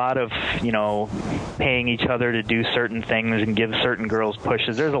 there's a lot of, paying each other to do certain things and give certain girls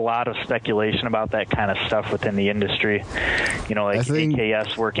pushes. There's a lot of speculation about that kind of stuff within the industry. Like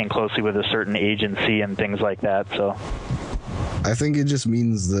AKS working closely with a certain agency and things like that. So I think it just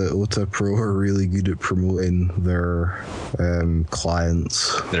means that Ota Pro are really good at promoting their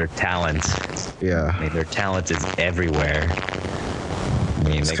clients. Their talents. Yeah. I mean, their talent is everywhere. I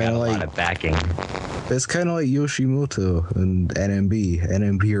mean, they got a lot of backing. It's kind of like Yoshimoto and NMB.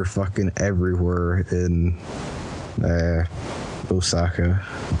 NMB are fucking everywhere in Osaka.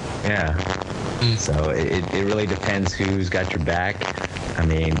 Yeah. So it really depends who's got your back. I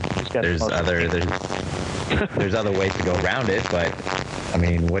mean, there's other ways to go around it, but I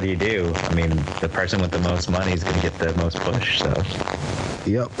mean, what do you do? I mean, the person with the most money is going to get the most push. So.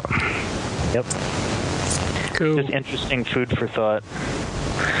 Yep. Cool. Just interesting food for thought.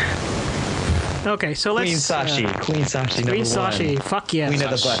 Okay, so let's... Queen Sashi, Queen Sashi, fuck yes. Queen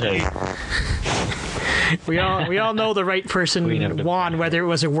of the butthole. We all know the right person won, whether it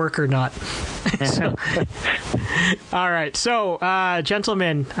was a work or not. So, all right, so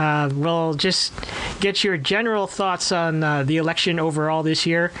gentlemen, we'll just get your general thoughts on the election overall this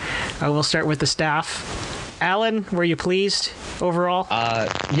year. We'll start with the staff. Alan, were you pleased overall?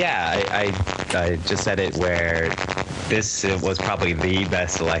 Yeah, I just said it where this was probably the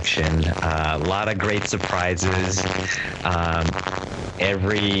best election. A lot of great surprises.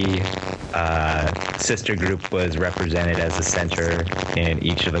 Every sister group was represented as a center in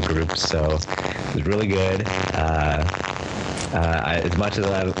each of the groups, so it was really good. As much as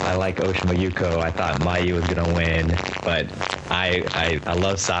I like Oshima Yuko, I thought Mayu was going to win, but I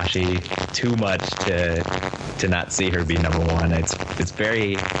love Sashi too much to not see her be number one. It's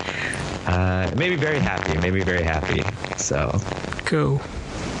very maybe very happy. So cool.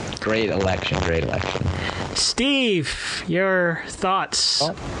 Great election. Steve, your thoughts?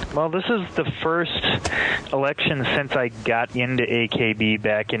 Well, this is the first election since I got into AKB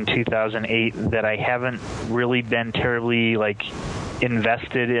back in 2008 that I haven't really been terribly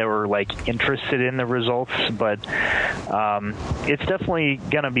invested or interested in the results, but it's definitely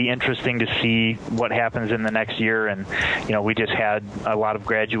going to be interesting to see what happens in the next year. And we just had a lot of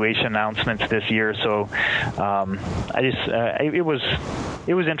graduation announcements this year, so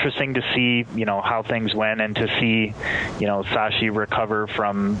it was interesting to see how things went and to see Sashi recover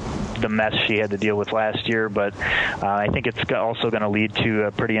from the mess she had to deal with last year. But I think it's also going to lead to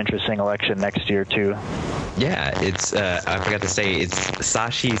a pretty interesting election next year too. Yeah, it's I forgot to say, it's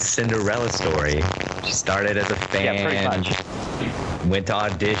Sashi's Cinderella story. She started as a fan, went to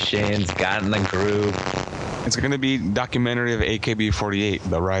auditions, got in the group. It's going to be documentary of AKB48,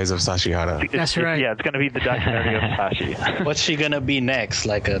 The Rise of Sashihara. That's right. Yeah, it's going to be the documentary of Sashi. What's she going to be next?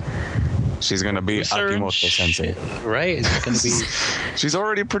 Like a She's gonna be Akimoto Sensei. Right? It's gonna be. She's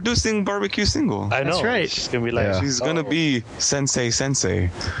already producing barbecue single. I know. That's right. It's gonna be like. She's gonna be Sensei.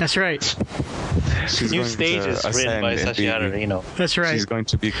 That's right. She's New going stage to is written ascend by and Sashi Hararino. That's right. She's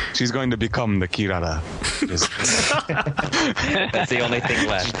going to become the Kirara. That's the only thing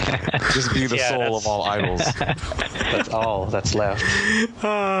left. Just be the soul of all idols. That's all that's left.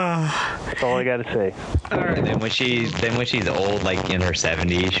 That's all I gotta say. And then when she's old, like in her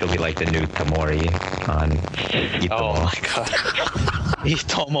 70s, she'll be like the new Tamori on Itomo. Oh my god.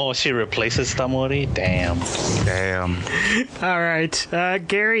 Itomo, she replaces Tamori? Damn. All right,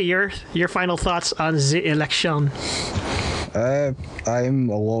 Gary, your final thoughts on the election? I'm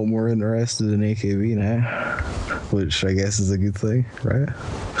a lot more interested in AKB now, which I guess is a good thing, right?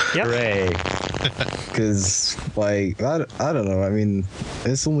 Yep. Hooray. Because, like, I don't know. I mean,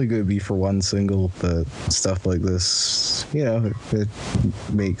 it's only going to be for one single, but stuff like this, you know, it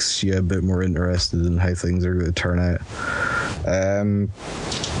makes you a bit more interested in how things are going to turn out.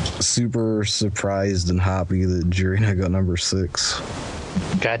 Super surprised and happy that Jurina got number 6.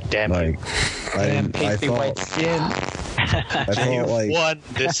 God damn Like, it. I thought, You like, won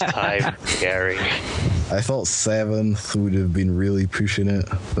this time, Gary. I thought 7th would have been really pushing it,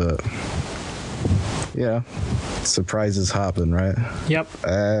 but yeah, surprises happen, right? Yep.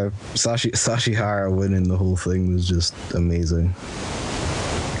 Sashihara winning the whole thing was just amazing.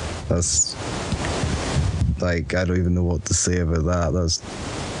 That's like, I don't even know what to say about that.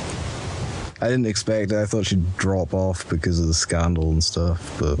 I didn't expect it. I thought she'd drop off because of the scandal and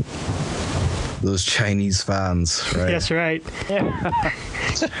stuff, but those Chinese fans, right? That's right.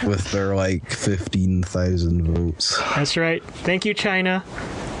 With their like 15,000 votes. That's right. Thank you, China.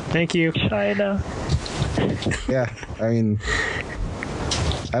 Thank you, China. Yeah, I mean,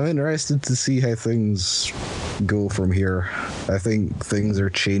 I'm interested to see how things go from here. I think things are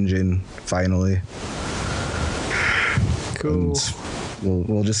changing finally. Cool. And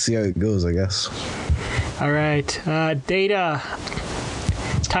we'll just see how it goes, I guess. All right, Data.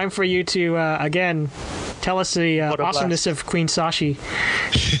 It's time for you to again tell us the awesomeness of Queen Sashi.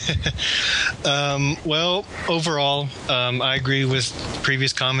 Well, overall, I agree with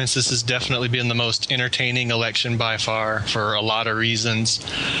previous comments. This has definitely been the most entertaining election by far for a lot of reasons.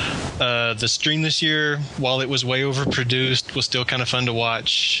 The stream this year, while it was way overproduced, was still kind of fun to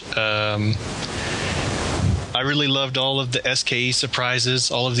watch. I really loved all of the SKE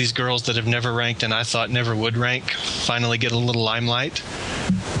surprises. All of these girls that have never ranked and I thought never would rank finally get a little limelight.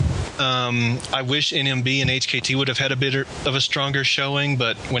 I wish NMB and HKT would have had a bit of a stronger showing,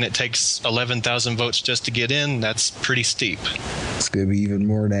 but when it takes 11,000 votes just to get in, that's pretty steep. It's going to be even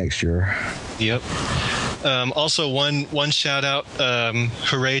more next year. Yep. Also, one shout out,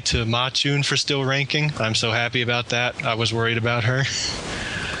 hooray to Ma Chun for still ranking. I'm so happy about that. I was worried about her.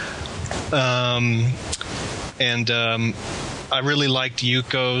 I really liked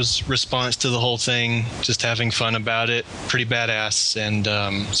Yuko's response to the whole thing, just having fun about it. Pretty badass, and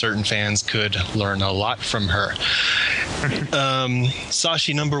certain fans could learn a lot from her.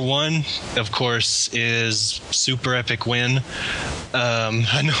 Sashi number 1, of course, is super epic win.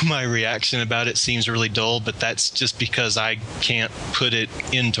 I know my reaction about it seems really dull, but that's just because I can't put it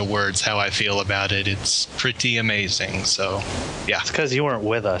into words how I feel about it. It's pretty amazing. So, yeah. It's because you weren't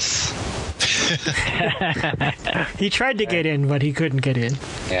with us. He tried to get in, but he couldn't get in.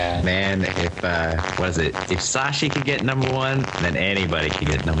 Yeah, man. If if Sashi could get number 1, then anybody could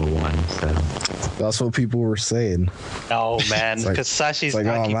get number 1. So that's what people were saying. Oh man, because Sashi's like,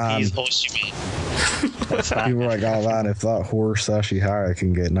 not oh, man. Oshimi. People were like, "Oh man, if that whore Sashihara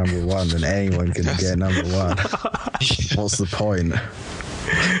can get number 1, then anyone can get number 1." What's the point?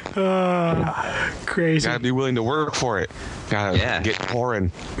 Crazy. Gotta be willing to work for it. Gotta get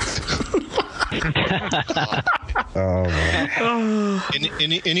pouring. Oh man.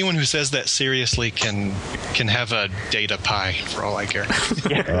 Anyone who says that seriously can have a data pie for all I care.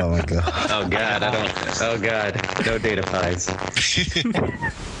 Oh my god. Oh god, oh god, no data pies.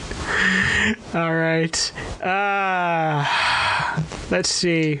 All right. Let's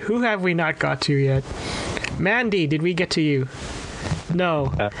see. Who have we not got to yet? Mandy, did we get to you?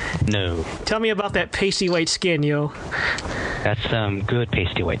 No. No. Tell me about that pasty white skin, yo. That's some good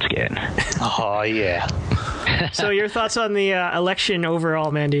pasty white skin. Oh yeah. So your thoughts on the election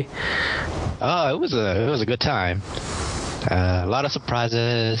overall, Mandy? Oh, it was a good time. A lot of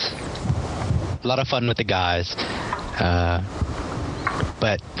surprises. A lot of fun with the guys.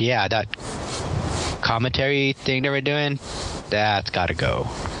 But yeah, that commentary thing they were doing, that's got to go.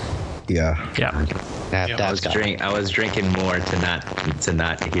 Yeah. Yeah. I was drinking more to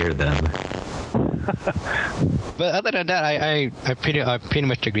not hear them. But other than that, I pretty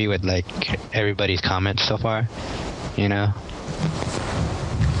much agree with like everybody's comments so far. You know.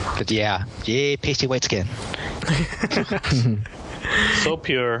 But yeah, pasty white skin. So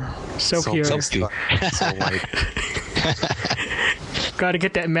pure. So pure. Tasty. So white. Gotta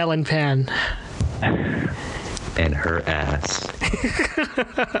get that melon pan. And her ass.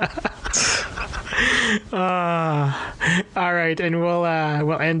 All right, and we'll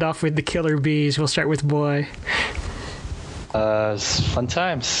end off with the killer bees. We'll start with Boy. It's fun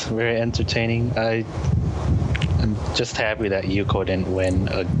times. Very entertaining. I'm just happy that Yuko didn't win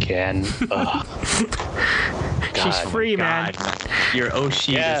again. Ugh. She's free, man. Your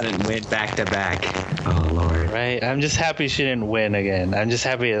Oshi doesn't win back to back. Oh Lord. Right? I'm just happy she didn't win again. I'm just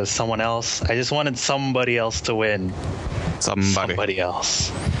happy it was someone else. I just wanted somebody else to win. Somebody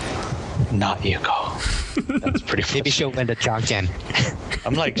else. Not Yuko. That's pretty Maybe she'll win the Junkin.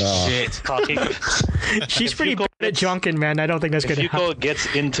 I'm like, shit. Talking. She's pretty bad at Junkin, man. I don't think that's If going to happen. Yuko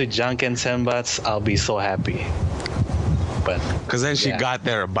gets into Junkin Senbats, I'll be so happy. But Because then she got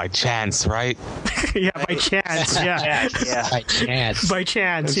there by chance, right? Yeah, by chance. Yeah. By chance. By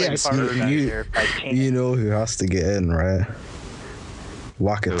chance, yes. You know who has to get in, right?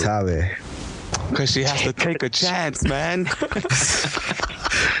 Wakatabe. Because she has to take a chance, man.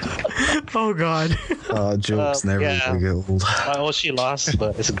 Oh, God. Jokes never yeah. get old. Well, she lost,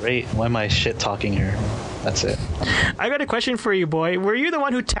 but it's great. Why am I shit talking her? That's it. I got a question for you, Boy. Were you the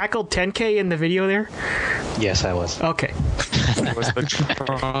one who tackled 10K in the video there? Yes, I was. Okay. It was the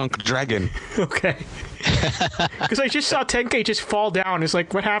drunk dragon. Okay. Because I just saw 10K just fall down. It's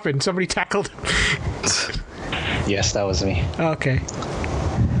like, what happened? Somebody tackled him. Yes, that was me. Okay.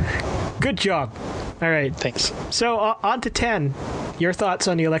 Good job. All right. Thanks. So, on to 10. Your thoughts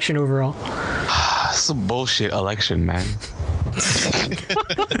on the election overall? It's a bullshit election, man.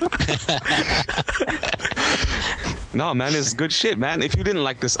 No, man, it's good shit, man. If you didn't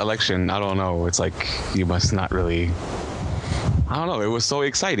like this election, I don't know. It's like you must not really. I don't know. It was so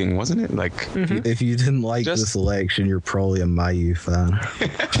exciting, wasn't it? Like, If you didn't like this election, you're probably a Mayu fan.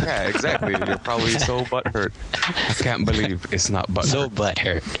 yeah, exactly. You're probably so butthurt. I can't believe it's not butthurt. So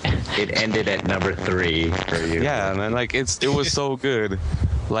butthurt. It ended at number 3 for you. Yeah, man. Like it was so good.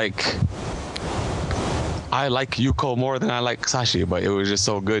 Like I like Yuko more than I like Sashi, but it was just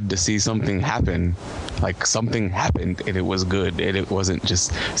so good to see something happen. Like something happened and it was good, and it wasn't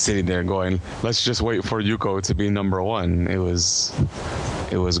just sitting there going, "Let's just wait for Yuko to be number one." It was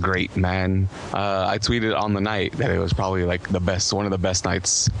great, man. I tweeted on the night that it was probably like one of the best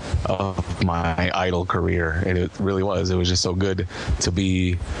nights of my Idol career, and it really was. It was just so good to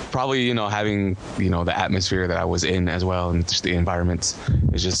be probably having the atmosphere that I was in as well, and just the environment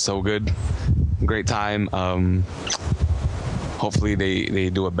is just so good. Great time. Hopefully they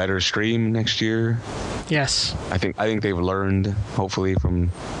do a better stream next year. Yes. I think they've learned, hopefully,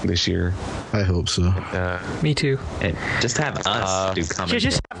 from this year. I hope so. Me too. And just have us do commentary.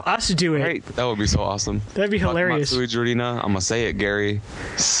 Just have us do it. Great. That would be so awesome. That'd be hilarious. Matsui Jurina, I'm gonna say it, Gary.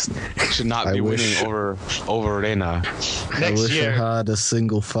 Should not be winning over Rena. I wish I had a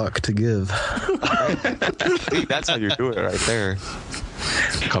single fuck to give. See, that's how you do it right there.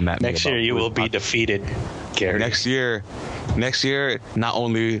 Come at me. Next year you will be defeated, Gary. Next year, not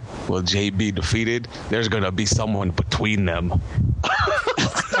only will Jay be defeated, there's gonna be someone between them.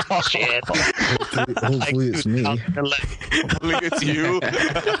 Oh shit! Hopefully it's me. Hopefully it's you.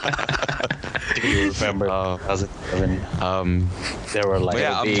 Do you remember 2011? There were like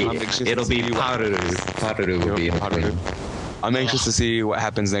it'll be Paru. Paru will be in between. I'm anxious to see what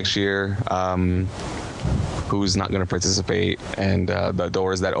happens next year. Who's not going to participate, and the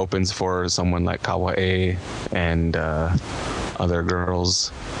doors that opens for someone like Kawae and other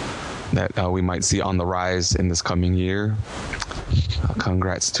girls that we might see on the rise in this coming year.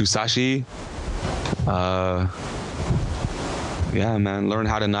 Congrats to Sashi. Yeah, man, learn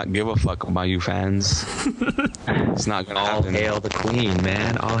how to not give a fuck about you fans. It's not gonna happen. All hail the queen,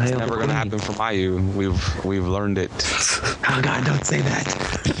 man. All hail the queen. It's never gonna happen for Mayu. We've learned it. Oh God, don't say that.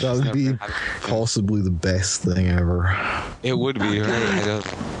 That would be possibly the best thing ever. It would be,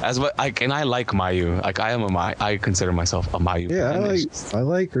 right? And I like Mayu. Like I consider myself a Mayu. Yeah, I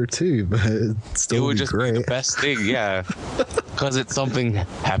like her too, but it's still it would just great. be the best thing, yeah. Because it's something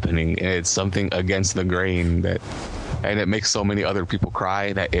happening, and it's something against the grain and it makes so many other people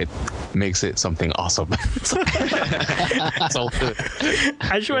cry that it makes it something awesome. So good.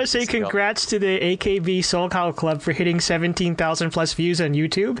 I just want to say congrats to the AKB SoulCal Club for hitting 17,000 plus views on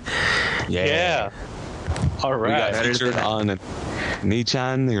YouTube. Yeah. All right. We got featured on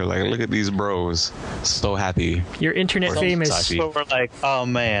Nichan, you're like, look at these bros, so happy. You're internet famous. Sashi. So we're like, oh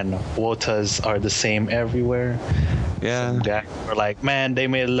man, wotas are the same everywhere. Yeah. Some guys were like, man, they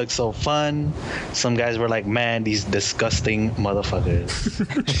made it look so fun. Some guys were like, man, these disgusting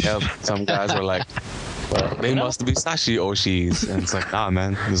motherfuckers. Yep. Some guys were like, But, they you know, must be Sashi Oshis. And it's like, nah,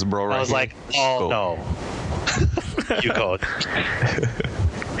 man, this bro right I was here. like, oh Cool. no. You go.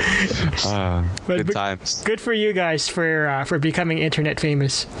 But Good times. Good for you guys for becoming internet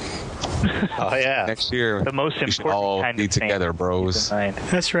famous. Oh yeah. Next year, The most we should important all kind be of fame. together, bros. Keep in mind.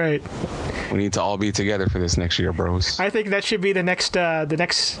 That's right. We need to all be together for this next year, bros. I think that should be the next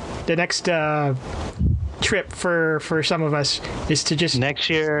trip for some of us is to just Next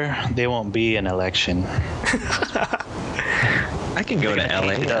year there won't be an election. I can go to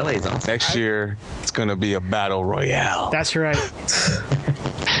LA. LA's awesome. Next year, it's gonna be a battle royale. That's right.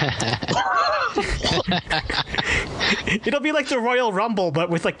 It'll be like the Royal Rumble, but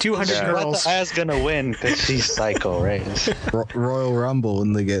with like 200 Yeah. girls. The ass gonna win because she's psycho, right? Royal Rumble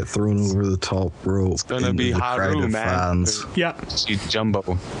when they get thrown over the top rope. It's gonna be Haru, man. Fans. Yeah. She's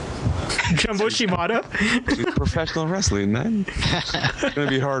Jumbo. Jumbo Shimada. She's professional wrestling, man. It's gonna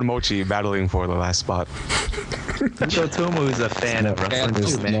be her and Mochi battling for the last spot. Shotomu's a fan of wrestling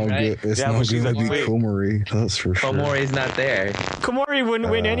It's too, not, man, right? it's Yeah, not but she's going to like, be wait. Komori, that's for sure. Komori's not there. Komori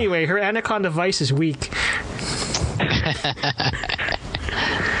wouldn't win anyway. Her Anaconda Vice is weak.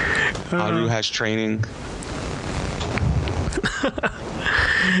 Haru has training.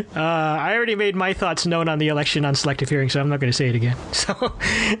 I already made my thoughts known on the election on selective hearing, so I'm not going to say it again. So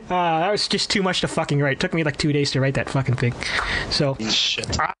that was just too much to fucking write. It took me like 2 days to write that fucking thing. So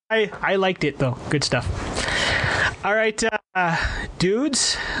Shit. I liked it though. Good stuff. All right,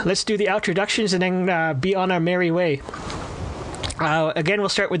 dudes, let's do the introductions and then be on our merry way. Again, we'll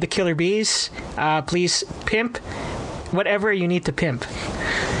start with the Killer Bees. Please pimp whatever you need to pimp.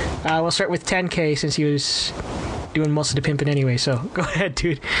 We'll start with 10K since he was doing most of the pimping anyway. So go ahead,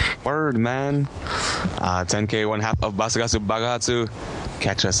 dude. Word, man. 10K, one half of Basagasu Bagatsu.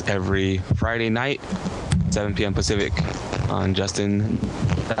 Catch us every Friday night, 7 p.m. Pacific on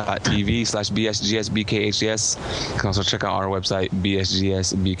justin.tv/BSGSBKHDS. You can also check out our website,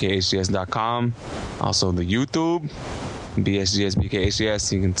 bsgsbkhds.com. Also the YouTube,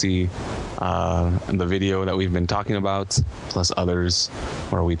 BSGSBKHDS. You can see the video that we've been talking about, plus others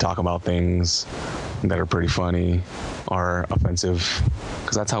where we talk about things that are pretty funny or offensive,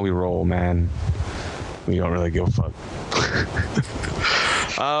 because that's how we roll, man. We don't really give a fuck.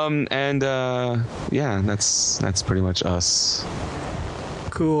 Yeah, that's pretty much us.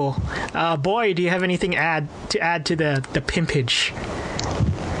 Cool. Boy, do you have anything to add to the pimpage?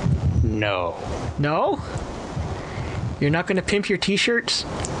 No. No? You're not going to pimp your t-shirts?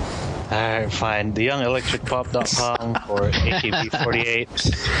 Alright, fine. TheYoungElectricPop.com for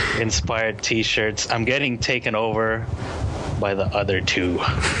AKB48 inspired t-shirts. I'm getting taken over by the other two.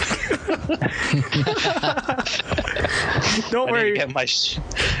 Don't worry. I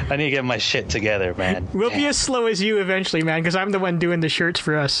need to get my shit together, man. We'll be as slow as you eventually, man, because I'm the one doing the shirts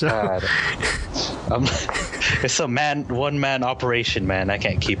for us. So. God. It's a one-man operation, man. I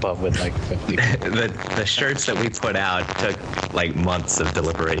can't keep up with like 50 people. The shirts that we put out took like months of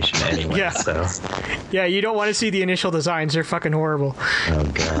deliberation anyway. Yeah. So. Yeah, you don't want to see the initial designs. They're fucking horrible. Oh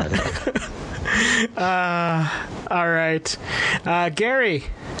god. All right. Gary,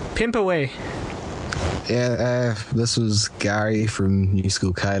 pimp away. Yeah, this was Gary from New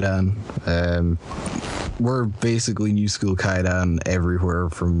School Kaidan. We're basically New School Kaidan everywhere,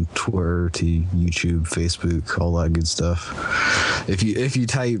 from Twitter to YouTube, Facebook, all that good stuff. If you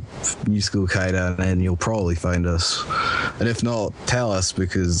type New School Kaidan in, you'll probably find us. And if not, tell us,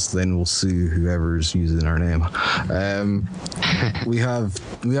 because then we'll sue whoever's using our name. We have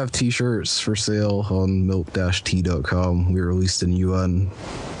t-shirts for sale on milk-t.com. We released a new one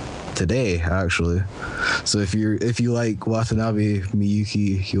today, actually. So if you like Watanabe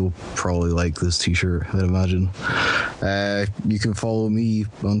Miyuki, you'll probably like this t-shirt, I'd imagine. You can follow me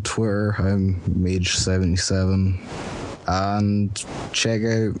on Twitter. I'm Mage77. And check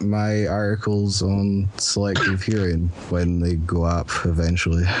out my articles on selective hearing when they go up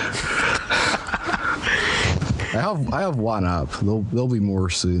eventually. I have one up. There'll be more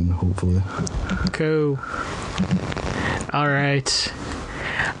soon, hopefully. Cool. All right.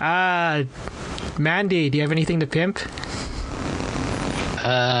 Mandy, do you have anything to pimp?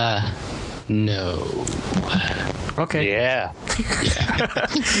 No. Okay. Yeah.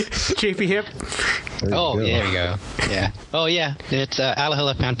 JP Hip. Oh, there we go. Yeah. Oh, yeah. It's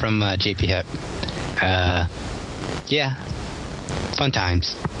Alahilla fan from JP Hip. Yeah. Fun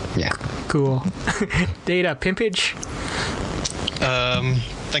times. Yeah. Cool. Data pimpage.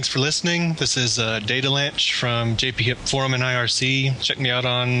 Thanks for listening. This is Data Lanch from JP Hip Forum and IRC. Check me out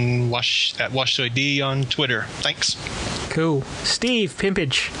on WashOID on Twitter. Thanks. Cool. Steve,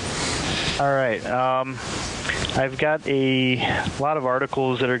 Pimpage. All right. I've got a lot of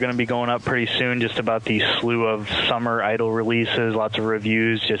articles that are going to be going up pretty soon just about the slew of summer Idol releases, lots of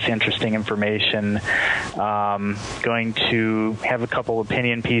reviews, just interesting information. Going to have a couple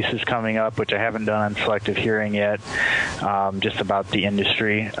opinion pieces coming up, which I haven't done on Selective Hearing yet, just about the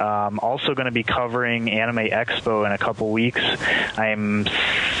industry. Also going to be covering Anime Expo in a couple weeks. I'm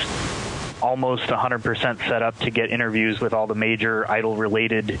almost 100% set up to get interviews with all the major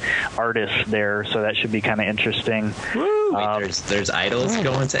Idol-related artists there, so that should be kind of interesting. Wait, there's idols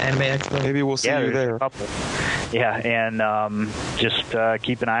going to Anime Expo? Maybe we'll see you there. Yeah, and just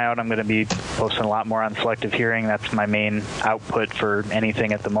keep an eye out. I'm going to be posting a lot more on Selective Hearing. That's my main output for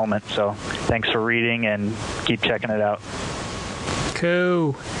anything at the moment. So thanks for reading, and keep checking it out.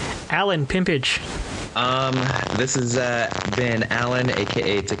 Cool. Alan, Pimpage. This has been Alan,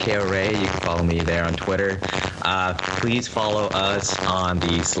 aka Takeo Ray. You can follow me there on Twitter. Please follow us on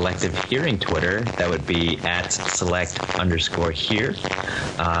the Selective Hearing Twitter. That would be at select_hear.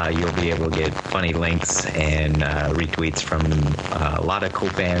 You'll be able to get funny links and retweets from a lot of cool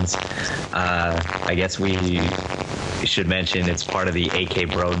fans. I guess we should mention it's part of the AK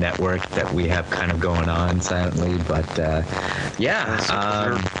Bro network that we have kind of going on silently, but yeah.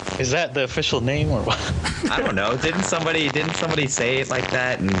 Is that the official name or what? I don't know. Didn't somebody say it like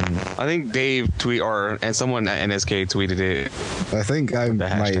that? And I think Dave and someone at NSK tweeted it. I think I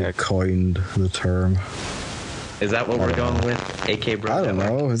might have coined the term. Is that what we're going with? AK Bro? I don't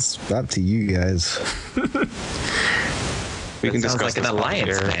know. It's up to you guys. We can sounds discuss like an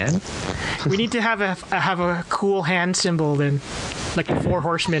alliance, man. We need to have a cool hand symbol then, like the Four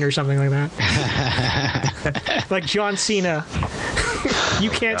Horsemen or something like that. Like John Cena. You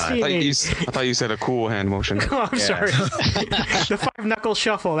can't see me. I thought you said a cool hand motion. Oh, I'm sorry. The 5-knuckle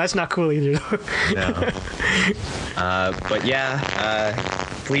shuffle. That's not cool either. No. But yeah,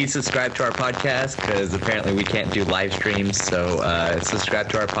 please subscribe to our podcast because apparently we can't do live streams. So subscribe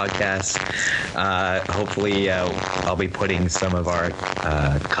to our podcast. Hopefully, I'll be putting some of our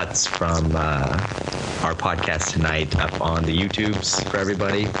cuts from our podcast tonight up on the YouTubes for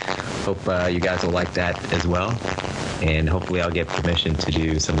everybody. Hope you guys will like that as well. And hopefully I'll get permission to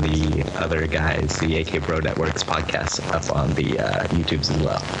do some of the other guys, the AK Bro Network's podcasts up on the YouTubes as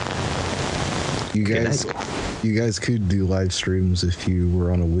well. You guys could do live streams if you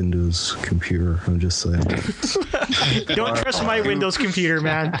were on a Windows computer. I'm just saying. Don't trust my Windows computer,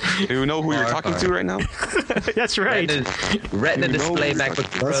 man. Do you know who you're talking to right now? That's right. Retina display MacBook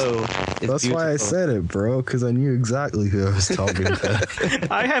Pro. That's why I said it, bro, because I knew exactly who I was talking to.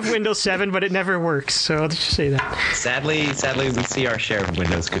 I have Windows 7, but it never works, so I'll just say that. Sadly, we see our share of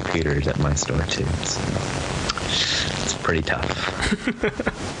Windows computers at my store, too. So it's pretty tough.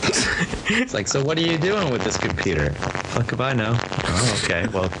 It's like, so what are you doing with this computer? Fuck if I know. Oh, okay.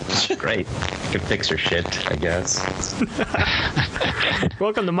 Well, great. You can fix your shit, I guess.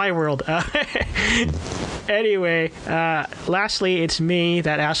 Welcome to my world. Anyway, lastly, it's me,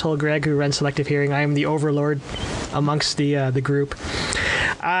 that asshole Greg, who runs Selective Hearing. I am the overlord amongst the group.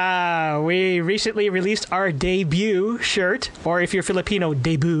 We recently released our debut shirt, or if you're Filipino,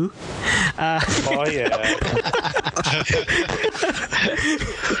 debut. Oh, yeah.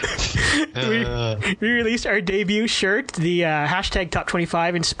 We released our debut shirt, the hashtag Top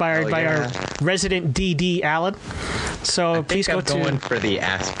 25, inspired by our resident DD Alan. So please go to. I'm going for the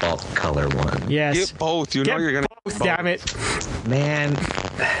asphalt color one. Yes. Get both. You know you're gonna. Both, damn it. Man,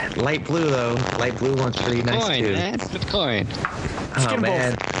 light blue though. Light blue one's pretty nice Coin, too. man. Good coin. Oh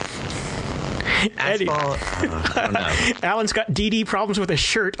man. Asphalt. I don't know. Alan's got DD problems with a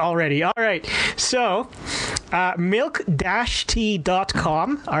shirt already. All right. So, milk-tea.com.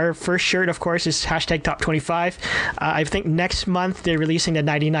 Our first shirt, of course, is hashtag Top 25. I think next month they're releasing the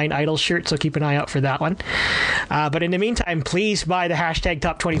 99 Idol shirt, so keep an eye out for that one. But in the meantime, please buy the hashtag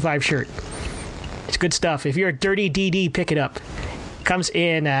Top 25 shirt. It's good stuff. If you're a dirty DD, pick it up. It comes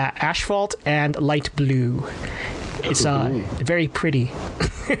in asphalt and light blue. It's very pretty.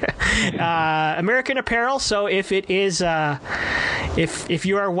 American Apparel, so if it is if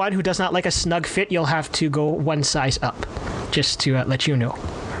you are one who does not like a snug fit, you'll have to go one size up, just to let you know.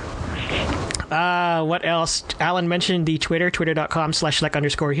 What else? Alan mentioned the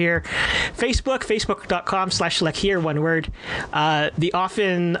twitter.com/select_here. Facebook.com/selecthere, one word. The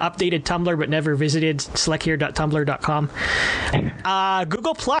often updated Tumblr but never visited, selecthere.tumblr.com.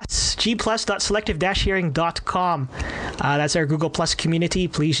 Google Plus, gplus.selective-hearing.com. That's our Google Plus community.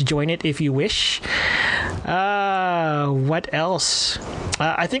 Please join it if you wish. what else?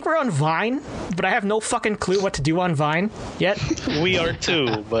 I think we're on Vine, but I have no fucking clue what to do on Vine yet. We are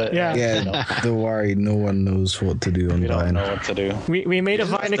too, but Yeah, don't worry. No one knows what to do on we Vine. don't know what to do. We made a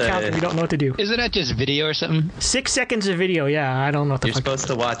Vine account and we don't know what to do. Isn't that just video or something? 6 seconds of video, yeah. I don't know what the You're fuck. supposed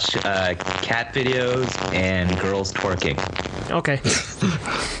to watch cat videos and girls twerking. Okay.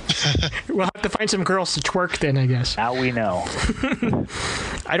 We'll have to find some girls to twerk then, I guess. Now we know.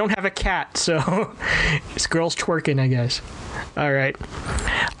 I don't have a cat, so it's girls twerking, I guess. All right.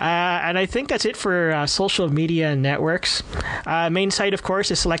 And I think that's it for social media networks. Main site, of course,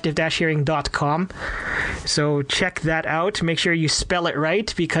 is selective-hearing.com. So check that out. Make sure you spell it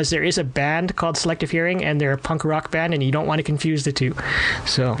right, because there is a band called Selective Hearing, and they're a punk rock band, and you don't want to confuse the two.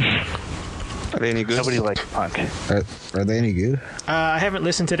 So... Are they any good? Nobody likes punk. Are they any good? I haven't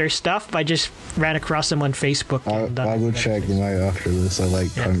listened to their stuff, but I just ran across them on Facebook. I'll go check them out after this. I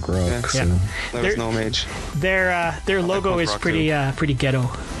like punk rock. So. Yeah. There's no mage. Their logo punk is rock pretty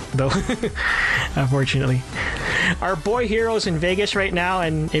ghetto, though. Unfortunately, our boy Hero's in Vegas right now,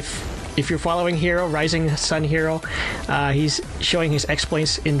 and if you're following Hero, Rising Sun Hero, he's showing his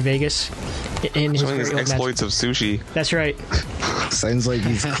exploits in Vegas. In Showing his exploits of sushi. That's right. Sounds like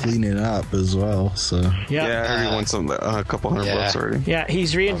he's cleaning up as well. So Yeah. I already won a couple $100 already. Yeah,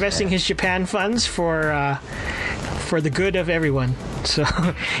 he's reinvesting his Japan funds for the good of everyone. So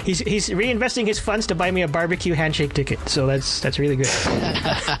he's reinvesting his funds to buy me a barbecue handshake ticket. So that's really good.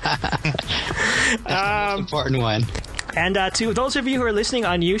 Important one. And to those of you who are listening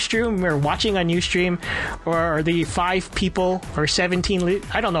on Ustream or watching on Ustream, or the 5 people or 17,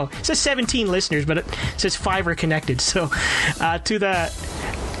 I don't know, it says 17 listeners, but it says 5 are connected. So to the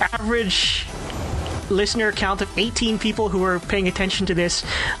average listener count of 18 people who are paying attention to this,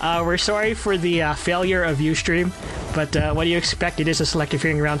 we're sorry for the failure of Ustream, but what do you expect? It is a Selective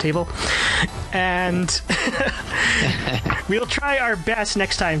Hearing Roundtable. And we'll try our best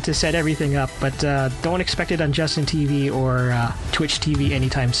next time to set everything up, but don't expect it on Justin TV or Twitch TV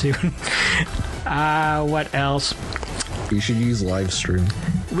anytime soon. What else? you should use live stream.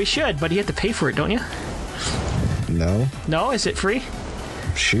 We should, but you have to pay for it, don't you? No, No? Is it free?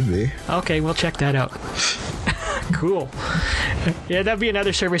 should be. Okay, we'll check that out. Cool. Yeah, that'd be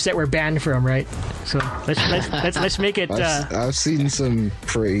another service that we're banned from, right? So let's make it. I've seen some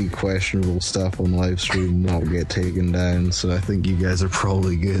pretty questionable stuff on live stream not get taken down, so I think you guys are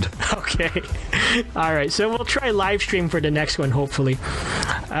probably good. Okay. All right. So we'll try live stream for the next one, hopefully.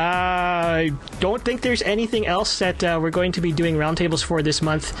 I don't think there's anything else that we're going to be doing roundtables for this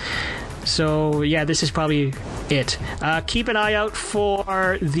month. So, yeah, this is probably it. Keep an eye out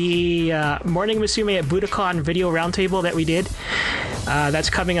for the Morning Musume at Budokan video roundtable that we did.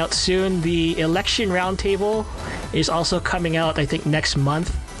 That's coming out soon. The election roundtable is also coming out, I think, next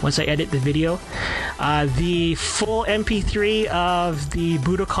month once I edit the video. The full MP3 of the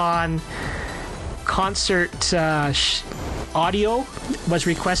Budokan concert audio was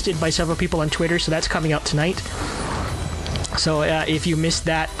requested by several people on Twitter, so that's coming out tonight. So if you missed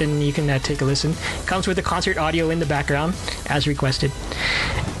that, then you can take a listen. It comes with the concert audio in the background, as requested.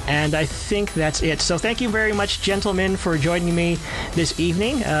 And I think that's it. So thank you very much, gentlemen, for joining me this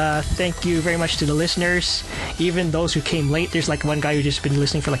evening. Thank you very much to the listeners, even those who came late. There's like one guy who just been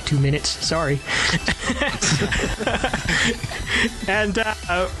listening for like 2 minutes. Sorry. And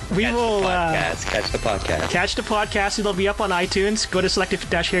we will catch the podcast. Catch the podcast. It'll be up on iTunes. Go to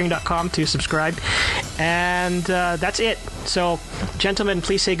selective-hearing.com to subscribe. And that's it. So, gentlemen,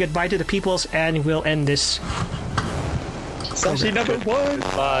 please say goodbye to the peoples, and we'll end this. Sashi number 1.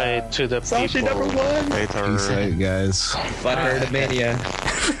 Bye to the Sashi people. number 1. Peace out, guys. Butthurt mania.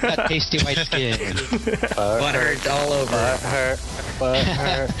 That tasty white skin. Butthurt all over. Butthurt.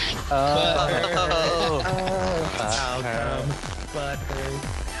 Butthurt. Oh. How come? Butthurt.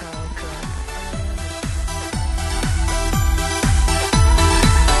 How come?